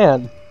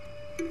 man.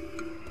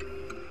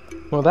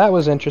 Well, that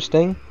was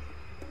interesting.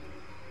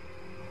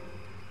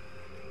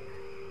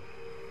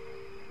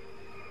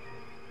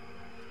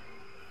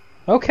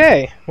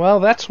 Okay, well,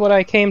 that's what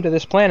I came to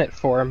this planet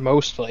for,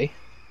 mostly.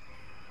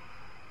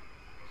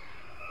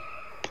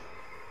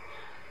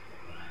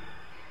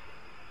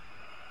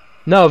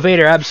 No,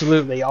 Vader,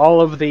 absolutely.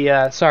 All of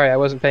the, sorry, I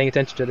wasn't paying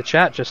attention to the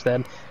chat just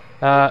then.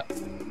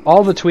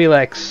 All the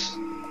Twi'leks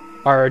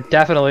are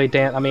definitely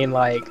I mean,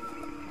 like,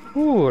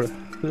 ooh,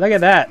 look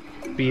at that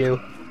view.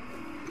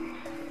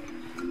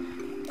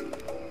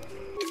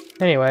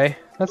 Anyway,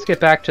 let's get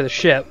back to the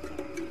ship.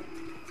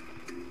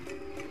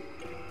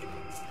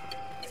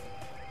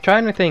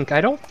 Trying to think,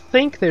 I don't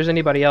think there's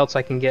anybody else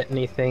I can get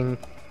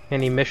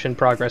any mission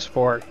progress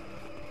for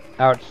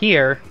out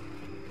here.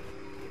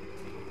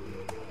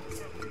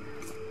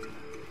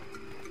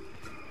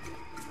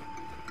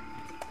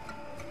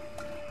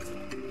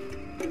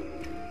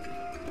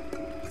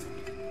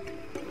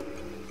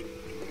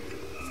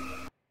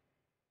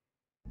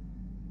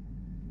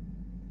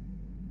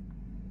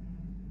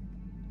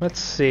 Let's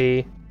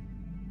see.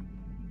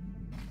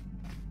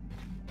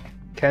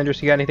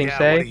 Kendrick, you got anything to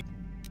say?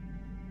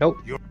 Nope,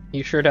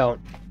 you sure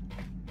don't.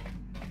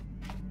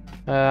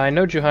 I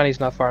know Juhani's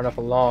not far enough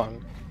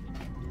along.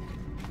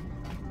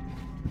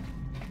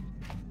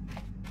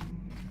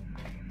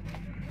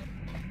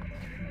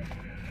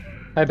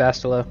 Hi,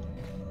 Bastila.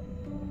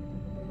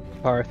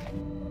 Parth.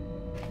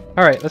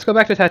 Alright, let's go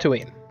back to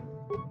Tatooine.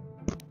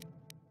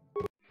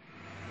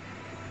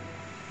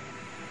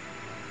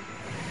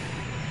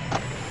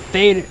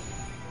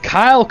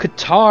 Kyle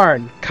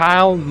Katarn!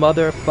 Kyle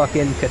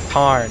motherfucking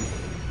Katarn.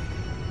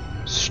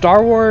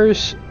 Star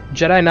Wars,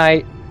 Jedi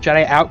Knight,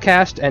 Jedi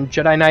Outcast, and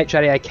Jedi Knight,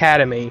 Jedi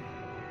Academy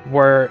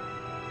were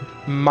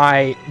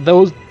my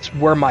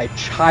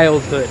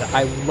childhood.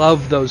 I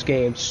love those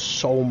games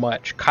so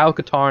much. Kyle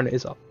Katarn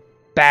is a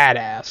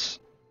badass.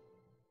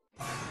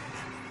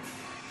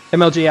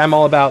 MLG, I'm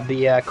all about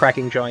the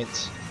cracking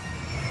joints.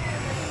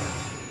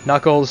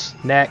 Knuckles,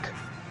 neck,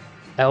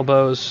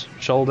 elbows,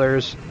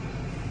 shoulders,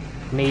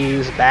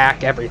 knees,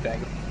 back,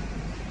 everything.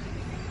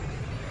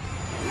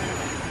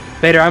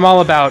 Vader, I'm all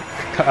about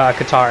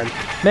Katarn.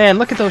 Man,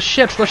 look at those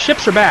ships. Those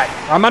ships are back.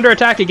 I'm under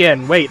attack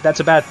again. Wait,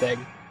 that's a bad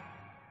thing.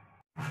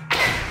 Incoming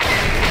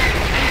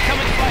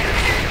fighters.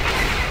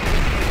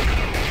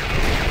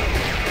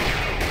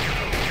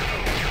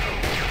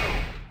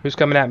 Who's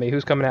coming at me?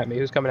 Who's coming at me?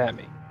 Who's coming at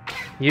me?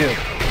 You.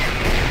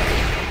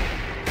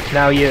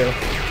 Now you.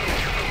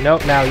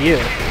 Nope, now you.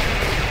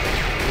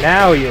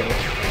 Now you.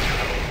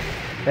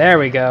 There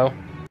we go.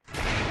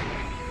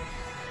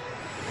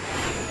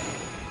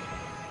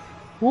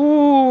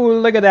 Ooh,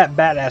 look at that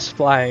badass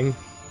flying.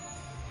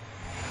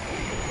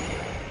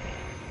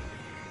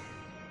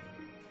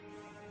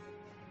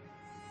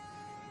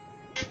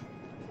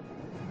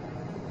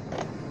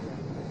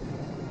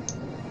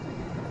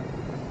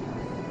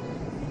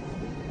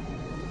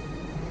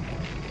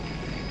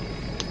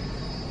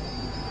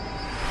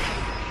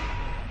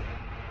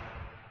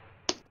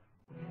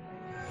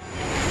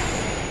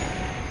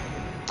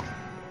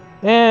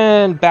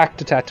 And back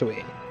to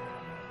Tatooine.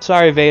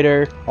 Sorry,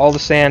 Vader. All the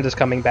sand is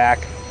coming back.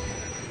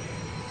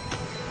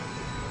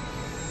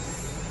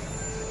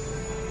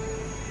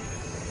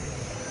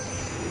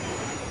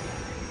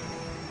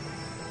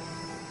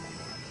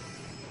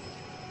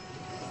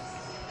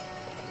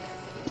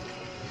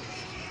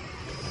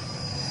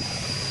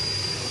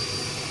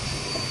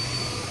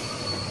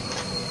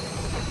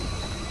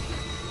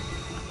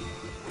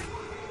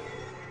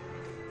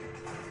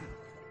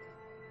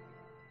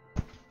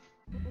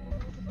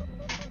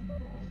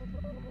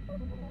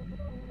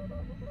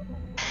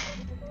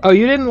 Oh,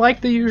 you didn't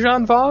like the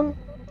Yuuzhan Vong?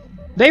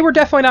 They were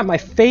definitely not my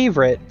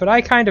favorite, but I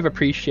kind of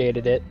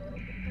appreciated it.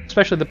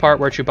 Especially the part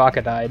where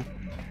Chewbacca died.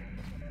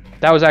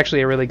 That was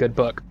actually a really good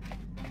book.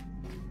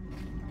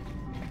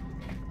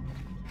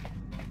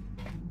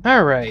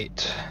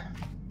 Alright.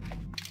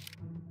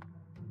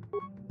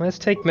 Let's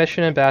take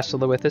Mission and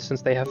Bastila with us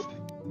since they have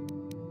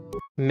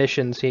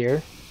missions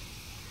here.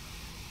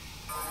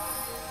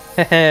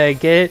 Hehe,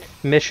 get it?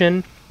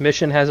 Mission?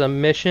 Mission has a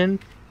mission?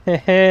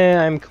 Hehe,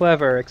 I'm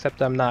clever,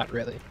 except I'm not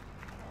really.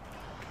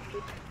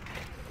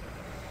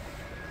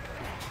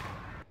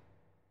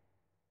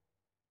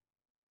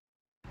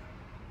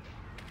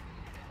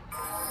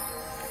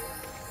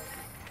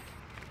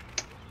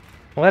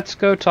 Let's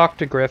go talk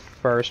to Griff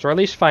first, or at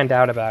least find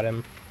out about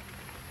him.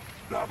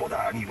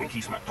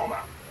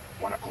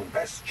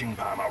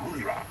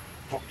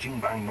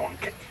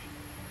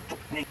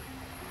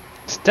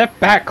 Step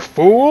back,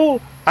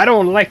 fool! I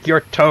don't like your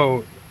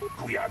tone!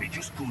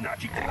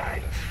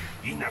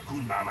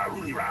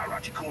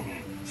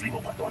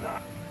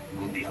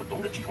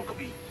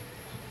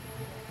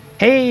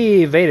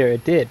 Hey, Vader,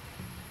 it did.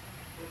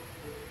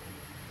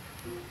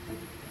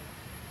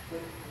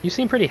 You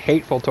seem pretty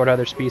hateful toward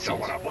other species.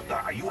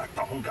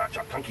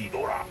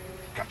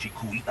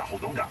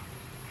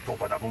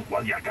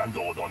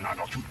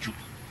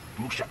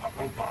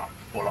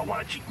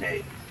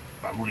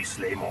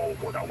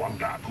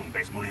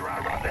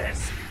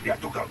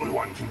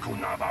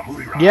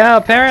 Yeah,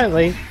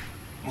 apparently.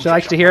 She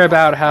likes to hear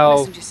about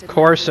how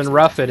coarse and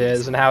rough it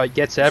is and how it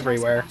gets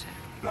everywhere.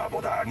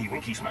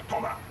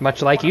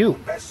 Much like you.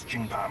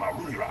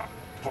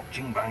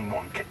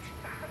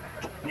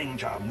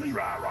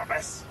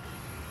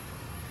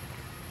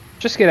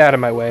 Just get out of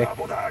my way.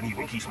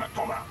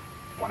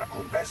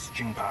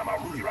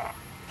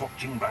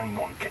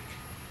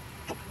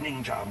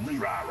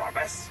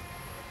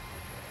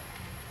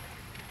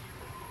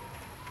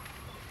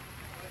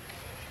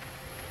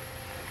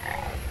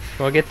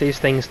 We'll get these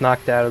things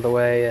knocked out of the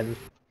way and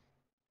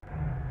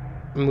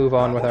move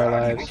on with our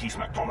lives.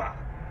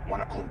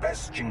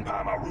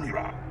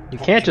 You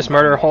can't just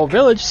murder a whole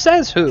village,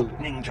 says who?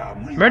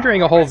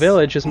 Murdering a whole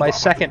village is my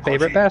second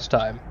favorite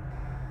pastime.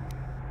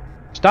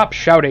 Stop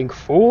shouting,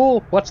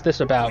 fool! What's this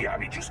about?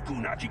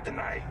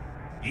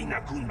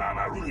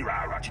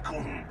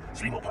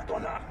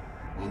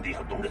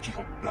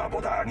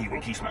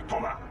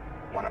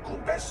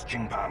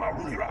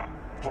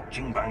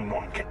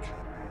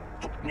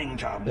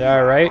 Yeah,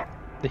 right.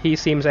 He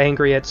seems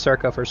angry at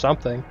Circa for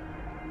something.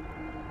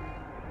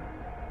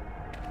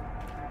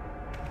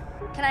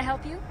 Can I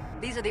help you?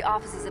 These are the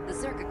offices of the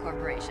Zerka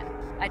Corporation.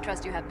 I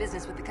trust you have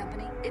business with the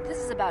company? If this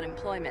is about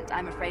employment,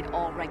 I'm afraid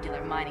all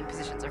regular mining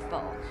positions are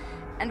full.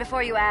 And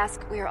before you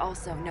ask, we are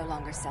also no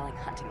longer selling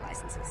hunting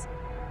licenses.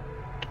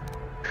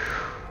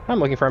 I'm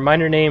looking for a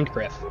miner named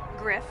Griff.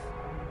 Griff?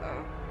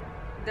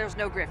 There's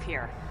no Griff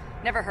here.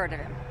 Never heard of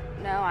him.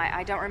 No,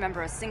 I don't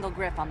remember a single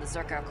Griff on the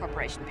Zerka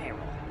Corporation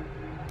payroll.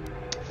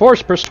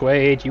 Force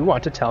persuade, you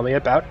want to tell me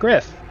about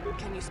Griff.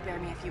 Can you spare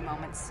me a few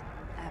moments?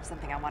 I have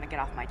something I want to get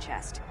off my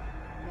chest.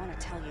 I want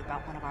to tell you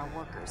about one of our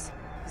workers.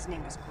 His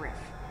name was Griff.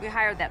 We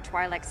hired that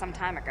Twi'lek some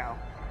time ago.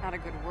 Not a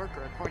good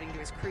worker, according to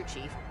his crew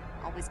chief.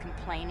 Always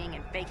complaining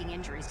and faking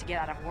injuries to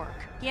get out of work.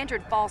 He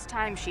entered false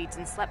timesheets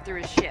and slept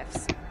through his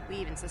shifts. We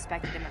even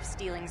suspected him of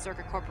stealing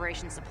Zerka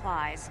Corporation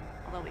supplies,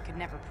 although we could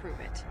never prove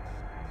it.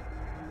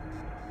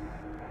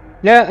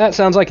 Yeah, that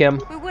sounds like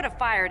him. We would have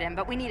fired him,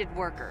 but we needed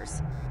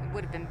workers. It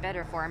would have been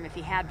better for him if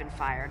he had been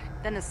fired.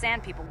 Then the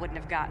Sand People wouldn't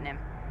have gotten him.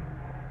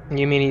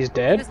 You mean he's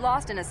dead? He was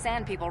lost in a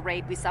Sand People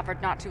raid we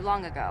suffered not too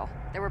long ago.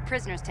 There were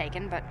prisoners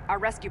taken, but our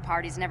rescue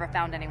parties never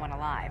found anyone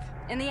alive.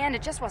 In the end,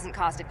 it just wasn't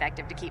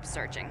cost-effective to keep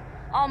searching.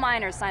 All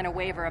miners sign a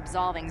waiver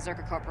absolving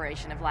Zerka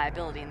Corporation of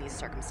liability in these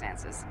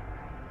circumstances.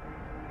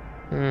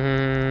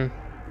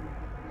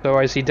 So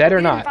is he dead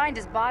or not? We didn't find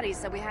his body,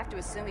 so we have to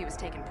assume he was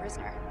taken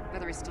prisoner.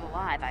 Whether he's still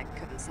alive, I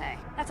couldn't say.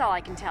 That's all I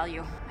can tell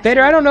you.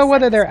 Vader, I don't know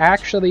whether they're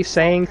actually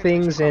saying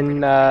things in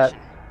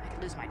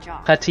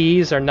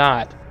Huttese or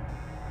not.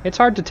 It's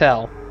hard to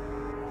tell.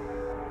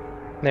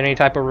 Is there any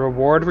type of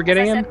reward we're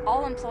getting him?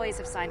 All employees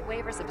have signed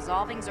waivers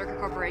absolving Zerka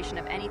Corporation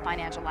of any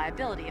financial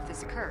liability if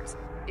this occurs.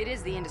 It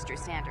is the industry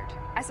standard.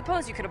 I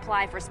suppose you could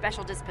apply for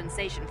special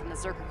dispensation from the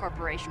Zerka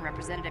Corporation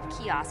representative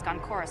kiosk on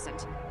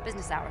Coruscant.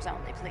 Business hours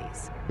only,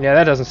 please. Yeah,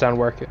 that doesn't sound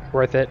worth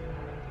it.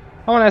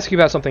 I want to ask you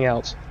about something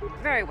else.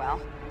 Very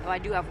well, though I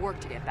do have work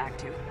to get back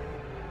to.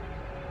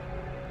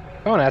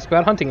 I want to ask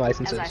about hunting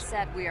licenses. As I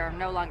said, we are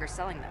no longer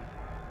selling them.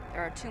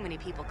 There are too many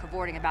people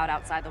cavorting about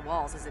outside the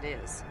walls as it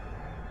is.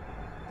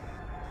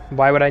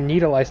 Why would I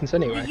need a license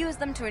anyway? We use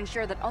them to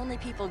ensure that only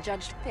people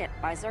judged fit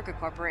by Zerka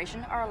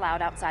Corporation are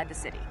allowed outside the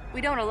city. We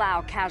don't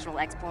allow casual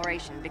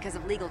exploration because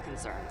of legal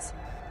concerns.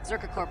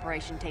 Zerka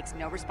Corporation takes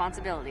no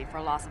responsibility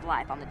for loss of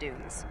life on the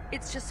dunes.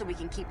 It's just so we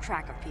can keep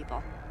track of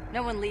people.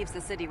 No one leaves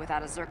the city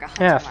without a Zerka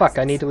hunting license. Fuck,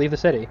 I need to leave the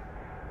city.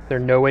 Is there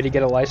no way to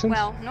get a license?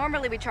 Well,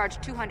 normally we charge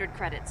 200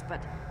 credits,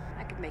 but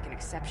I could make an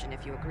exception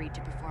if you agreed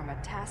to perform a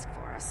task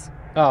for us.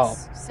 Oh,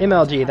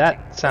 MLG,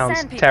 that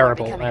sounds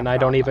terrible, and I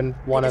don't even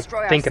want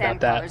to think about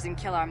that. And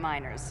kill our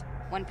miners.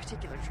 One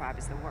particular tribe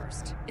is the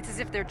worst. It's as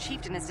if their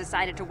chieftain has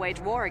decided to wage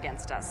war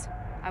against us.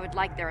 I would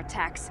like their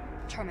attacks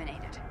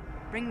terminated.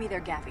 Bring me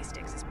their gaffy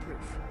sticks as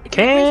proof. If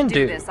you agree to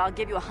do this, I'll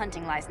give you a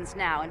hunting license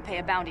now and pay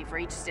a bounty for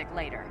each stick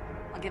later.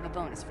 I'll give a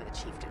bonus for the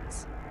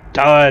chieftains.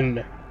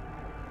 Done.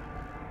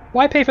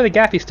 Why pay for the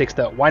gaffy sticks,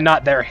 though? Why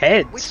not their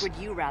heads? Which would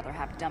you rather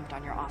have dumped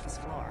on your office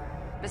floor?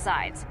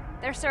 Besides,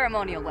 they're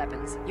ceremonial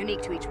weapons,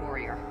 unique to each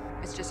warrior.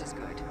 It's just as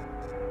good.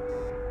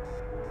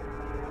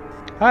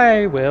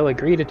 I will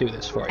agree to do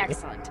this for you.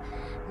 Excellent.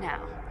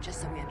 Now,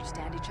 just so we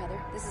understand each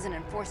other, this is an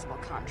enforceable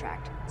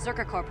contract.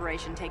 Zerka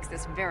Corporation takes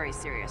this very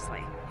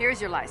seriously. Here's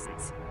your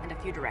license, and a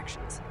few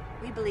directions.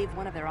 We believe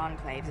one of their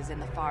enclaves is in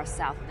the far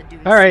south of the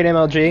dunes. Alright,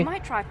 MLG. You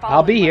might try following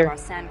I'll be here. One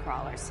of our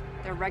sandcrawlers.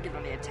 They're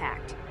regularly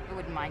attacked. I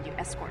wouldn't mind you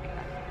escorting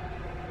them.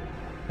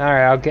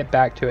 Alright, I'll get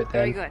back to it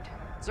then. Very good.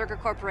 Zerka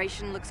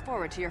Corporation looks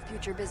forward to your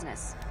future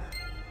business.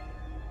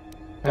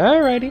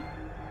 Alrighty.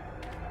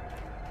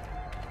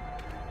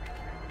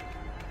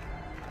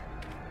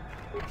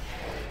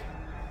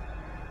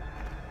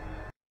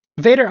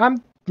 Vader,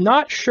 I'm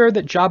not sure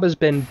that Jabba's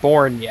been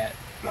born yet.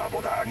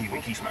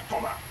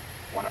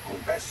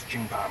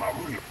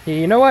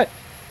 You know what?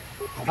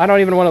 I don't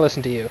even want to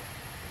listen to you.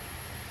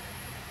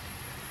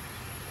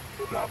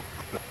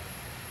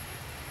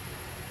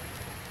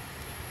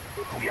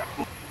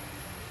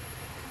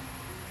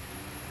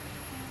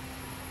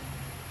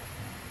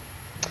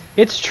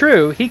 It's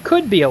true, he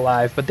could be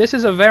alive, but this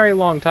is a very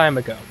long time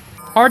ago.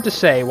 Hard to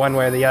say one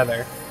way or the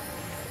other.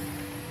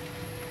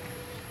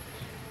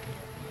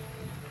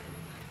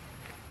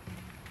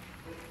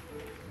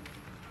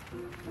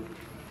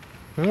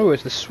 Ooh,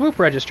 it's the swoop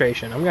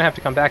registration. I'm gonna have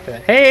to come back to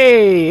that.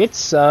 Hey, it's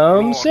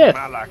some Sith.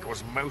 Malak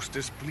was most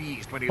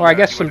displeased when he or I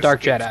guess you some had Dark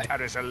escaped Jedi.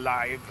 Taris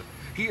alive.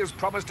 He has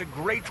promised a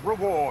great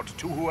reward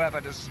to whoever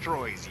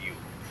destroys you.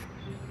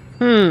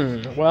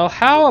 Well,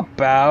 how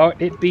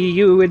about it be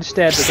you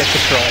instead that gets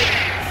destroyed?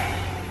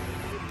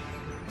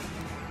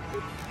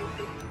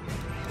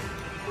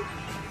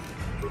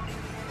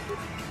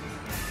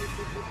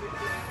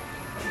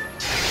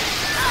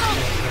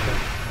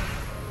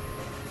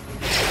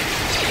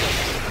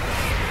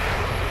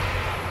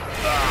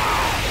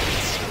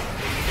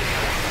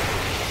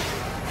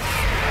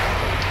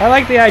 I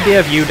like the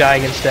idea of you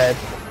dying instead.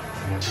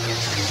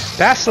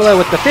 Bastila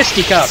with the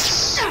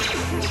fisticuffs!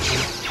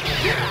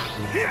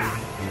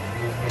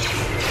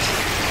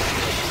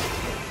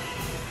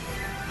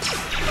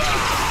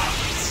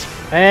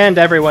 And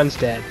everyone's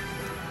dead.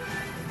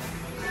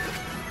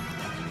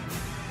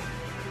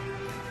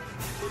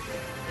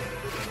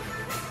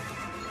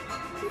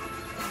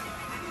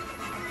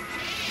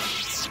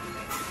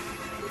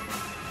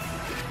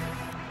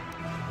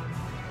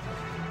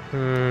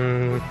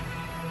 Some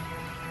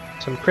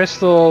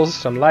crystals,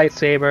 some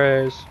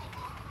lightsabers.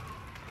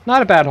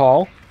 Not a bad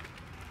haul.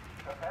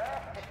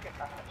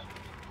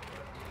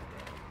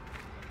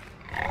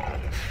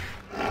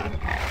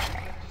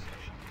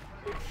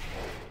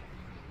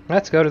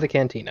 Let's go to the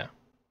cantina.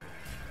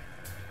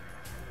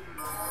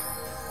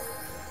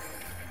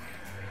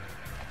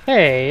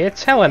 Hey,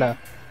 it's Helena.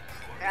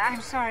 I'm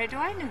sorry, do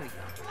I know you?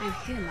 I'm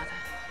here, Mother.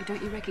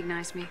 Don't you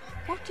recognize me?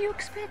 What do you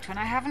expect when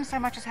I haven't so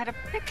much as had a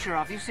picture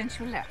of you since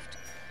you left?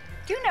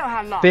 Do you know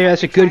how long...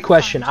 That's a good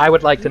question. I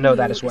would like to know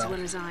that as well. As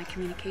well as I,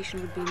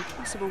 communication would be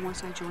impossible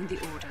once I joined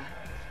the Order.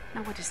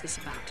 Now what is this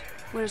about?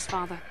 Where's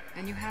Father?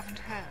 Then you haven't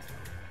heard.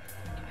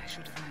 I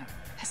should have known.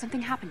 Has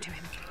something happened to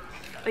him?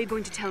 Are you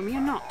going to tell me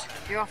or not?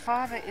 Your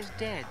father is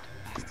dead,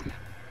 Bastila.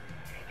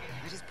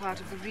 That is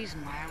part of the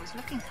reason why I was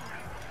looking for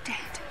him.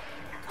 Dead?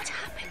 What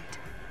happened?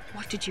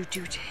 What did you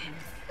do to him?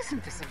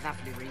 Isn't this a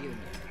lovely reunion?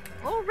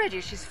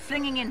 Already she's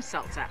flinging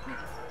insults at me.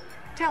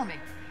 Tell me,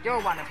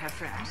 you're one of her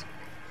friends.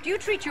 Do you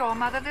treat your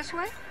mother this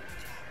way?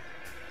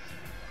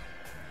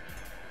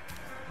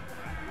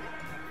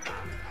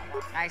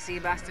 I see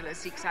Bastila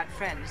seeks out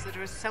friends that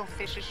are as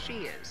selfish as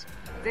she is.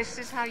 This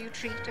is how you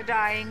treat a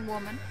dying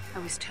woman? I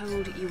was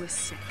told you were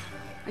sick.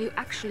 Are you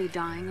actually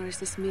dying, or is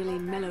this merely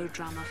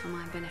melodrama for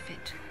my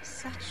benefit?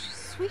 Such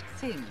sweet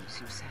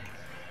things, you say.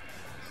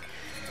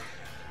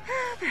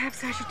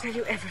 Perhaps I should tell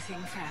you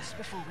everything first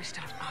before we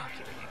start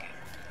arguing again.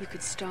 You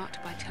could start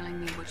by telling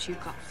me what you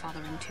got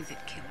Father into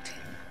that killed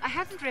him. I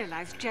hadn't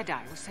realized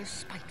Jedi was so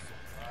spiteful.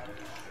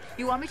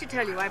 You want me to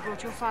tell you I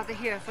brought your father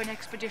here for an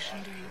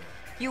expedition, do you?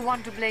 You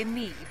want to blame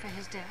me for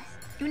his death?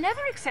 You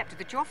never accepted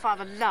that your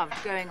father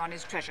loved going on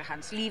his treasure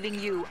hunts, leaving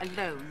you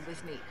alone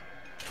with me.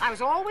 I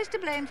was always to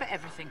blame for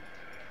everything.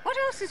 What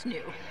else is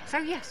new? So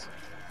yes,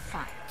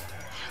 fine.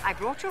 I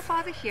brought your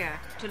father here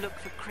to look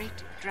for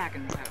great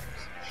dragon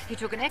bones. He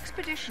took an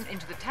expedition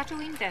into the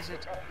Tatooine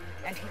desert,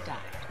 and he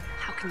died.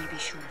 How can you be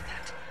sure of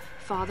that?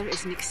 Father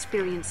is an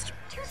experienced...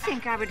 Do you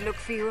think I would look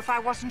for you if I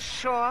wasn't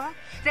sure?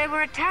 They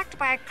were attacked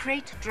by a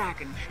great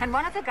dragon, and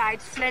one of the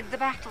guides fled the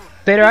battle.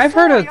 Vader, I've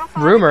heard a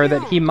rumor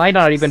that he might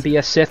not even be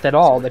a Sith at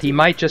all, that he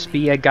might just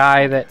be a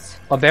guy that...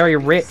 a very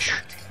rich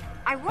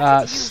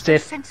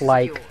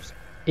Sith-like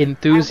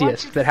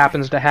enthusiast that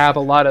happens to have a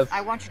lot of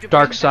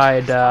dark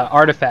side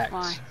artifacts.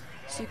 Why?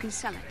 So you can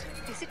sell it.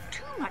 Is it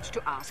too much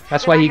to ask?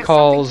 That's why he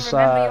calls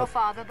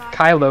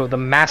Kylo the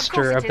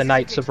Master of the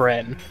Knights of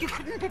Ren. You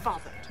couldn't be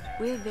bothered.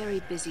 We're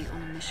very busy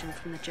on a mission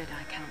from the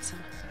Jedi Council.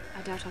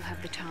 I doubt I'll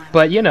have the time.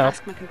 But, you know,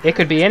 it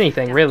could be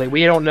anything, really.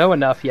 We don't know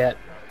enough yet.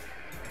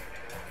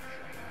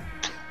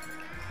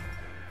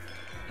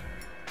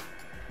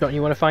 Don't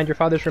you want to find your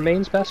father's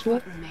remains, Bastila?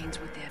 What remains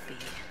would there be?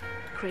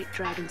 Great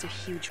dragons are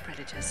huge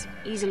predators,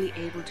 easily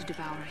able to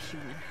devour a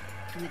human.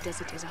 And the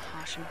desert is a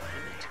harsh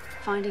environment.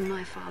 Finding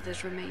my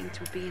father's remains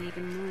would be an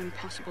even more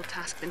impossible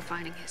task than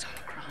finding his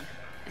holocron.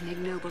 An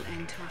ignoble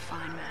end to a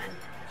fine man.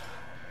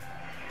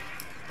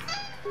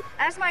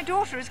 As my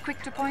daughter is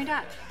quick to point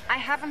out, I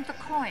haven't the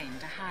coin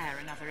to hire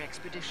another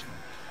expedition,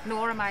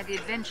 nor am I the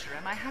adventurer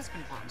my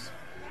husband was.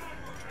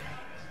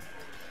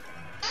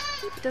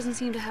 It doesn't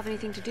seem to have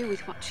anything to do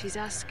with what she's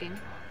asking.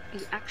 Are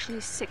you actually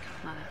sick,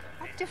 Mother?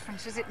 What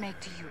difference does it make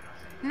to you?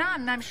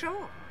 None, I'm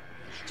sure.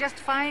 Just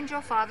find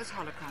your father's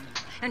holocron,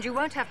 and you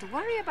won't have to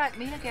worry about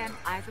me again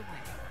either way.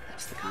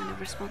 That's the kind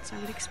of response I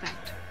would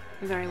expect.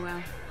 Very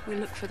well. We'll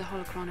look for the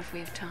holocron if we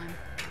have time.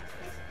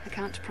 I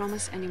can't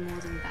promise any more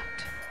than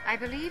that. I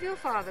believe your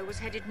father was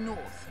headed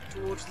north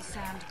towards the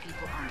Sand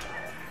People Army.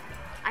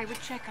 I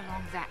would check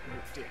along that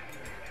route, dear.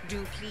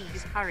 Do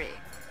please hurry.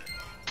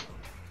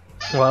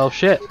 Well,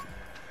 shit.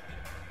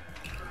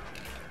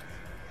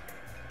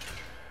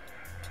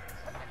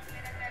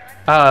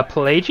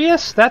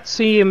 Pelagius? That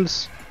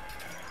seems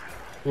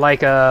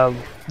like a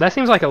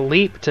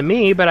leap to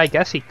me, but I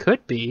guess he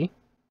could be.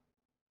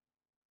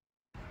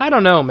 I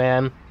don't know,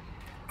 man.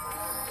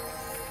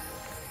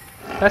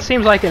 That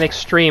seems like an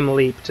extreme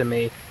leap to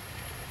me.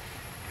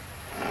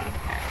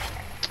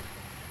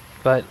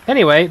 But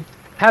anyway,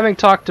 having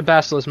talked to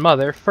Bastila's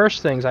mother,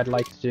 first things I'd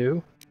like to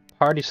do,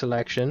 party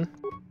selection.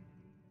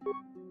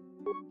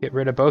 Get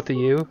rid of both of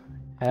you.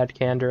 Add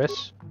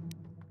Canderous.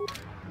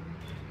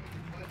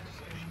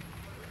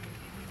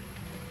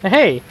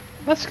 Hey,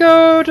 let's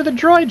go to the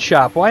droid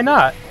shop, why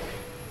not?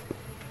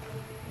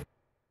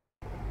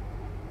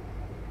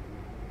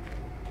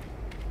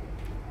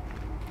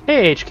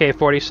 Hey,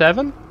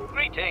 HK-47.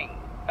 Greeting.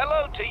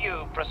 Hello to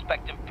you,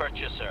 prospective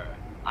purchaser.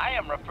 I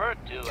am referred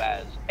to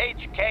as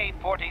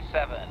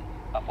HK-47,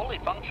 a fully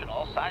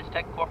functional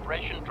Science-Tech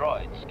Corporation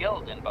droid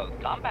skilled in both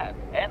combat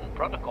and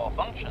protocol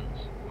functions.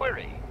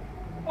 Query,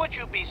 would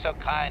you be so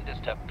kind as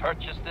to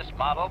purchase this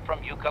model from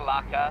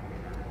Yukalaka?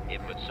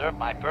 It would serve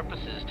my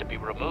purposes to be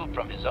removed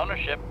from his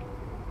ownership.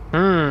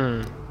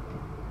 I'm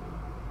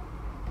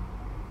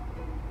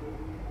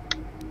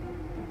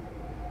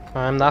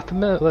not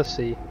familiar. Let's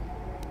see.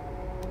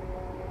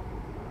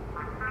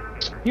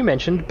 You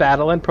mentioned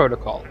battle and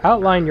protocol.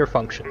 Outline your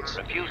functions.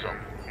 Refusal.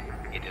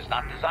 It is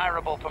not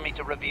desirable for me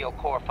to reveal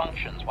core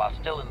functions while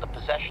still in the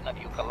possession of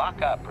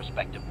Ukalaka,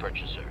 prospective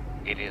purchaser.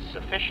 It is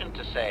sufficient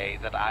to say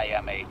that I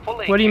am a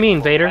fully What do you mean,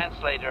 capable Vader?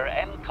 translator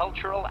and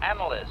cultural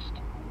analyst,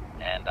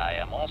 and I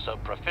am also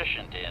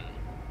proficient in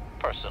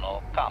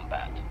personal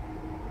combat.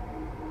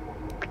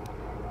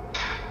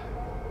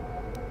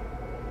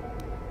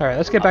 Alright,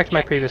 let's get back to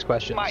my previous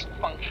questions. My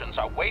functions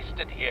are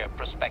wasted here,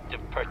 prospective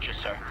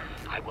purchaser.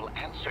 I will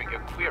answer your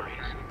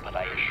queries, but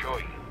I assure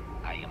you,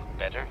 I am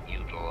better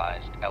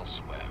utilized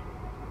elsewhere.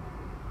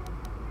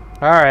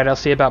 Alright, I'll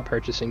see about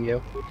purchasing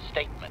you.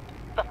 Statement.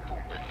 The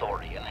fool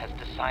Ithorian has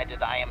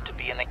decided I am to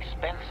be an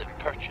expensive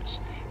purchase.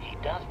 He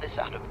does this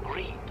out of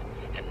greed,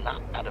 and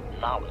not out of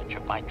knowledge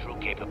of my true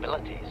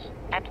capabilities.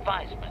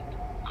 Advisement.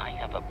 I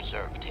have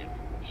observed him.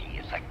 He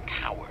is a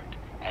coward,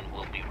 and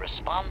will be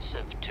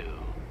responsive to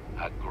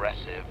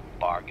aggressive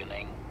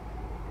bargaining.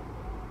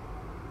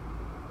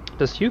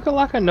 Does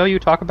Ukalaka know you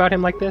talk about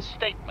him like this?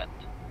 Statement.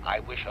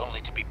 I wish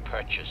only to be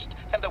purchased,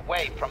 and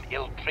away from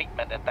ill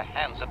treatment at the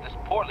hands of this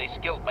poorly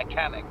skilled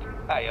mechanic.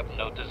 I have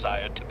no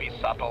desire to be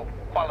subtle.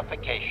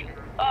 Qualification.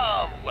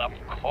 Oh, of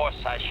course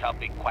I shall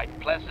be quite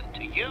pleasant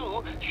to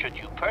you, should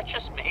you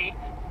purchase me,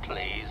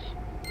 please.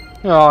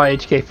 Oh,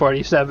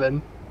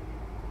 HK-47.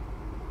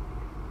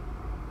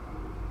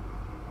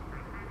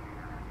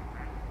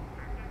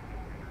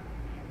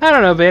 I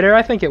don't know, Vader.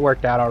 I think it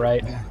worked out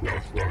alright.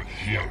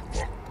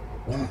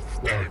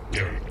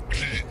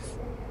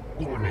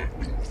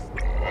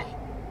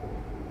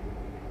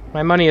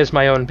 My money is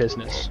my own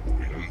business.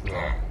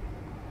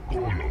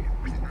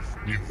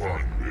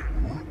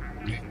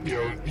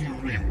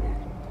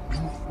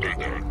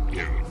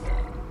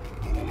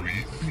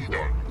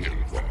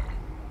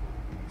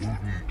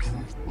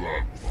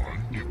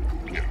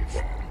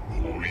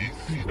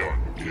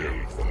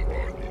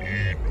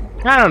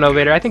 I don't know,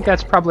 Vader. I think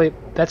that's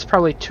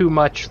probably too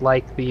much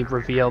like the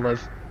reveal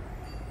of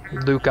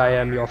Luke, I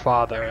am your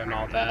father, and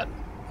all that.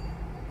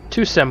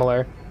 Too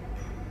similar.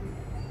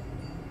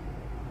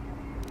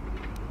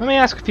 Let me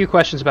ask a few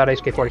questions about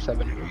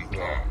HK-47.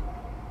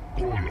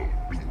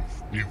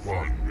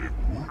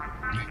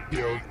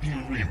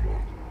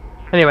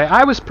 Anyway,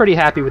 I was pretty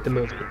happy with the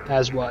movie,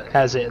 as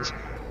is.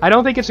 I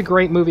don't think it's a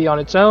great movie on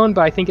its own,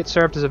 but I think it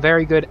served as a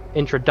very good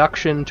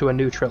introduction to a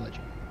new trilogy.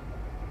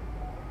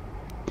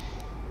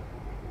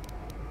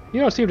 You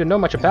don't seem to know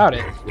much about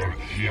it.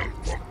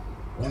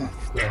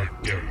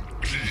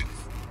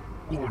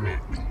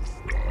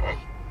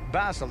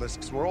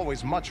 Basilisks were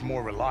always much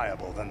more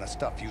reliable than the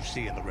stuff you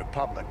see in the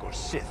Republic or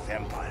Sith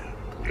Empire.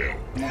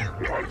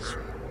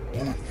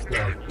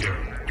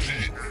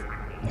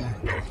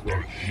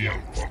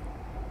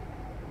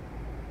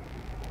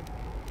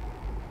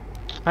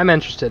 I'm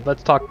interested.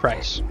 Let's talk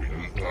price.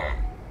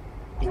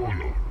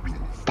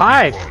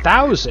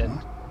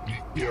 5,000?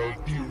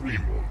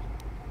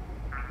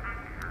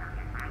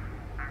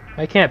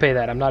 I can't pay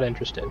that. I'm not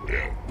interested.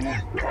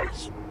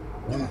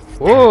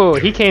 Whoa,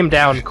 he came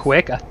down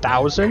quick.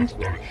 1,000?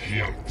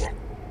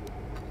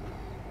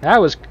 That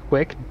was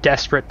quick.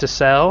 Desperate to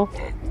sell.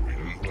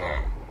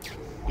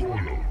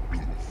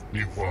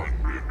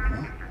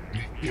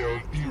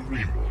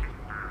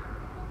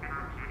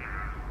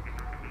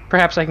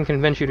 Perhaps I can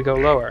convince you to go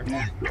lower.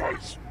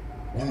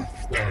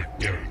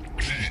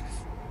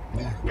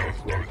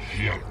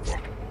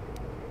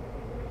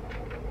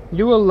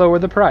 You will lower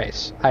the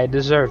price. I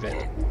deserve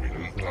it.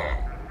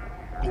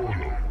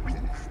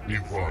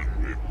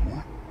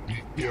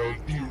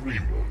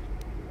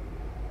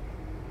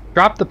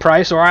 Drop the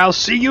price or I'll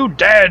see you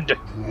dead!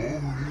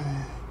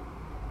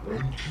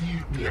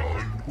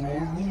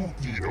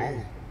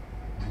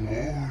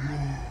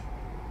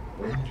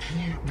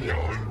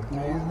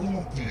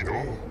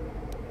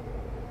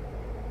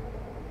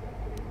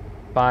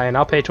 Fine,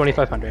 I'll pay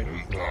 2,500.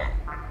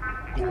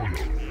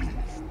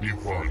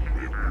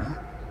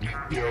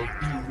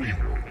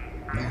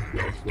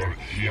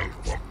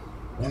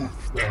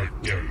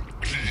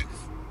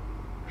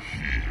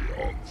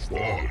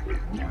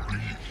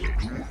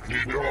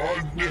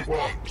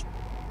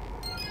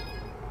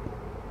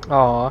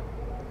 Aw.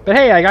 But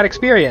hey, I got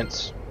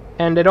experience.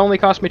 And it only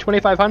cost me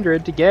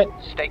 2,500 to get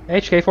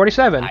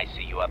HK-47. I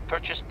see you have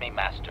purchased me,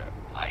 Master.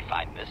 I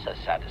find this a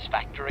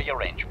satisfactory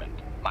arrangement.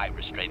 My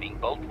restraining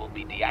bolt will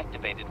be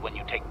deactivated when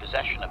you take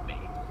possession of me.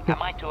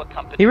 Am I to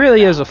accompany He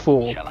really you is now? a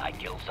fool. Shall I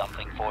kill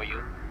something for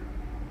you?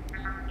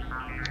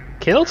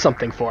 Kill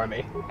something for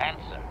me.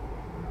 Answer.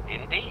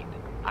 Indeed.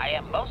 I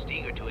am most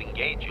eager to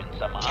engage in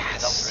some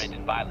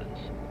unadulterated violence.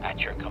 At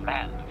your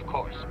command, of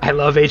course. I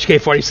love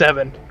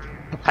HK-47.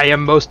 I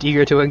am most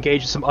eager to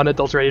engage in some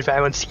unadulterated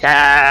violence.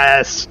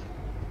 Yes!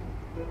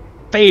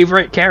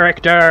 Favorite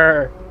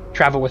character!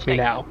 Travel with me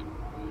now.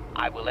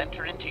 I will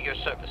enter into your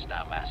service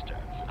now, Master.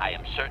 I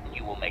am certain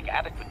you will make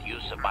adequate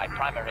use of my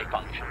primary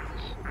functions.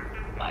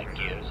 My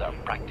gears are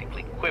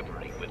practically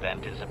quivering with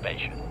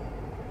anticipation.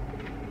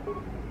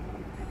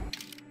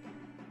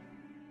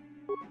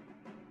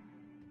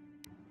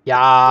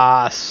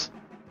 Yas!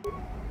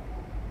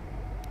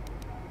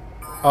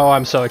 Oh,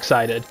 I'm so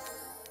excited.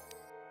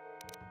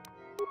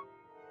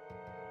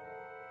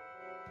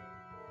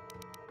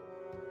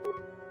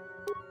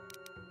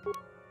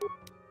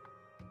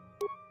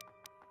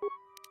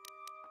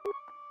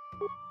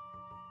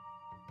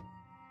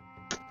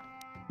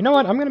 You know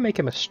what? I'm gonna make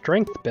him a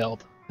strength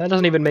build. That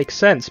doesn't even make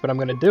sense, but I'm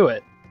gonna do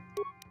it.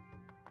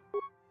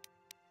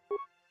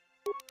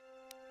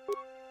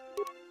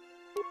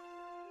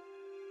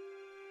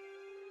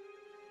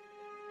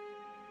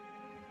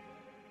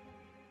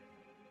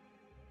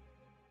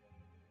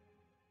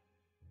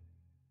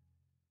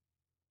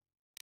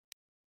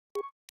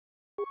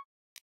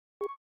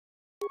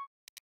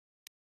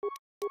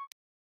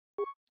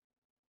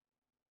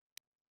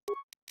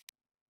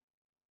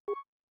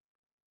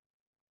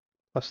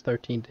 Plus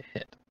 13 to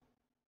hit.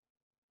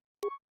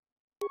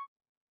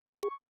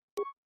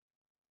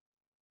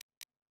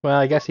 Well,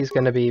 I guess he's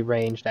going to be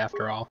ranged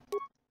after all.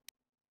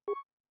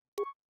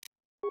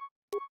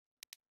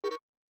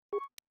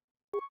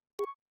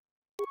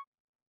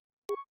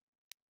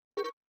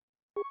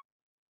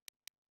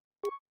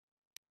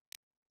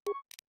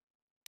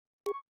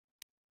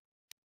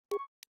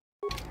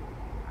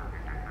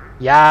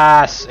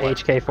 Yes!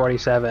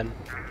 HK-47.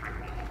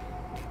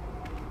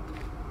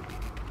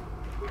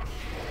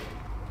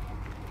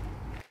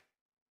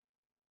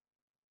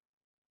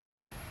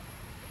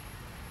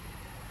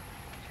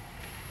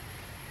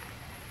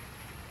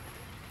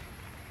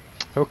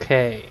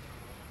 Okay.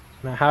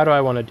 Now how do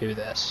I want to do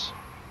this?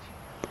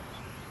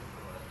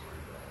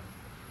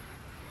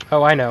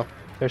 Oh, I know.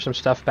 There's some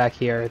stuff back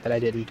here that I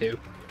didn't do.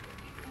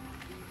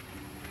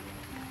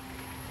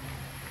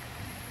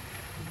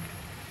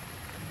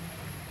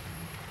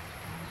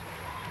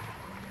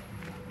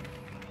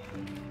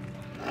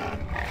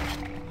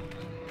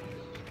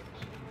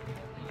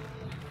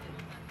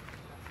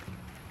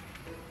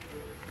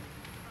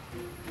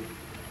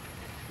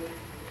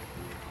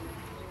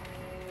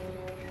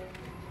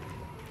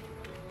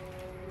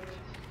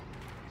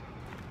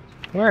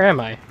 Where am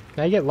I? Did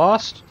I get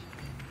lost?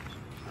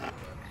 I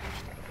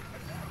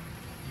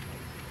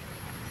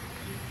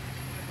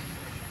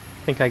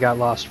think I got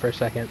lost for a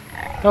second.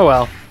 Oh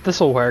well,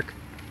 this'll work.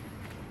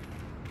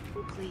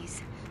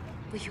 Please,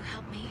 will you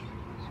help me?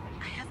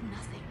 I have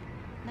nothing.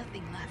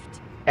 Nothing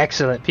left.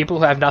 Excellent. People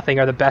who have nothing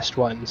are the best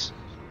ones.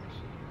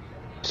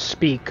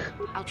 Speak.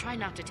 I'll try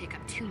not to take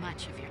up too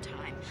much of your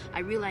time. I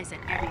realize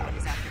that everyone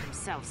is out for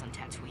themselves on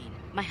Tatooine.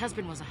 My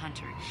husband was a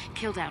hunter,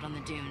 killed out on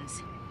the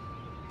dunes.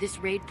 This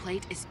raid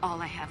plate is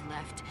all I have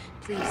left.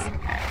 Please,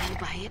 will you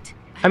buy it?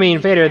 I mean,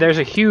 Vader, there's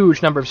a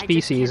huge number of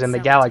species in the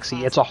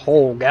galaxy. It's a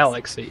whole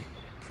galaxy.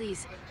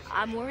 Please,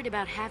 I'm worried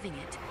about having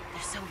it.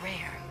 They're so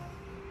rare.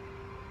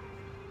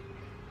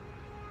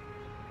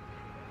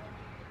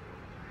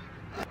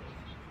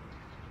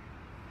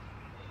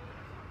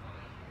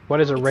 What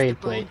is a It's raid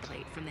the bone plate?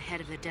 plate from the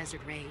head of the desert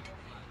raid.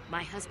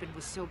 My husband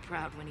was so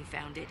proud when he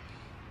found it.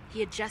 He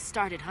had just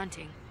started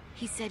hunting.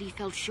 He said he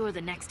felt sure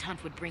the next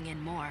hunt would bring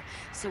in more,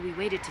 so we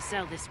waited to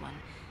sell this one.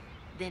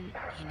 Then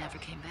he never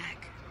came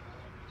back.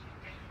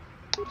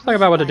 Let's talk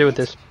about what to do with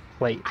this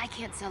plate. I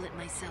can't sell it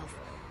myself.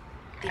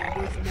 They're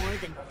worth more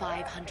than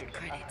 500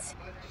 credits.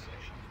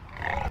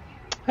 I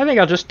think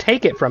I'll just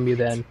take it from you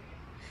then.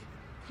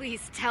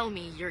 Please tell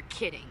me you're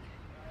kidding.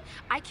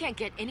 I can't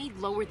get any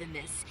lower than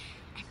this,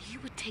 and you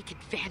would take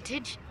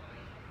advantage?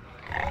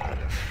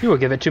 You will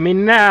give it to me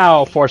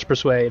now, Force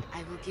Persuade. I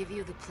will give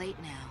you the plate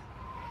now.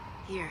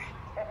 Here,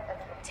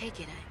 take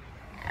it.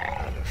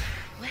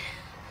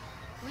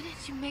 What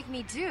did you make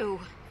me do?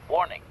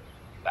 Warning.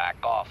 Back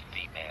off,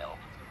 female.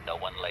 No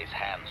one lays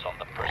hands on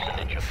the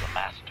personage of the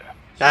master.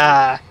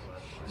 Ah.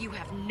 You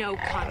have no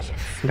conscience.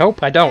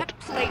 Nope, I don't. That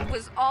plate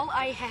was all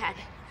I had.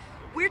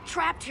 We're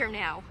trapped here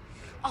now.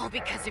 All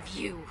because of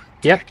you.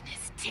 Yep.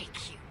 Darkness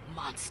take you,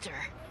 monster.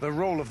 The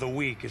role of the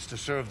weak is to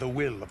serve the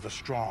will of the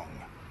strong.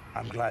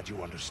 I'm glad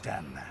you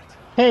understand that.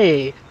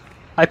 Hey,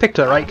 I picked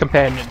the right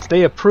companions.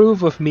 They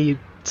approve of me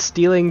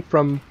stealing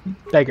from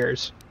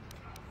beggars.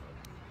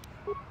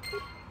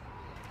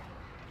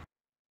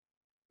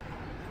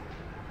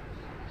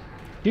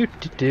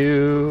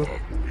 Do.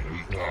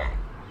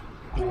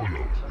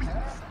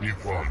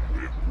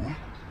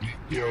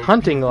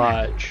 Hunting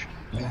Lodge.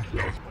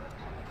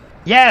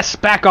 Yes,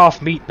 back off,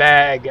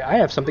 meatbag. I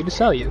have something to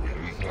sell you.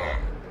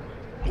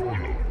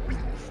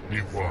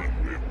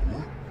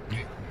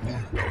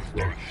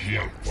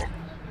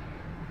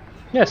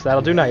 Yes,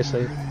 that'll do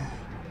nicely.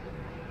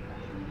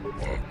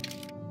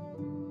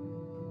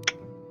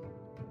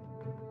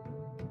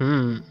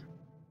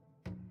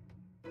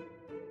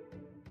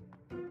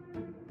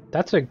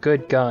 That's a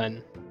good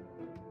gun.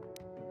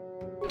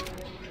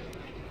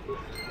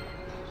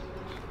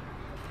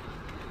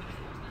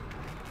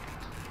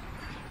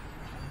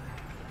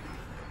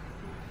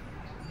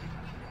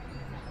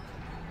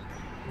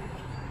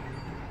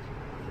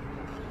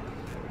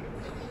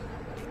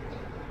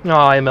 Oh,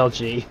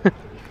 MLG.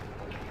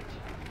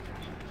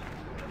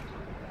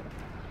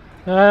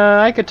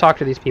 I could talk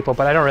to these people,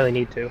 but I don't really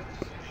need to.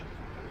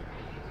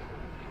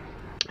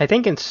 I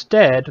think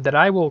instead that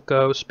I will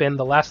go spend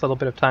the last little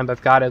bit of time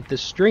I've got of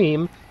this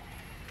stream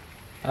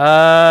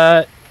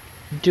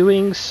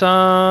doing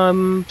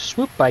some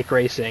swoop bike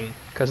racing,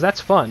 because that's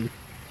fun.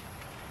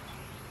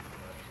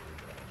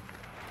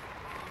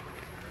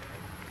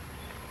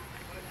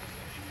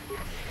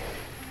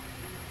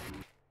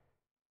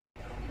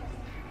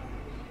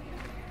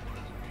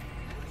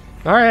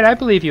 Alright, I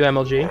believe you,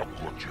 MLG.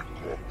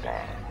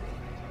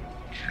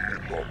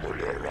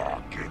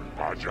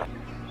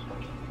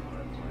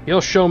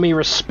 You'll show me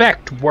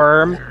respect,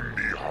 worm!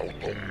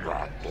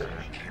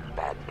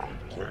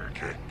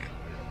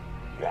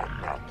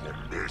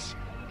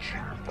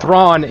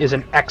 Thrawn is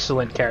an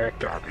excellent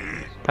character.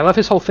 I love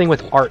his whole thing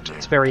with art.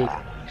 It's very,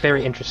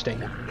 very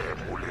interesting.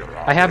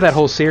 I have that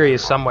whole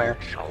series somewhere,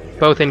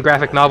 both in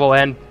graphic novel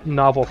and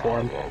novel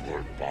form.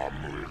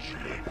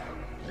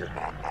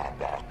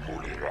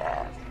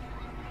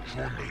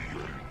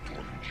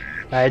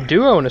 I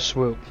do own a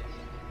swoop.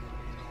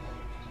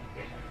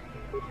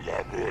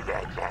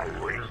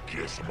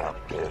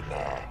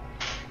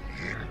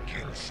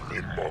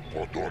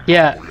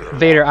 Yeah,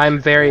 Vader, I'm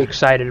very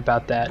excited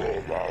about that.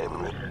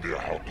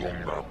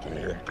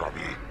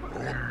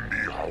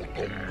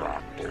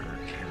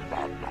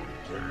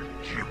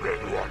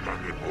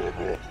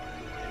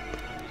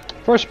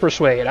 Force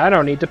Persuade, I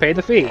don't need to pay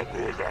the fee.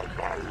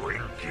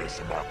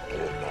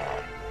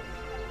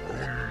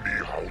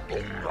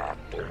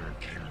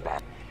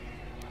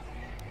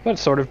 What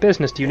sort of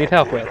business do you need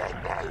help with?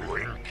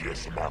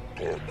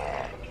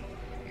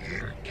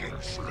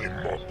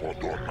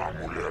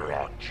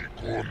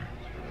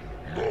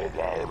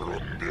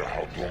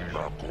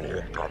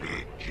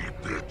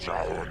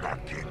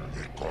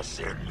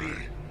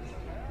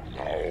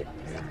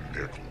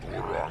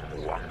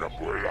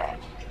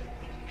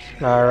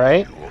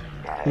 Alright.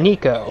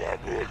 Nico.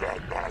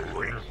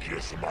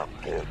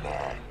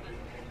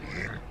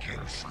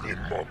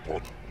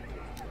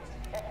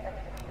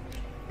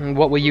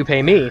 What will you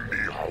pay me?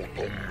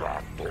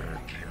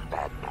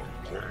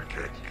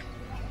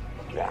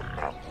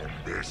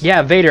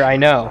 Yeah, Vader, I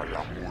know.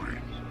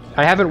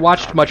 I haven't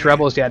watched much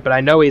Rebels yet, but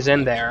I know he's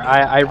in there.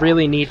 I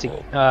really need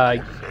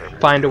to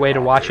find a way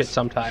to watch it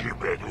sometime.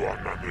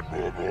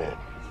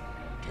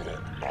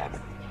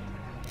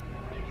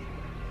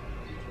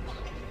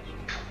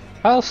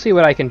 I'll see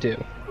what I can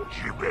do.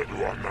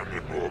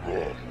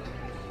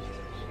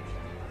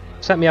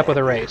 Set me up with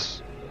a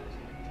race.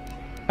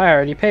 I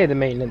already paid the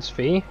maintenance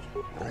fee.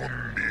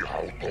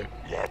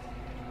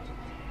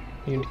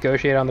 You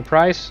negotiate on the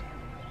price?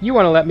 You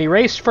want to let me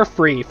race for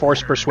free,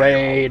 Force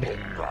Persuade.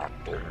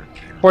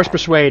 Force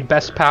Persuade,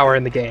 best power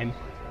in the game.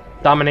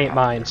 Dominate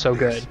mine, so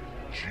good.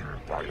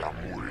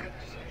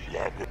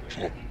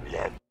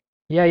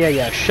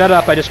 Yeah, shut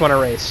up, I just want to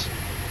race.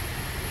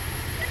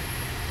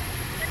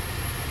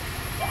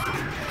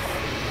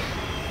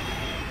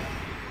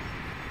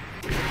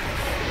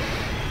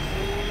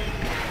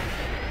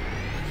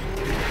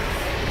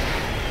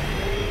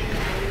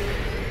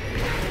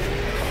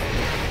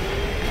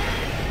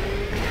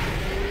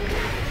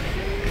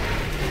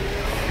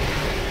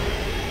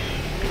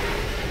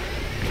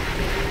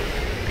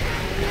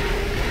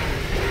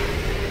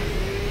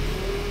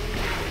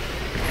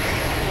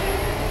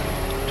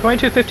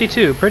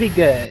 $22.52, pretty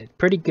good,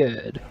 pretty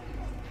good.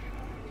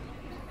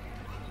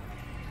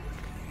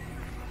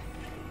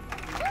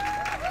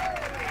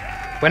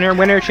 Winner,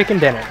 winner, chicken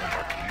dinner.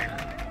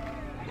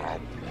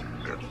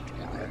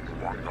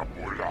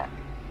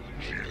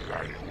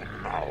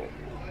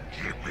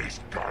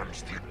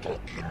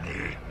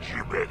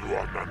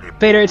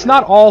 Vader, it's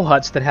not all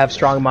Hutts that have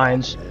strong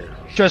minds,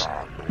 just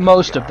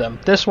most of them.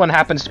 This one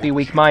happens to be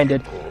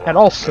weak-minded, and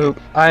also,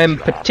 I'm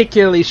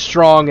particularly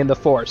strong in the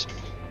Force.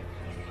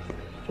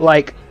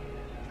 Like,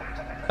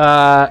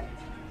 I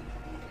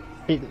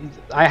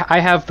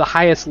have the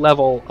highest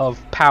level of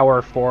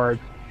power for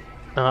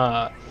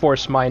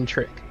Force Mind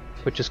Trick,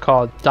 which is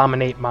called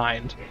Dominate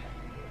Mind.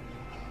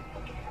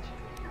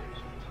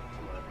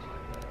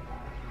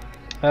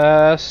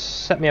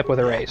 Set me up with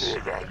a race.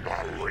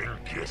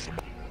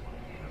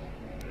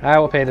 I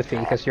will pay the fee,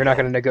 because you're not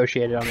going to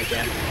negotiate it on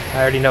again.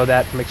 I already know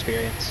that from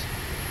experience.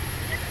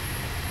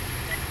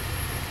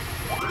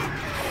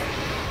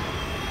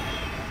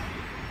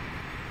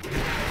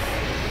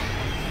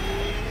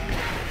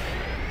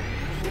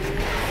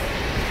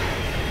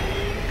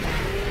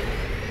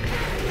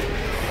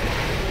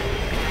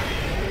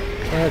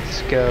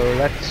 Let's go,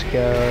 let's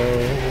go.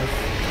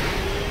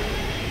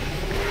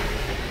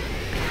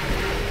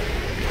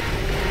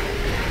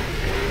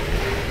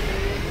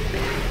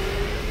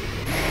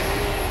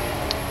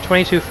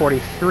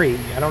 $22.43.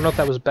 I don't know if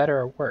that was better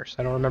or worse.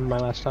 I don't remember my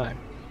last time.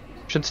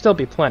 Should still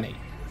be plenty.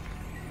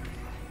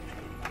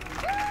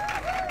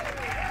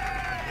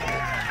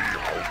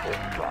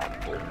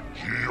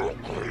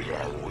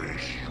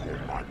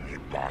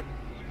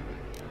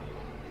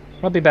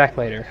 I'll be back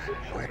later.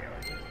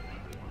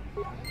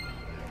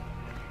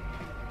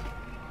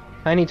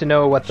 I need to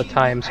know what the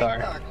times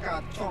are.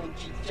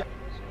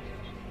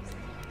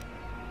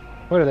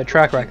 What are the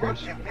track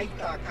records?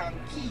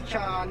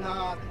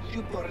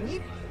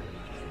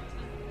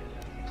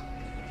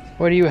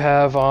 What do you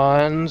have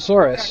on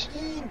Zorus?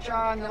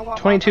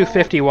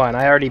 22.51.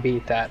 I already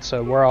beat that,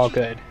 so we're all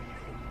good.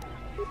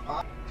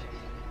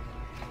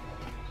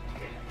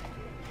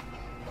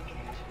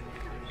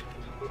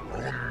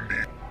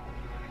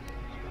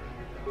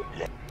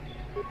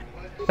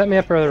 Set me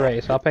up for the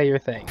race. I'll pay your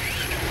thing.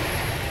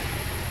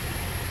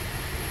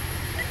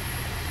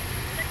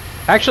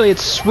 Actually,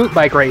 it's swoop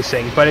bike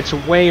racing, but it's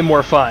way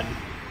more fun.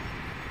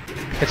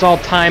 It's all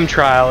time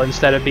trial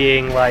instead of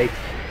being like,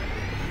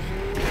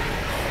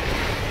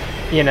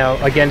 you know,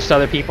 against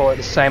other people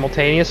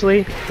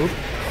simultaneously. Oop,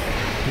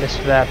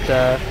 missed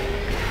that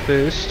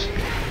boost.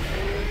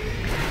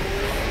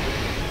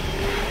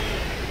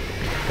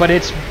 But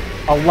it's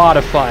a lot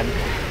of fun.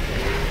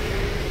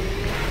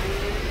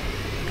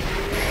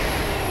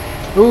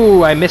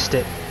 Ooh, I missed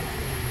it.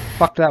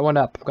 Fucked that one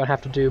up. I'm gonna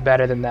have to do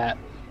better than that.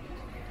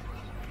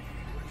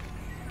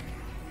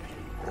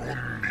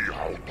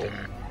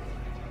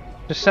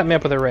 Just set me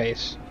up with a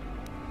race.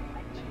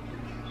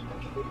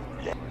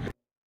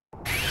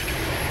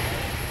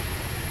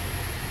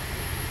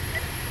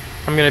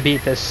 I'm gonna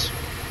beat this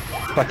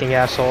fucking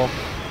asshole.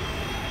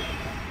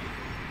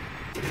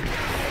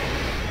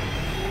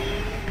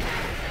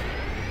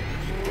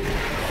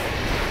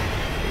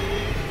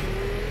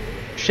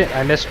 Shit,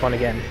 I missed one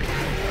again.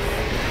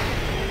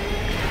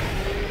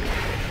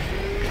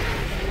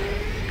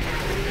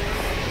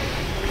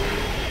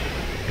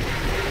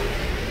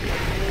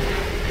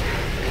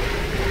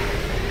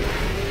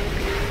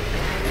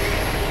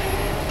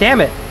 Damn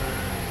it!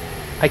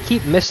 I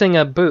keep missing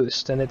a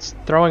boost and it's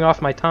throwing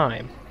off my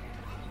time.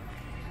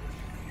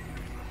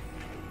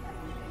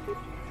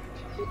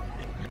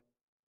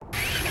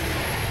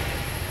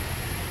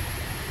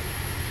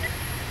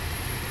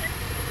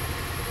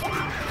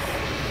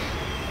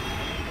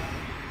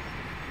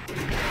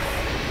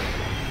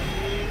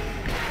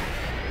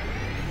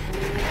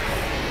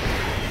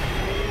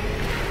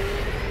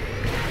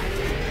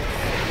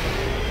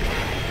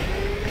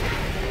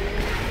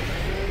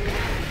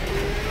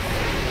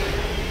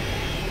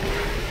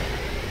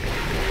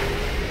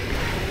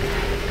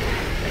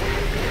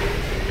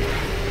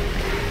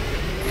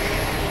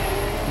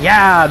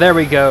 Yeah, there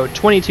we go.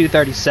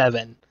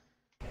 22:37.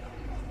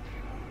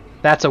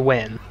 That's a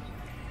win.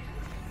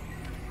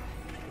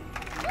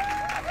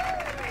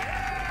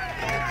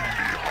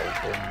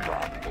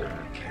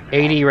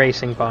 $80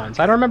 racing bonds.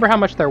 I don't remember how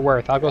much they're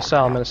worth. I'll go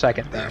sell them in a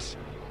second, though.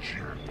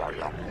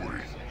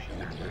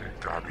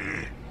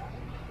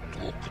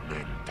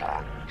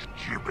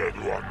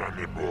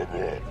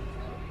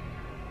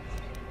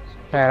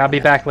 Alright, I'll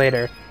be back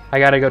later. I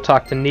gotta go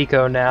talk to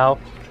Nico now.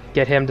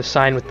 Get him to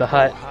sign with the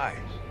hut. Oh, hi.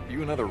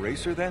 You another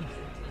racer then?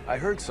 I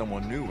heard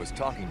someone new was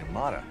talking to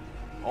Mata.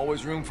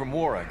 Always room for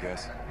more, I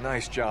guess.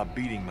 Nice job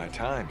beating my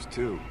times,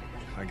 too.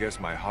 I guess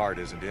my heart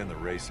isn't in the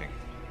racing.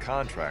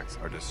 Contracts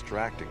are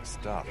distracting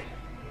stuff.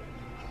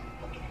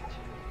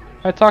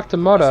 I talked to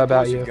Moda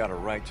about you. You've got a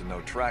right to know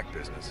track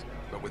business,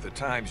 but with the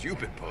times you've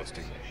been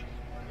posting...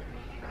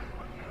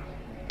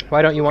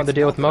 Why don't you want to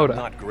deal with Moda? I'm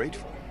not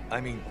grateful.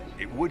 I mean,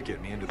 it would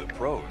get me into the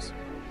pros.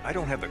 I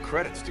don't have the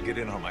credits to get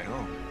in on my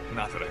own.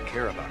 Not that I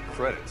care about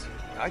credits.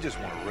 I just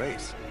want to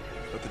race.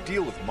 But the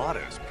deal with Mata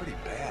is pretty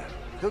bad.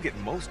 He'll get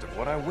most of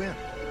what I win.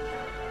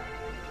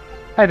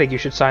 I think you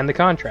should sign the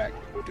contract.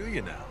 Do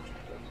you now?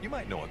 You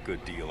might know a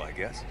good deal, I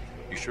guess.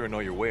 You sure know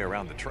your way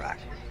around the track.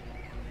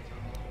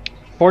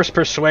 Force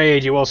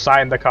persuade, you will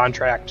sign the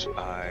contract.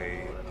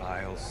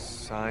 I'll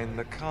sign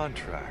the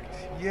contract.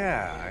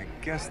 Yeah, I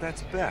guess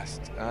that's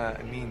best.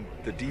 I mean,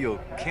 the deal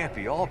can't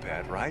be all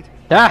bad, right?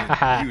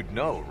 I mean, you'd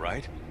know,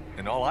 right?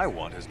 And all I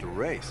want is to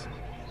race.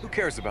 Who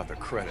cares about the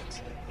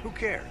credits? Who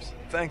cares?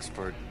 Thanks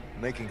for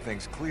making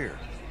things clear.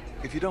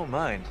 If you don't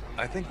mind,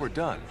 I think we're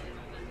done.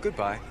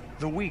 Goodbye.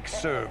 The weak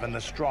serve and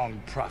the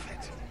strong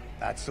profit.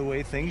 That's the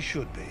way things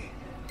should be.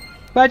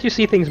 Glad you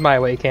see things my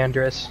way,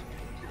 Candris.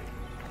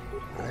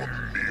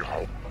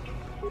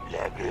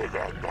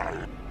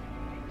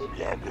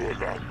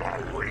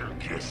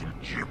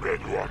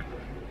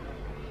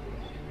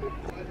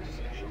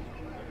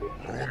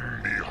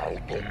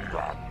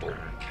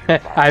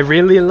 I'd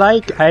really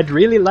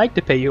like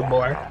to pay you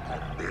more.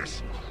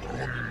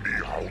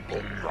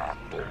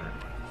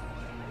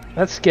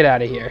 Let's get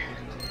out of here.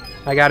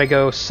 I gotta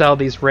go sell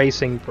these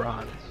racing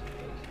bronze.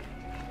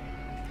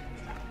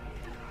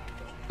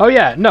 Oh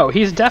yeah, no,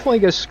 he's definitely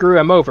gonna screw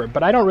him over,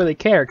 but I don't really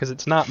care because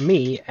it's not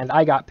me, and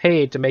I got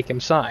paid to make him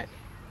sign.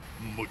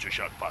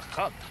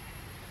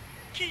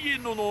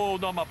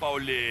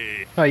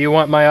 Oh, you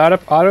want my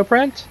auto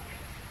print?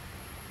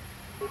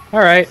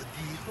 Alright.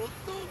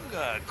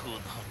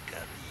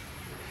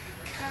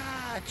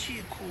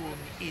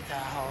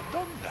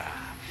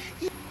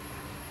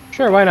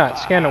 Sure, why not?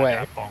 Scan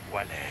away.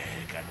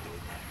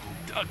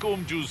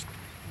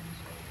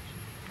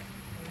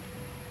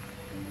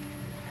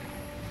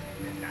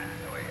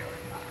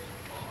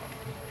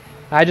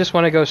 I just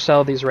want to go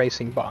sell these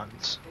racing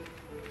bonds.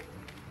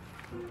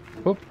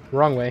 Oop,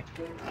 wrong way.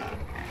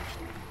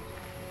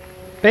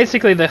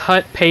 Basically, the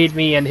hut paid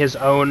me in his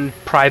own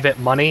private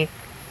money,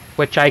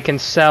 which I can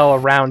sell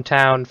around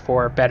town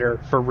for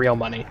real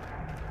money.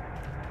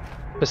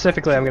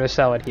 Specifically, I'm going to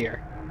sell it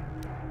here.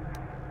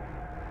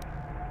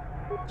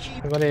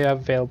 What do you have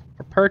available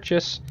for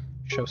purchase?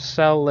 Show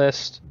sell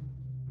list.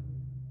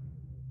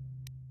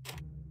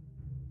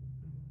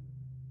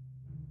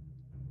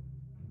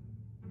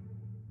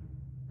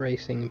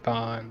 Racing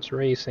bonds,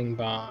 racing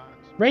bonds,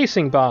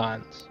 racing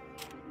bonds.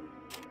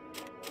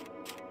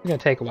 It's gonna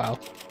take a while.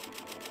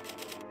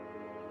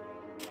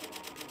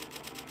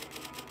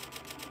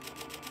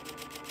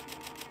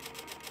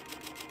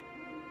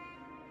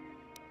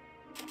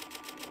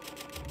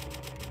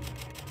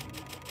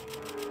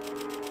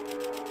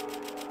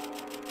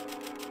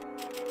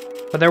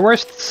 But they're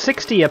worth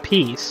 60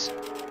 apiece,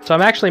 so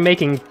I'm actually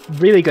making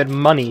really good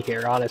money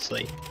here,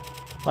 honestly.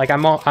 Like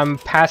I'm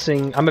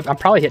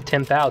probably hit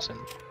 10,000.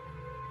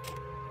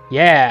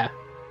 Yeah.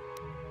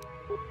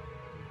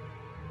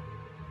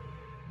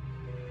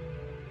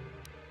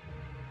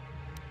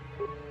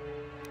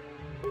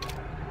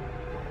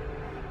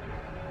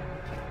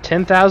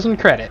 $10,000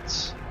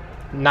 credits.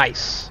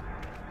 Nice.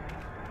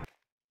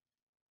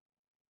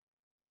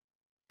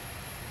 I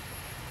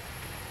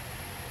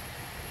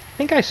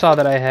think I saw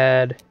that I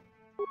had...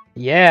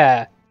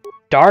 Yeah!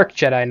 Dark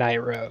Jedi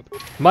Knight robe.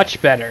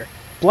 Much better.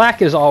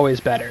 Black is always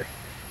better.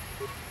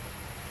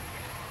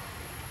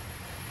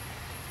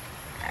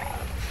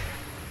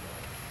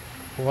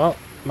 Well,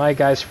 my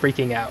guy's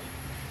freaking out.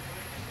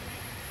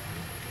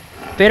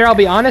 Vader, I'll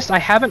be honest, I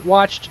haven't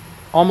watched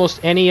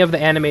almost any of the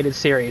animated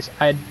series.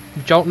 I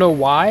don't know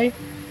why.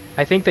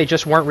 I think they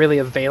just weren't really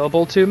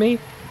available to me.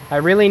 I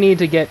really need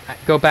to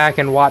go back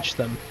and watch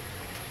them,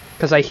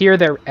 because I hear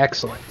they're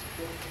excellent.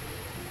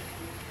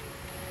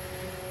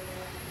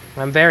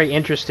 I'm very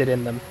interested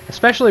in them,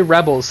 especially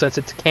Rebels, since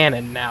it's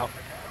canon now.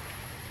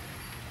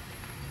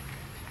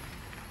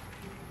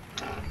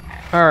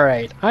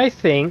 Alright, I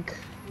think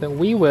that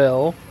we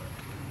will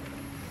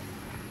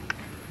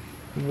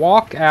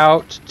walk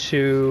out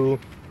to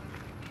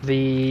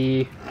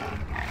the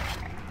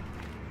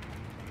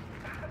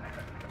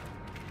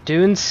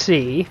Dune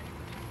Sea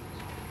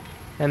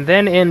and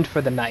then end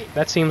for the night.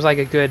 That seems like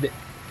a good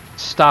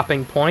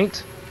stopping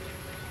point.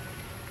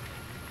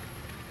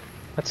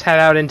 Let's head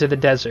out into the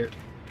desert.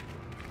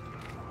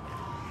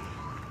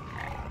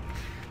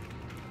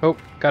 Oh,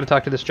 gotta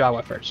talk to this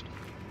Jawa first.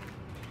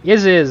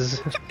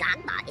 Is.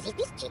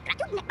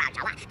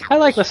 I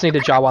like listening to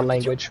Jawa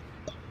language.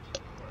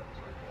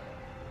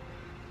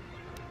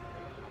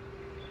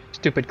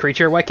 Stupid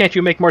creature, why can't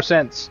you make more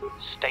sense?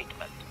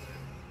 Statement.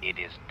 It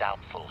is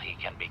doubtful he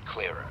can be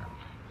clearer.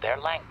 Their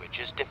language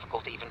is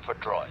difficult even for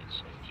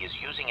droids. He is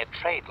using a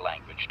trade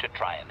language to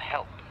try and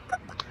help.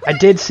 I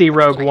did see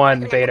Rogue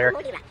One, Vader.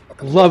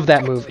 Love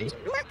that movie.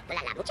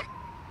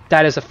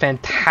 That is a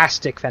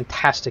fantastic,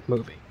 fantastic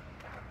movie.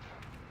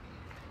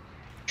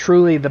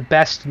 Truly the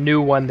best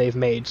new one they've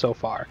made so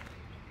far.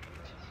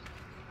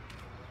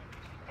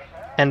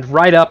 And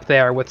right up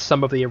there with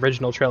some of the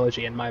original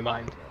trilogy in my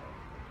mind.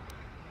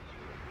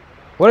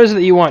 What is it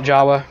that you want,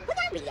 Jawa?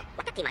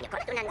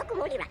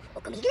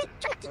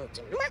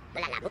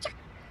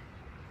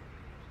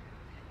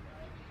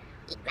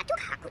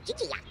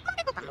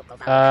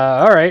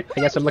 Alright.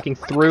 I guess I'm looking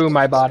through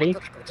my body.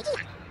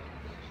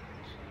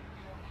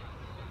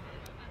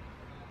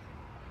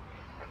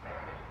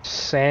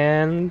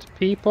 Sand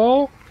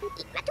people?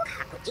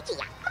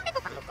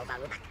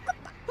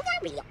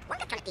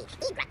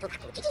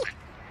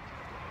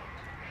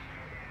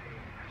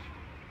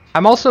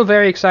 I'm also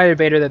very excited,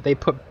 Vader, that they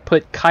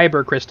put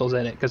Kyber crystals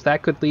in it, because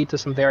that could lead to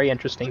some very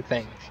interesting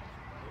things.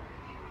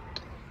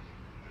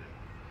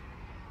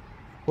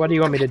 What do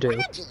you want me to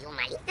do?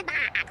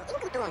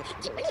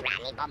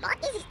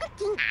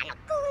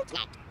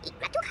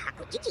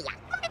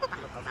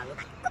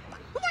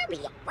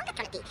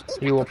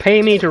 You will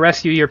pay me to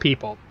rescue your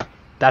people.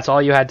 That's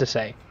all you had to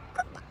say.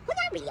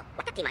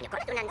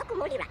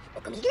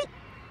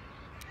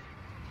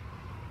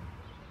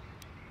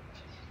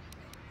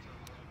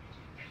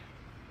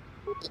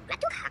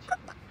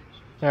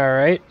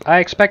 Alright, I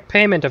expect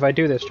payment if I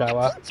do this,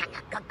 Jawa.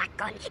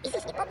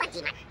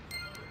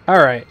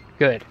 Alright,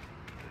 good.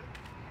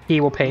 He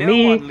will pay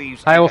me,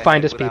 I will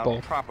find his people.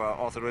 Proper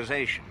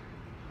authorization.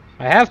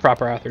 I have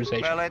proper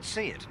authorization. Well, let's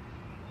see it.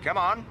 Come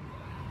on.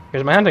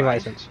 Here's my hunting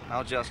license.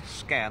 I'll just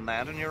scan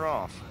that and you're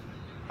off.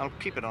 I'll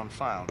keep it on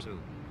file, too.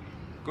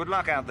 Good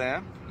luck out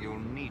there. You'll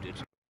need it.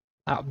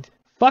 Oh,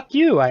 fuck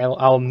you,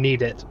 I'll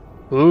need it.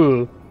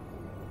 Ooh.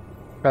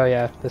 Oh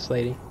yeah, this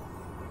lady.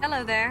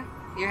 Hello there.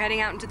 You're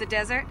heading out into the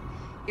desert?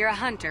 You're a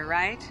hunter,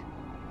 right?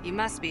 You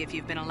must be if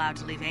you've been allowed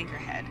to leave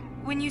Anchorhead.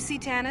 When you see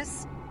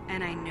Tanis,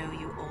 and I know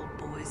you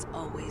old boys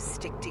always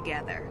stick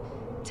together,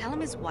 tell him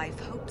his wife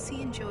hopes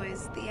he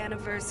enjoys the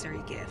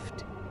anniversary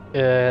gift.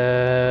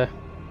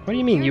 What do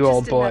you mean, you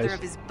old boys? You're just another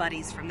of his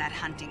buddies from that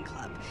hunting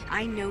club.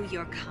 I know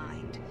your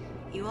kind.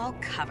 You all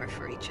cover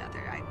for each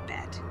other, I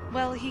bet.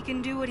 Well, he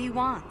can do what he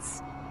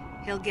wants.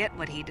 He'll get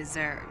what he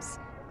deserves.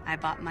 I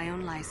bought my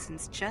own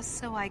license just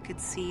so I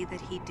could see that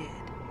he did.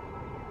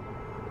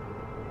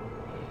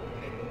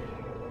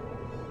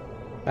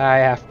 I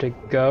have to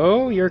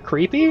go? You're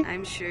creepy?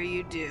 I'm sure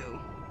you do.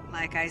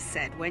 Like I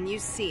said, when you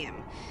see him,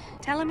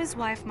 tell him his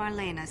wife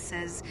Marlena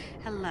says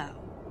hello.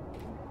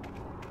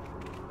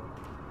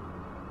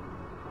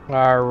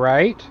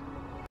 Alright.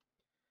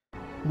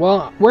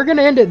 Well, we're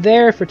gonna end it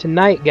there for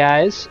tonight,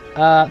 guys.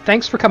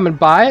 Thanks for coming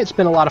by. It's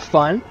been a lot of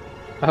fun.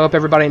 I hope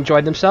everybody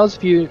enjoyed themselves.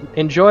 If you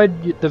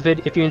enjoyed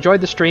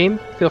the stream,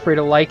 feel free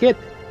to like it.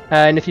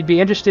 And if you'd be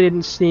interested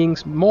in seeing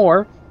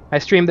more, I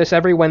stream this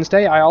every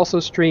Wednesday. I also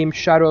stream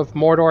Shadow of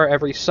Mordor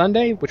every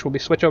Sunday, which will be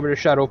switch over to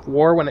Shadow of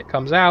War when it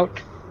comes out,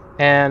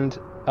 and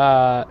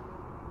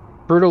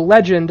Brütal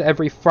Legend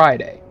every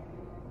Friday.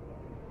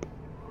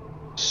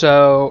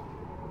 So,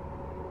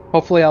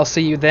 hopefully I'll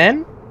see you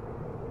then.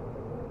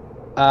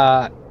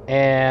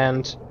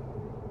 And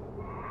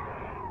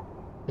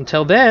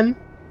until then,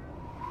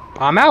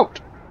 I'm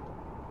out.